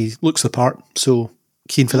 but he looks the part, so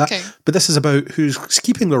keen for that. Okay. But this is about who's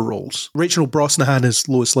keeping their roles. Rachel Brosnahan is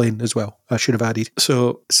Lois Lane as well, I should have added.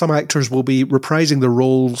 So some actors will be reprising their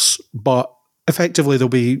roles, but effectively they'll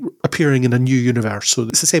be appearing in a new universe. So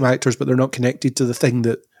it's the same actors, but they're not connected to the thing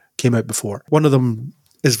that came out before. One of them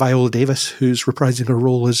is Viola Davis, who's reprising her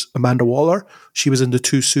role as Amanda Waller. She was in the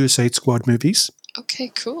 2 Suicide Squad movies.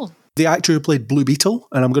 Okay, cool. The actor who played Blue Beetle,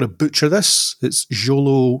 and I'm going to butcher this, it's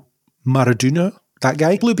Jolo Maradona, that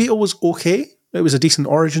guy. Blue Beetle was okay. It was a decent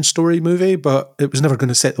origin story movie, but it was never going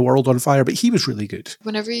to set the world on fire, but he was really good.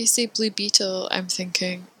 Whenever you say Blue Beetle, I'm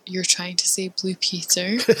thinking you're trying to say Blue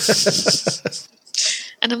Peter.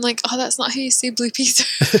 And I'm like, oh, that's not how you say Blue Peter.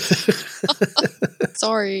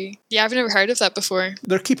 Sorry. Yeah, I've never heard of that before.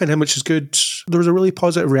 They're keeping him, which is good. There was a really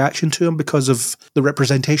positive reaction to him because of the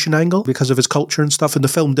representation angle, because of his culture and stuff, and the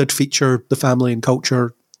film did feature the family and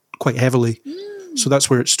culture quite heavily. So that's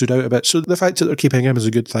where it stood out a bit. So the fact that they're keeping him is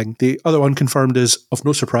a good thing. The other one confirmed is, of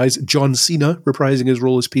no surprise, John Cena reprising his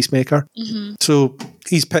role as Peacemaker. So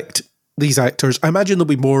he's picked these actors. I imagine there'll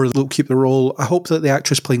be more that'll keep the role. I hope that the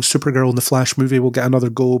actress playing Supergirl in the Flash movie will get another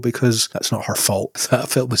go, because that's not her fault. That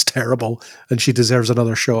film was terrible and she deserves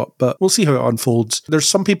another shot. But we'll see how it unfolds. There's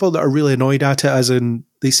some people that are really annoyed at it, as in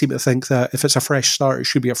they seem to think that if it's a fresh start, it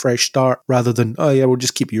should be a fresh start rather than, oh yeah, we'll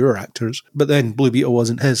just keep your actors. But then Blue Beetle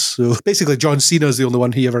wasn't his. So basically John Cena is the only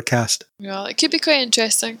one he ever cast. Well, it could be quite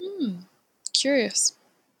interesting. Curious.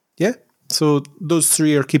 Yeah. So those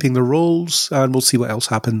 3 are keeping their roles, and we'll see what else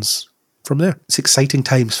happens from there. It's exciting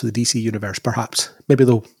times for the DC universe, perhaps. Maybe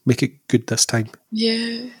they'll make it good this time.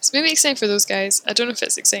 Yeah, it's maybe exciting for those guys. I don't know if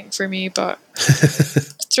it's exciting for me, but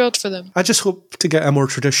thrilled for them. I just hope to get a more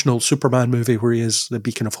traditional Superman movie where he is the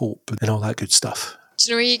beacon of hope and all that good stuff. Do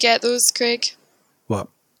you know where you get those, Craig? What?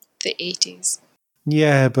 The 80s.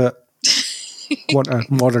 Yeah, but want a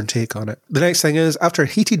modern take on it. The next thing is, after a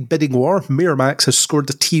heated bidding war, Miramax has scored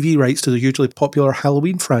the TV rights to the hugely popular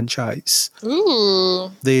Halloween franchise.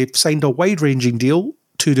 Ooh. They've signed a wide-ranging deal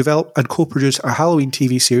to develop and co-produce a Halloween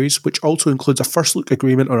TV series, which also includes a first-look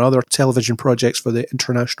agreement on other television projects for the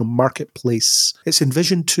international marketplace. It's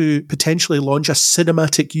envisioned to potentially launch a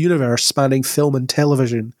cinematic universe spanning film and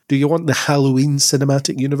television. Do you want the Halloween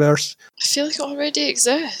cinematic universe? I feel like it already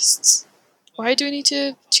exists. Why do we need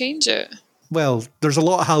to change it? Well, there's a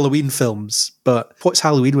lot of Halloween films, but what's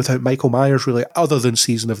Halloween without Michael Myers, really, other than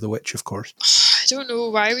Season of the Witch, of course? I don't know.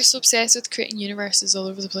 Why are we so obsessed with creating universes all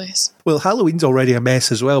over the place? Well, Halloween's already a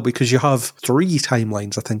mess as well, because you have 3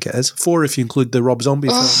 timelines, I think it is. 4 if you include the Rob Zombie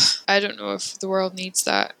films. I don't know if the world needs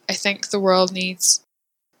that. I think the world needs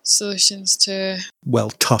solutions to... Well,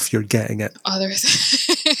 tough, you're getting it. Other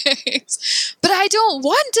things. But I don't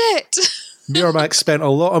want it! Miramax spent a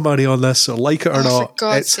lot of money on this, so like it or not,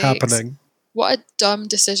 it's happening. What a dumb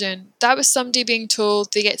decision. That was somebody being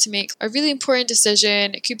told they get to make a really important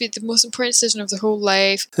decision. It could be the most important decision of their whole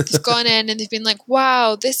life. They've gone in and they've been like,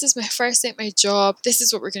 wow, this is my first day at my job. This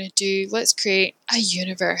is what we're going to do. Let's create a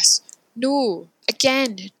universe. No.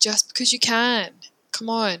 Again, just because you can. Come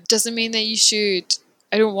on. Doesn't mean that you should.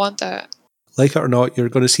 I don't want that. Like it or not, you're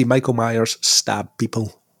going to see Michael Myers stab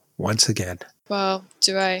people once again. Well,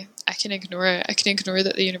 do I? I can ignore it. I can ignore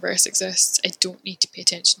that the universe exists. I don't need to pay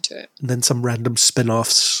attention to it. And then some random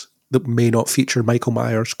spin-offs that may not feature Michael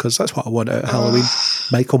Myers, because that's what I want out of Halloween.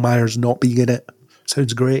 Michael Myers not being in it.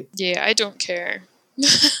 Sounds great. Yeah, I don't care.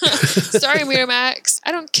 Sorry, Miramax.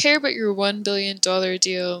 I don't care about your $1 billion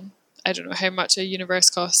deal. I don't know how much a universe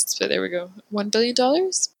costs, but there we go. $1 billion?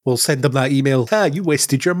 We'll send them that email. You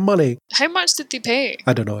wasted your money. How much did they pay?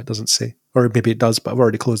 I don't know, it doesn't say. Or maybe it does, but I've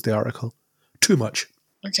already closed the article. Too much.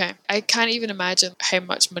 Okay. I can't even imagine how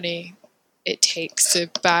much money it takes to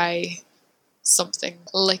buy something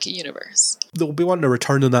like a universe. They'll be wanting a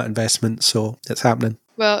return on that investment, so it's happening.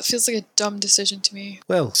 Well, it feels like a dumb decision to me.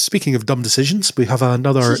 Well, speaking of dumb decisions, we have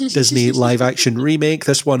another Disney live-action remake,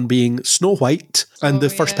 this one being Snow White. And the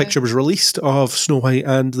first picture was released of Snow White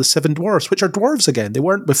and the Seven Dwarfs, which are dwarves again. They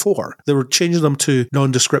weren't before. They were changing them to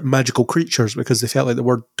nondescript magical creatures because they felt like the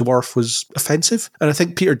word dwarf was offensive. And I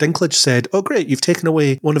think Peter Dinklage said, oh great, you've taken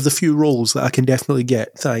away one of the few roles that I can definitely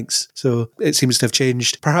get, thanks. So it seems to have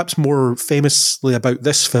changed. Perhaps more famously about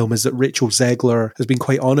this film is that Rachel Zegler has been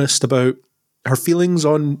quite honest about her feelings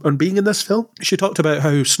on being in this film. She talked about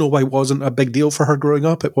how Snow White wasn't a big deal for her growing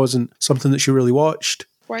up. It wasn't something that she really watched.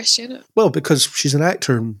 Why is she in it? Well, because she's an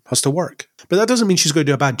actor and has to work. But that doesn't mean she's going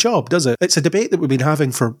to do a bad job, does it? It's a debate that we've been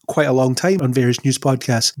having for quite a long time on various news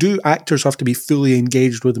podcasts. Do actors have to be fully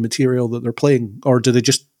engaged with the material that they're playing, or do they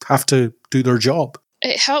just have to do their job?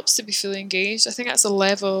 It helps to be fully engaged. I think that's a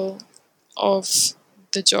level of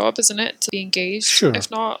the job, isn't it, to be engaged? Sure.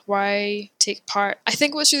 If not, why take part? I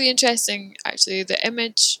think what's really interesting, actually, the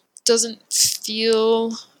image doesn't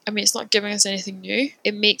feel... I mean, it's not giving us anything new.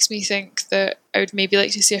 It makes me think that I would maybe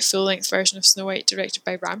like to see a full-length version of Snow White directed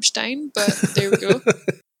by Rammstein, but there we go.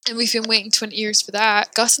 And we've been waiting 20 years for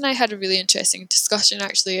that. Gus and I had a really interesting discussion,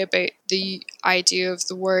 actually, about the idea of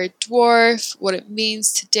the word dwarf, what it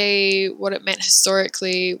means today, what it meant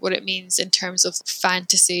historically, what it means in terms of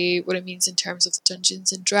fantasy, what it means in terms of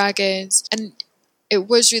Dungeons and Dragons. And it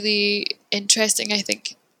was really interesting, I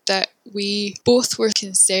think, that we both were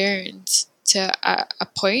concerned to a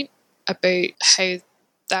point about how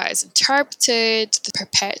that is interpreted, the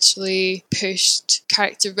perpetually pushed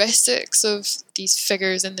characteristics of these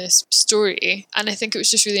figures in this story. And I think it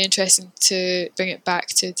was just really interesting to bring it back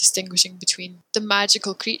to distinguishing between the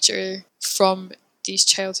magical creature from these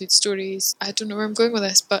childhood stories. I don't know where I'm going with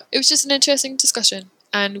this, but it was just an interesting discussion.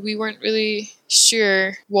 And we weren't really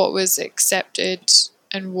sure what was accepted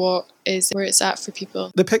and what is where it's at for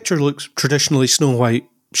people. The picture looks traditionally Snow White.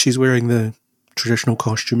 She's wearing the traditional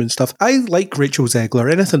costume and stuff. I like Rachel Zegler,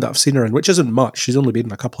 anything that I've seen her in, which isn't much. She's only been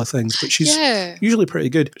in a couple of things, but she's usually pretty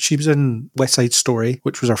good. She was in West Side Story,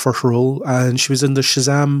 which was her first role, and she was in the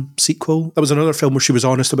Shazam sequel. That was another film where she was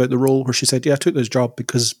honest about the role, where she said, yeah, I took this job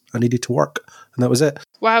because I needed to work, and that was it.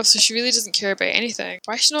 Wow, so she really doesn't care about anything.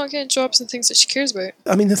 Why is she not getting jobs and things that she cares about?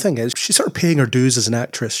 I mean, the thing is, she's sort of paying her dues as an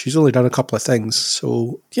actress. She's only done a couple of things.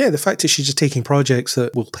 So, yeah, the fact that she's just taking projects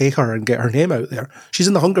that will pay her and get her name out there. She's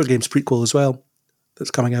in the Hunger Games prequel as well. That's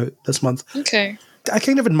coming out this month. Okay. I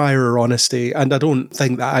kind of admire her honesty, and I don't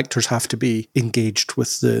think that actors have to be engaged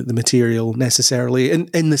with the material necessarily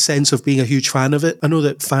in the sense of being a huge fan of it. I know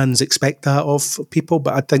that fans expect that of people,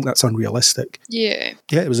 but I think that's unrealistic. Yeah.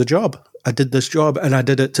 Yeah, it was a job. I did this job and I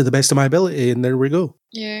did it to the best of my ability, and there we go.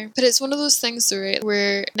 Yeah, but it's one of those things though, right,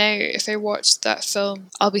 where now if I watch that film,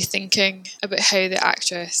 I'll be thinking about how the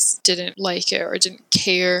actress didn't like it or didn't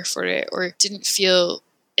care for it or didn't feel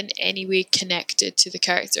in any way connected to the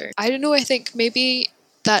character. I don't know, I think maybe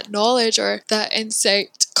that knowledge or that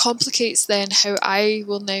insight complicates then how I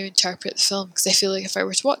will now interpret the film, because I feel like if I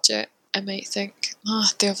were to watch it, I might think,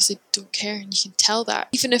 they obviously don't care, and you can tell that.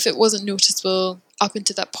 Even if it wasn't noticeable up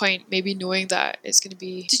until that point, maybe knowing that it's going to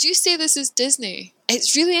be... Did you say this is Disney?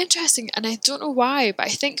 It's really interesting, and I don't know why, but I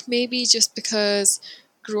think maybe just because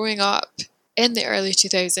growing up in the early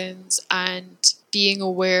 2000s and being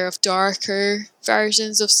aware of darker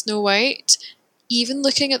versions of Snow White, even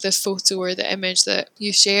looking at the photo or the image that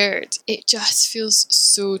you shared, it just feels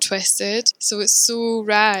so twisted. So it's so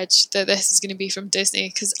rad that this is going to be from Disney,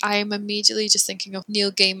 because I'm immediately just thinking of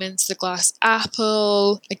Neil Gaiman's The Glass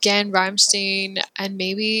Apple, again Rammstein, and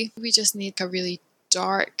maybe we just need a really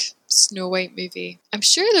dark Snow White movie. I'm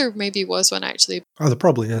sure there maybe was one actually. Oh, there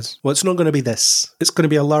probably is. Well, it's not going to be this. It's going to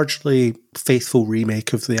be a largely faithful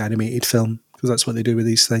remake of the animated film, because that's what they do with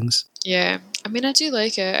these things. Yeah, I mean, I do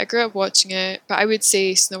like it. I grew up watching it, but I would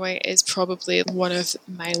say Snow White is probably one of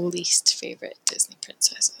my least favourite Disney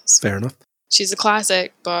princesses. Fair enough. She's a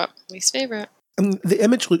classic, but least favourite. And the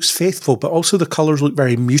image looks faithful, but also the colours look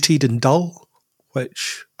very muted and dull,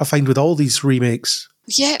 which I find with all these remakes.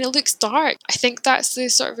 Yeah, it looks dark. I think that's the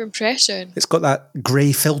sort of impression. It's got that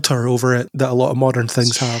grey filter over it that a lot of modern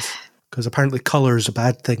things have, because apparently colour is a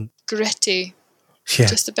bad thing. Gritty. Yeah.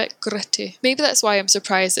 Just a bit gritty. Maybe that's why I'm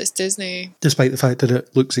surprised it's Disney. Despite the fact that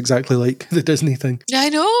it looks exactly like the Disney thing. I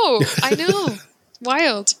know.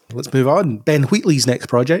 Wild. Let's move on. Ben Wheatley's next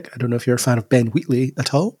project. I don't know if you're a fan of Ben Wheatley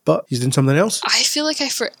at all, but he's doing something else. I feel like I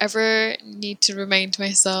forever need to remind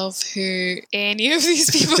myself who any of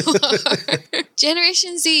these people are.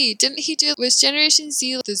 Generation Z. Was Generation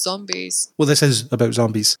Z the zombies? Well, this is about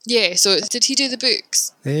zombies. Yeah, so did he do the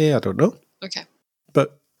books? I don't know. Okay.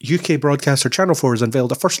 But UK broadcaster Channel 4 has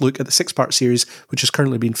unveiled a first look at the 6-part series, which is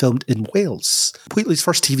currently being filmed in Wales. Wheatley's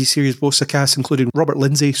first TV series boasts a cast including Robert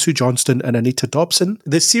Lindsay, Sue Johnston and Anita Dobson.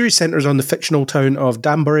 This series centres on the fictional town of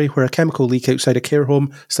Danbury, where a chemical leak outside a care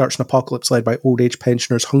home starts an apocalypse led by old-age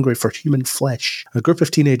pensioners hungry for human flesh. A group of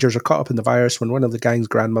teenagers are caught up in the virus when one of the gang's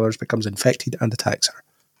grandmothers becomes infected and attacks her.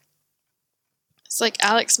 It's like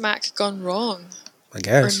Alex Mack gone wrong. I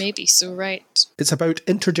guess. Or maybe so right. It's about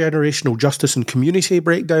intergenerational justice and community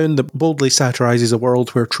breakdown that boldly satirises a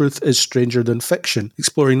world where truth is stranger than fiction,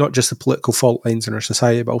 exploring not just the political fault lines in our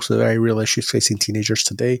society, but also the very real issues facing teenagers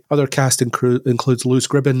today. Other cast includes Luz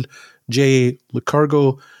Gribben, Jay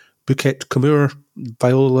Lucargo, Bukit Kumur,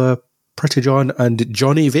 Viola Prettyjohn, and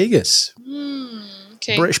Johnny Vegas.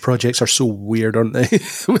 Okay. British projects are so weird, aren't they?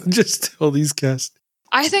 With just all these casts.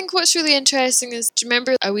 I think what's really interesting is, do you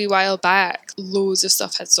remember a wee while back, loads of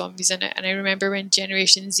stuff had zombies in it? And I remember when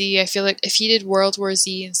Generation Z, I feel like if he did World War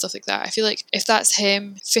Z and stuff like that, I feel like if that's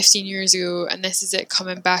him 15 years ago and this is it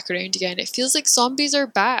coming back around again, it feels like zombies are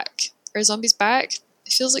back. Are zombies back?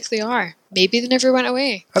 It feels like they are. Maybe they never went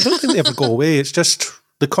away. I don't think they ever go away. It's just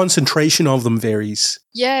the concentration of them varies.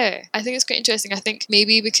 Yeah, I think it's quite interesting. I think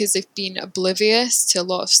maybe because they've been oblivious to a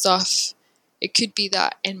lot of stuff, it could be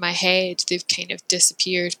that in my head they've kind of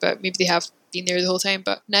disappeared, but maybe they have been there the whole time.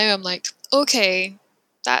 But now I'm like, okay,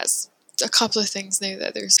 that's a couple of things now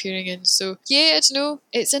that they're appearing in. So yeah, I don't know.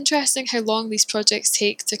 It's interesting how long these projects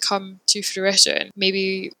take to come to fruition.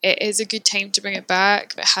 Maybe it is a good time to bring it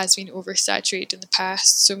back, but it has been oversaturated in the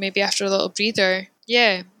past. So maybe after a little breather,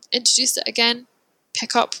 yeah, introduce it again,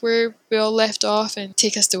 pick up where we all left off and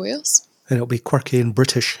take us to Wales. And it'll be quirky and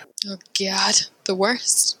British. Oh God, the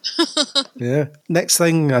worst. Yeah. Next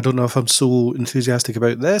thing, I don't know if I'm so enthusiastic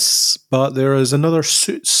about this, but there is another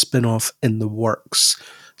Suits spin-off in the works.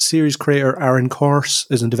 Series creator Aaron Corse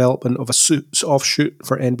is in development of a Suits offshoot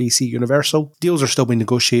for NBC Universal. Deals are still being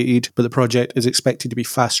negotiated, but the project is expected to be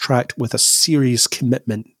fast-tracked with a series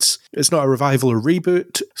commitment. It's not a revival or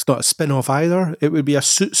reboot. It's not a spin-off either. It would be a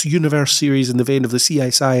Suits universe series in the vein of the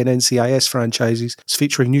CSI and NCIS franchises. It's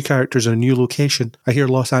featuring new characters in a new location. I hear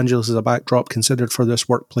Los Angeles is a backdrop considered for this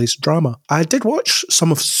workplace drama. I did watch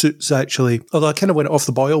some of Suits, actually, although I kind of went off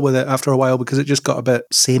the boil with it after a while because it just got a bit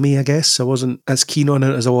samey, I guess. I wasn't as keen on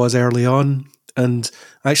it as I was early on. And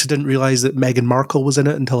I actually didn't realise that Meghan Markle was in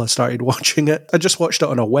it until I started watching it. I just watched it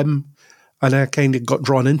on a whim and I kind of got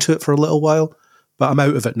drawn into it for a little while. But I'm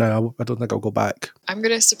out of it now. I don't think I'll go back. I'm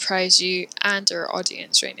going to surprise you and our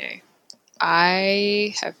audience right now.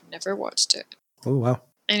 I have never watched it. Oh, wow.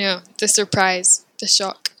 I know. The surprise. The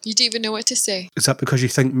shock. You don't even know what to say. Is that because you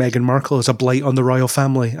think Meghan Markle is a blight on the royal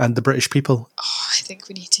family and the British people? Oh, I think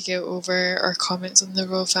we need to get over our comments on the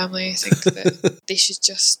royal family. I think that they should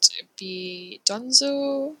just be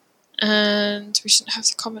donezo and we shouldn't have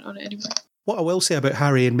to comment on it anymore. What I will say about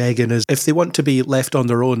Harry and Meghan is if they want to be left on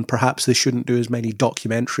their own, perhaps they shouldn't do as many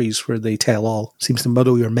documentaries where they tell all. Seems to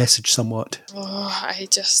muddle your message somewhat. Oh, I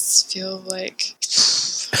just feel like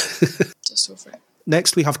just over it.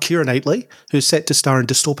 Next, we have Keira Knightley, who's set to star in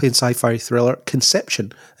dystopian sci-fi thriller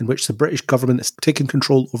Conception, in which the British government is taking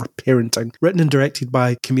control over parenting. Written and directed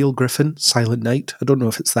by Camille Griffin, Silent Night. I don't know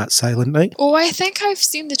if it's that Silent Night. Oh, I think I've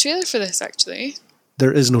seen the trailer for this, actually.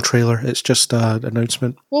 There is no trailer, it's just an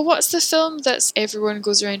announcement. Well, what's the film that's everyone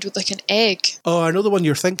goes around with like an egg? Oh, I know the one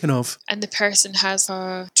you're thinking of. And the person has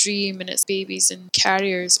a dream and it's babies and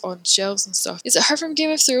carriers on shelves and stuff. Is it her from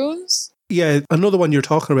Game of Thrones? Yeah, I know the one you're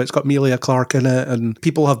talking about. It's got Emilia Clarke in it, and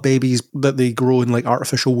people have babies that they grow in like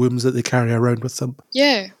artificial wombs that they carry around with them.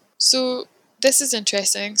 Yeah, so this is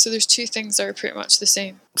interesting. So there's two things that are pretty much the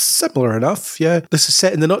same. Similar enough, yeah. This is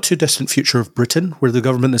set in the not-too-distant future of Britain, where the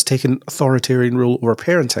government has taken authoritarian rule over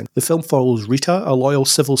parenting. The film follows Rita, a loyal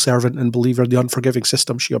civil servant and believer in the unforgiving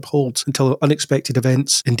system she upholds, until unexpected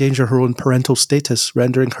events endanger her own parental status,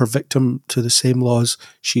 rendering her victim to the same laws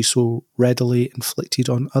she so readily inflicted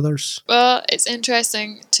on others. Well, it's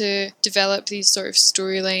interesting to develop these sort of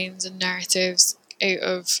storylines and narratives out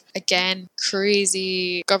of, again,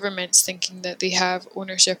 crazy governments thinking that they have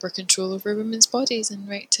ownership or control over women's bodies and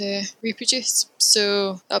right to reproduce.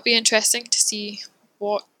 So that'll be interesting to see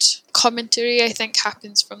what commentary I think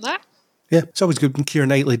happens from that. Yeah, it's always good when Keira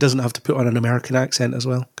Knightley doesn't have to put on an American accent as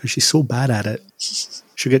well, because she's so bad at it.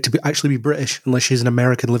 She'll get to actually be British unless she's an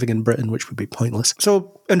American living in Britain, which would be pointless.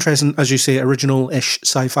 So, interesting, as you say, original-ish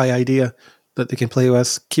sci-fi idea that they can play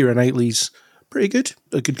with. Keira Knightley's pretty good.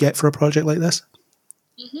 A good get for a project like this.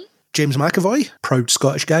 Mm-hmm. James McAvoy, proud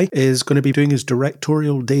Scottish guy, is going to be doing his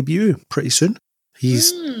directorial debut pretty soon.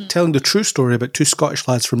 He's telling the true story about two Scottish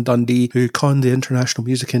lads from Dundee who conned the international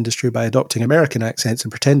music industry by adopting American accents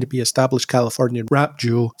and pretend to be established Californian rap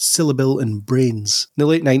duo Syllable and Brains. In the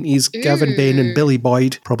late 90s, Gavin Bain and Billy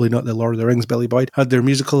Boyd, probably not the Lord of the Rings Billy Boyd, had their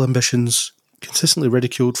musical ambitions consistently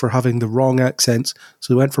ridiculed for having the wrong accents,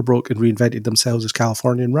 so they went for broke and reinvented themselves as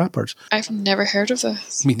Californian rappers. I've never heard of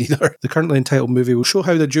this. Me neither. The currently entitled movie will show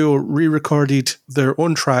how the duo re-recorded their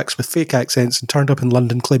own tracks with fake accents and turned up in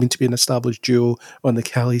London claiming to be an established duo on the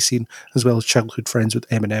Cali scene, as well as childhood friends with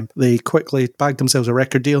Eminem. They quickly bagged themselves a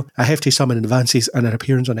record deal, a hefty sum in advances, and an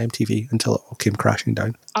appearance on MTV until it all came crashing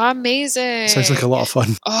down. Amazing. Sounds like a lot of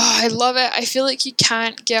fun. Oh, I love it. I feel like you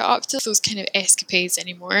can't get up to those kind of escapades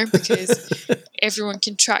anymore because everyone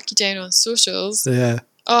can track you down on socials. Yeah.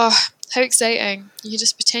 Oh, how exciting. You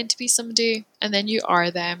just pretend to be somebody and then you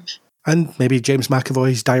are them. And maybe James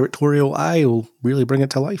McAvoy's directorial eye will really bring it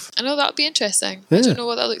to life. I know that'll be interesting. Yeah. I don't know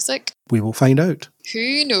what that looks like. We will find out.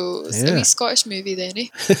 Who knows? Yeah. A wee Scottish movie then, eh?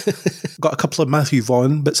 Got a couple of Matthew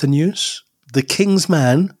Vaughn bits of news. The King's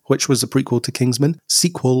Man, which was the prequel to Kingsman,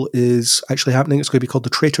 sequel is actually happening. It's going to be called The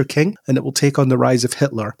Traitor King, and it will take on the rise of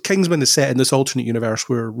Hitler. Kingsman is set in this alternate universe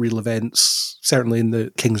where real events, certainly in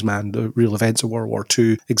the King's Man, the real events of World War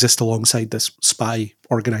II, exist alongside this spy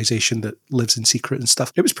organisation that lives in secret and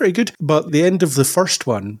stuff. It was pretty good, but the end of the first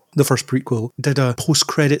one, the first prequel, did a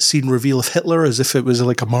post-credit scene reveal of Hitler as if it was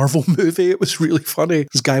like a Marvel movie. It was really funny.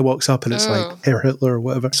 This guy walks up and it's like Herr Hitler or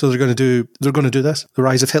whatever. So they're going to do this, the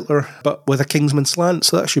rise of Hitler, but with a Kingsman slant.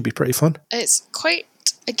 So that should be pretty fun. It's quite,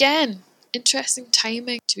 again, interesting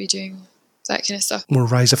timing to be doing that kind of stuff. More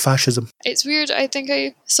rise of fascism. It's weird. I think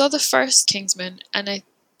I saw the first Kingsman and I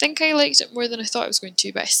think I liked it more than I thought I was going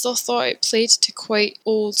to, but I still thought it played to quite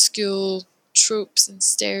old school tropes and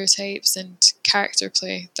stereotypes and character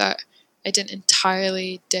play that I didn't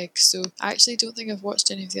entirely dig. So I actually don't think I've watched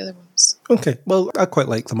any of the other ones. Okay, well, I quite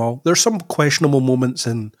like them all. There's some questionable moments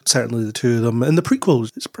in certainly the two of them. And the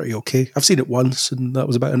prequels, it's pretty okay. I've seen it once and that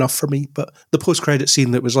was about enough for me. But the post-credit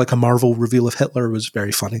scene that was like a Marvel reveal of Hitler was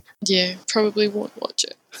very funny. Yeah, probably won't watch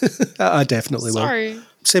it. I definitely will. Sorry.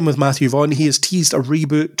 Same with Matthew Vaughn. He has teased a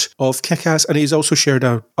reboot of Kick-Ass, and he's also shared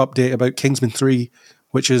an update about Kingsman 3,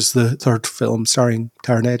 which is the third film starring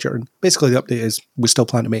Taron Egerton. Basically, the update is we still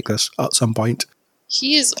plan to make this at some point.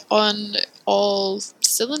 He is on all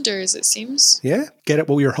cylinders, it seems. Yeah, get it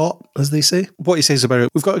while you're hot, as they say. What he says about it,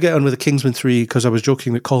 we've got to get on with the Kingsman 3, because I was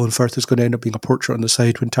joking that Colin Firth is going to end up being a portrait on the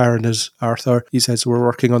side when Taron is Arthur. He says we're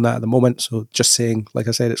working on that at the moment, so just saying, like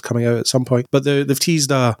I said, it's coming out at some point. But they've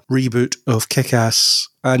teased a reboot of Kick-Ass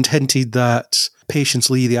and hinted that Patience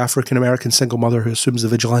Lee, the African-American single mother who assumes the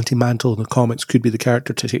vigilante mantle in the comics, could be the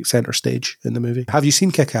character to take centre stage in the movie. Have you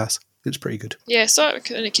seen Kick-Ass? It's pretty good. Yeah, I saw it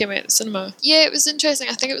when it came out at the cinema. Yeah, it was interesting.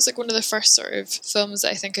 I think it was like one of the first sort of films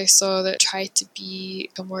that I think I saw that tried to be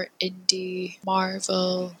a more indie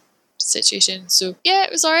Marvel situation. So yeah,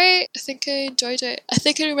 it was alright. I think I enjoyed it. I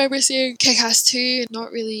think I remember seeing Kick-Ass 2 and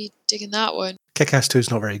not really digging that one. Kick-Ass 2 is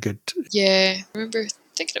not very good. Yeah, I remember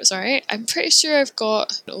thinking it was alright. I'm pretty sure I've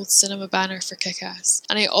got an old cinema banner for Kick-Ass.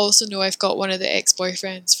 And I also know I've got one of the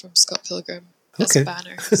ex-boyfriends from Scott Pilgrim as a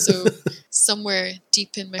banner. So somewhere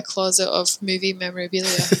deep in my closet of movie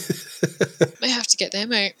memorabilia. Might have to get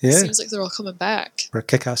them out. Yeah. Seems like they're all coming back. For a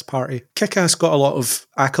Kick-Ass party. Kick-Ass got a lot of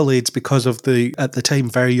accolades because of the, at the time,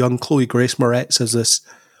 very young Chloe Grace Moretz as this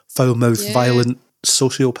foul-mouthed, violent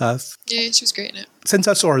sociopath. Yeah, she was great in it. Since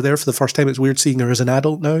I saw her there for the first time, it's weird seeing her as an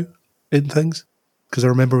adult now in things. Because I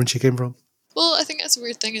remember when she came from. Well, I think that's a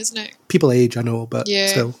weird thing, isn't it? People age, I know, but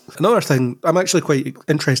still. Another thing, I'm actually quite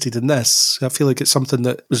interested in this. I feel like it's something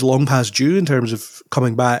that was long past due in terms of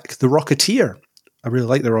coming back. The Rocketeer. I really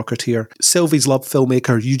like The Rocketeer. Sylvie's love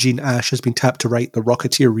filmmaker Eugene Ash has been tapped to write The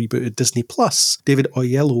Rocketeer reboot at Disney+. David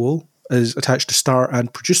Oyelowo is attached to star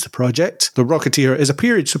and produce the project. The Rocketeer is a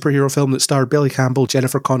period superhero film that starred Billy Campbell,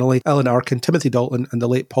 Jennifer Connelly, Alan Arkin, Timothy Dalton, and the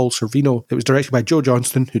late Paul Sorvino. It was directed by Joe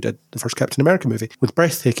Johnston, who did the first Captain America movie, with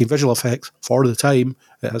breathtaking visual effects, for the time,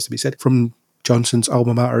 it has to be said, from Johnson's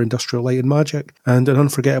alma mater Industrial Light and Magic, and an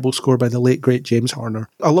unforgettable score by the late, great James Horner.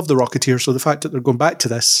 I love The Rocketeer, so the fact that they're going back to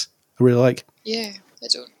this, I really like. Yeah, I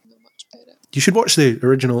don't know much about it. You should watch the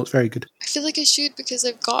original, it's very good. I feel like I should because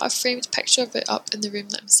I've got a framed picture of it up in the room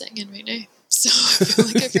that I'm sitting in right now. So I feel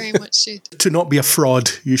like I very much should. To not be a fraud,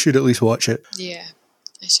 you should at least watch it. Yeah,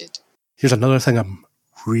 I should. Here's another thing I'm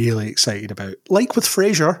really excited about. Like with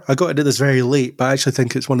Frasier, I got into this very late, but I actually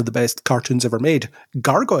think it's one of the best cartoons ever made.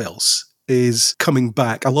 Gargoyles is coming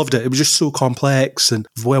back. I loved it. It was just so complex and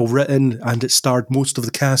well written, and it starred most of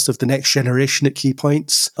the cast of The Next Generation at key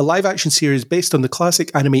points. A live action series based on the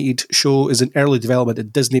classic animated show is in early development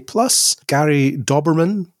at Disney+. Gary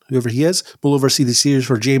Doberman, whoever he is, will oversee the series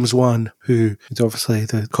for James Wan, who is obviously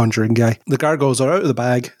the Conjuring guy. The Gargoyles are out of the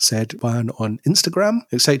bag, said Wan on Instagram.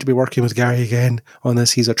 Excited to be working with Gary again on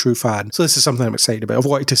this. He's a true fan. So this is something I'm excited about. I've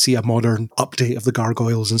wanted to see a modern update of the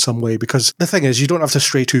Gargoyles in some way, because the thing is, you don't have to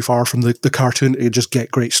stray too far from the cartoon to just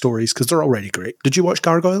get great stories, because they're already great. Did you watch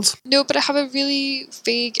Gargoyles? No, but I have a really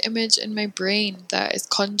vague image in my brain that is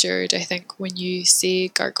conjured, I think, when you say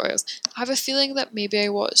Gargoyles. I have a feeling that maybe I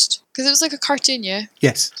watched, because it was like a cartoon, yeah?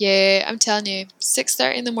 Yes. Yeah, I'm telling you,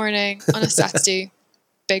 6:30 in the morning on a Saturday,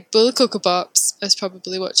 big bowl of Cocoa Pops, I was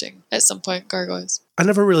probably watching at some point Gargoyles. I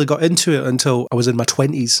never really got into it until I was in my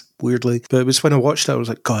 20s, weirdly. But it was when I watched it, I was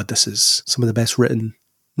like, God, this is some of the best written,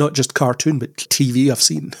 not just cartoon, but TV I've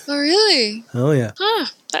seen. Oh, really? Oh, yeah. Huh,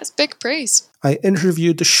 that's big praise. I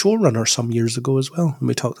interviewed the showrunner some years ago as well, and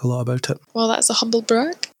we talked a lot about it. Well, that's a humble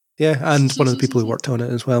brag. Yeah, and one of the people who worked on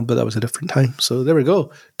it as well, but that was a different time. So there we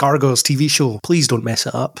go. Gargoyles TV show. Please don't mess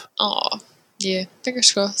it up. Aw, yeah,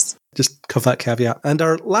 fingers crossed. Just have that caveat. And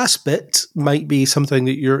our last bit might be something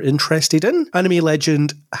that you're interested in. Anime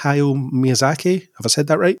legend Hayao Miyazaki. Have I said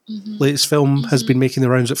that right? Mm-hmm. Latest film has been making the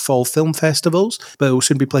rounds at fall film festivals, but it will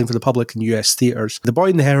soon be playing for the public in US theatres. The Boy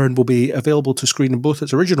and the Heron will be available to screen in both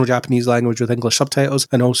its original Japanese language with English subtitles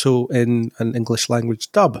and also in an English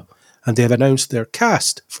language dub. And they have announced their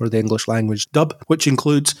cast for the English language dub, which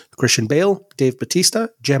includes Christian Bale, Dave Bautista,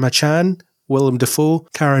 Gemma Chan, Willem Dafoe,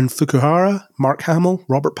 Karen Fukuhara, Mark Hamill,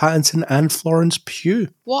 Robert Pattinson, and Florence Pugh.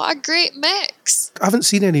 What a great mix. I haven't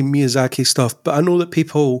seen any Miyazaki stuff, but I know that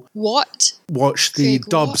people What? watch the Craig, what?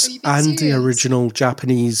 dubs Are you being and the serious? original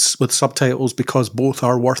Japanese with subtitles because both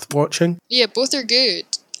are worth watching. Yeah, both are good.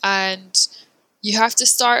 And you have to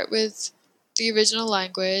start with the original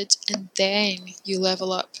language and then you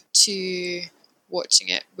level up to watching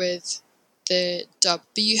it with the dub.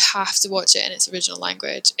 But you have to watch it in its original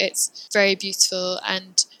language. It's very beautiful,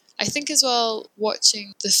 and I think as well,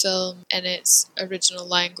 watching the film in its original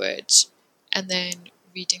language and then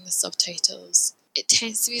reading the subtitles, it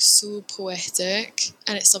tends to be so poetic,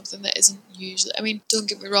 and it's something that isn't usually, I mean, don't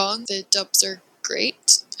get me wrong, the dubs are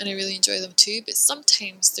great and I really enjoy them too, but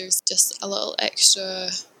sometimes there's just a little extra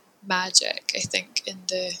magic, I think, in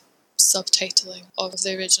the subtitling of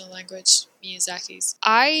the original language, Miyazaki's.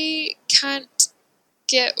 I can't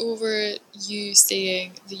get over you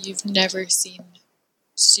saying that you've never seen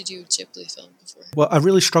Studio Ghibli film before. Well, I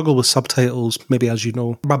really struggle with subtitles, maybe as you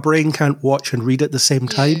know. My brain can't watch and read at the same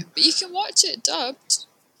time. Yeah, but you can watch it dubbed.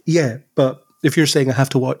 Yeah, but if you're saying I have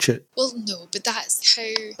to watch it. Well, no, but that's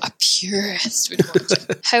how a purist would watch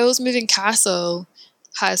it. Howl's Moving Castle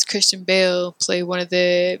has Christian Bale play one of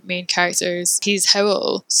the main characters. He's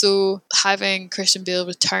Howl. So having Christian Bale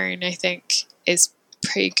return, I think, is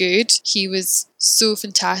pretty good. He was so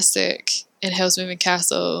fantastic in Howl's Moving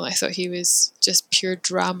Castle. I thought he was just pure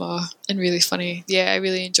drama and really funny. Yeah, I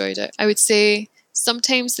really enjoyed it. I would say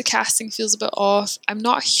sometimes the casting feels a bit off. I'm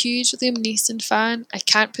not a huge Liam Neeson fan. I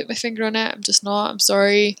can't put my finger on it. I'm just not. I'm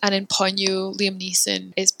sorry. And in Ponyo, Liam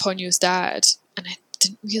Neeson is Ponyo's dad. And I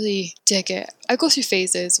didn't really dig it. I go through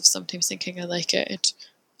phases of sometimes thinking I like it and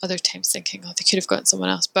other times thinking, oh, they could have gotten someone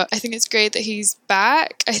else. But I think it's great that he's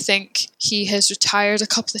back. I think he has retired a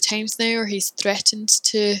couple of times now, or he's threatened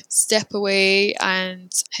to step away,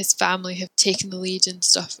 and his family have taken the lead and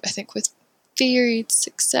stuff, I think, with varied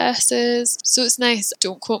successes. So it's nice.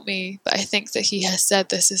 Don't quote me, but I think that he has said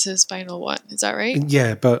this is his final one. Is that right?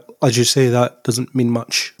 Yeah, but as you say, that doesn't mean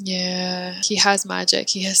much. Yeah, he has magic.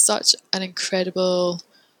 He has such an incredible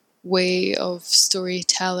way of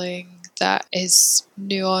storytelling that is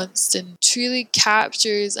nuanced and truly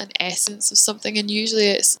captures an essence of something, and usually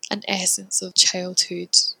it's an essence of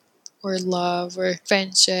childhood or love or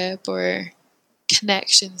friendship or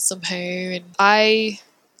connection somehow, and I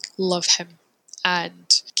love him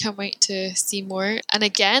and can't wait to see more. And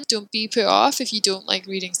again, don't be put off if you don't like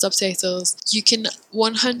reading subtitles. You can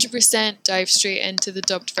 100% dive straight into the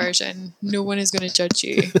dubbed version. No one is going to judge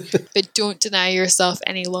you. But don't deny yourself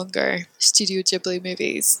any longer Studio Ghibli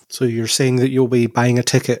movies. So you're saying that you'll be buying a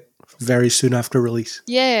ticket very soon after release?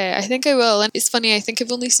 Yeah, I think I will. And it's funny, I think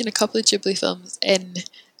I've only seen a couple of Ghibli films in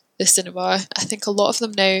the cinema. I think a lot of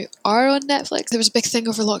them now are on Netflix. There was a big thing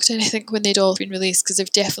over lockdown, I think, when they'd all been released, because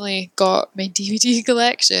I've definitely got my DVD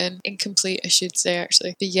collection incomplete, I should say,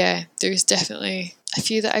 actually. But yeah, there's definitely a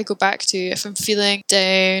few that I go back to if I'm feeling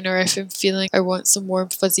down, or if I'm feeling I want some warm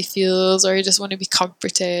fuzzy feels, or I just want to be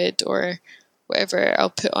comforted or whatever. I'll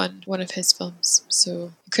put on one of his films.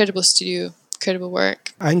 So incredible studio, incredible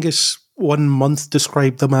work. Angus 1 month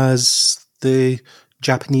described them as the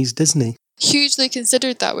Japanese Disney. Hugely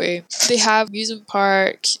considered that way. They have amusement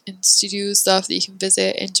park and studio stuff that you can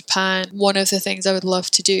visit in Japan. One of the things I would love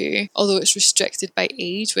to do, although it's restricted by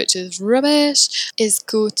age, which is rubbish, is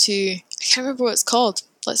go to, I can't remember what it's called.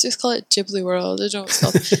 Let's just call it Ghibli World. I don't know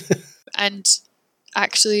what it's called. And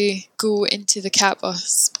actually go into the cat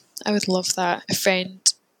bus. I would love that. A friend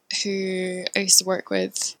who I used to work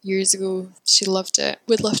with years ago, she loved it.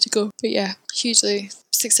 Would love to go. But yeah, hugely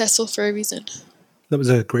successful for a reason. That was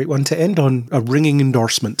a great one to end on, a ringing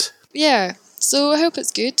endorsement. Yeah, so I hope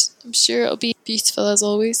it's good. I'm sure it'll be beautiful as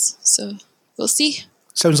always. So we'll see.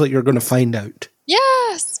 Sounds like you're going to find out.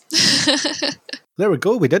 Yes! There we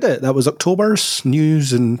go, we did it. That was October's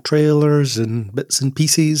news and trailers and bits and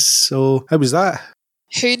pieces. So how was that?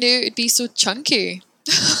 Who knew it'd be so chunky?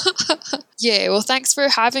 Yeah, well, thanks for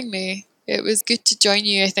having me. It was good to join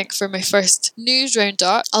you, I think, for my first news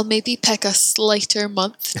roundup. I'll maybe pick a slighter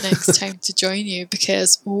month next time to join you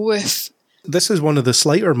because, woof. This is one of the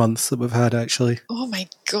slighter months that we've had, actually. Oh my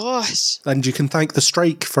gosh. And you can thank the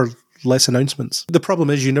strike for less announcements. The problem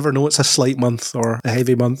is you never know it's a slight month or a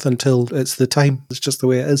heavy month until it's the time. It's just the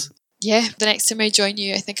way it is. Yeah, the next time I join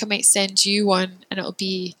you, I think I might send you one and it'll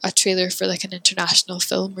be a trailer for like an international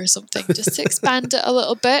film or something, just to expand it a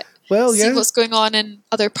little bit. Well, see what's going on in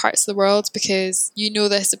other parts of the world, because you know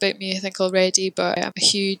this about me, I think, already, but I'm a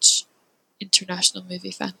huge international movie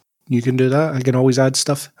fan. You can do that. I can always add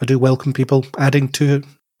stuff. I do welcome people adding to it.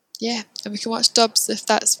 Yeah, and we can watch dubs if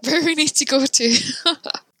that's where we need to go to.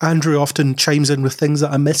 Andrew often chimes in with things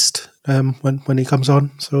that I missed when he comes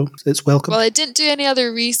on, so it's welcome. Well, I didn't do any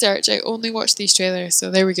other research. I only watched these trailers, so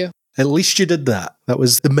there we go. At least you did that. That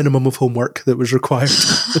was the minimum of homework that was required.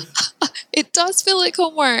 It does feel like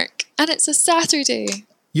homework, and it's a Saturday.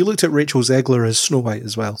 You looked at Rachel Zegler as Snow White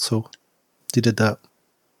as well, so you did that.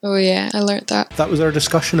 Oh yeah, I learnt that. That was our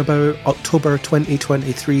discussion about October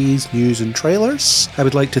 2023's news and trailers. I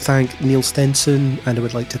would like to thank Neil Stenson, and I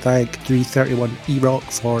would like to thank 331 E-Rock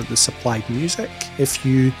for the supplied music. If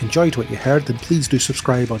you enjoyed what you heard, then please do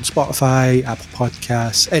subscribe on Spotify, Apple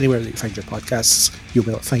Podcasts, anywhere that you find your podcasts. You'll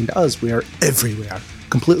be able to find us. We are everywhere.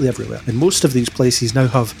 Completely everywhere. And most of these places now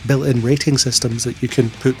have built-in rating systems that you can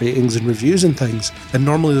put ratings and reviews and things. And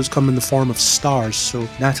normally those come in the form of stars. So,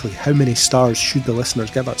 Natalie, how many stars should the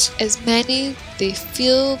listeners give us? As many they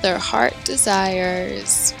feel their heart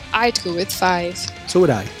desires. I'd go with 5. So would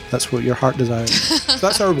I. That's what your heart desires. So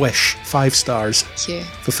that's our wish. 5 stars. Yeah.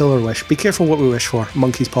 Fulfill our wish. Be careful what we wish for.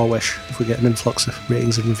 Monkey's paw wish if we get an influx of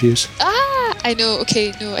ratings and reviews. I know.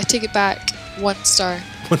 Okay, no, I take it back. 1 star.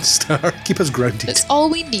 1 star. Keep us grounded. That's all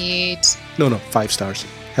we need. No, 5 stars.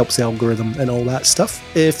 Helps the algorithm and all that stuff.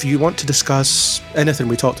 If you want to discuss anything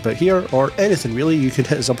we talked about here, or anything really, you can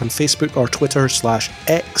hit us up on Facebook or Twitter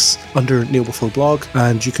 /X under Kneel Before Blog,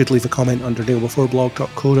 and you could leave a comment under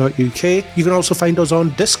kneelbeforeblog.co.uk. You can also find us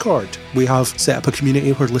on Discord. We have set up a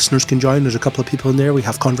community where listeners can join. There's a couple of people in there. We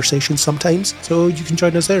have conversations sometimes, so you can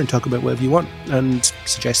join us there and talk about whatever you want and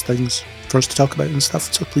suggest things for us to talk about and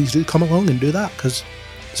stuff. So please do come along and do that, because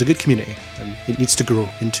it's a good community and it needs to grow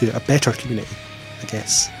into a better community, I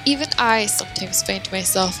guess. Even I sometimes find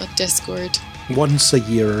myself on Discord. Once a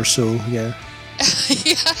year or so, yeah.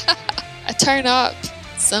 Yeah. I turn up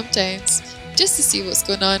sometimes just to see what's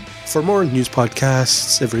going on. For more news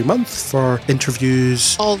podcasts every month, for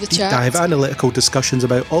interviews, all the deep chat, dive analytical discussions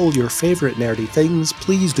about all your favourite nerdy things,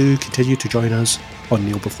 please do continue to join us on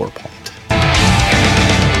Kneel Before Pod.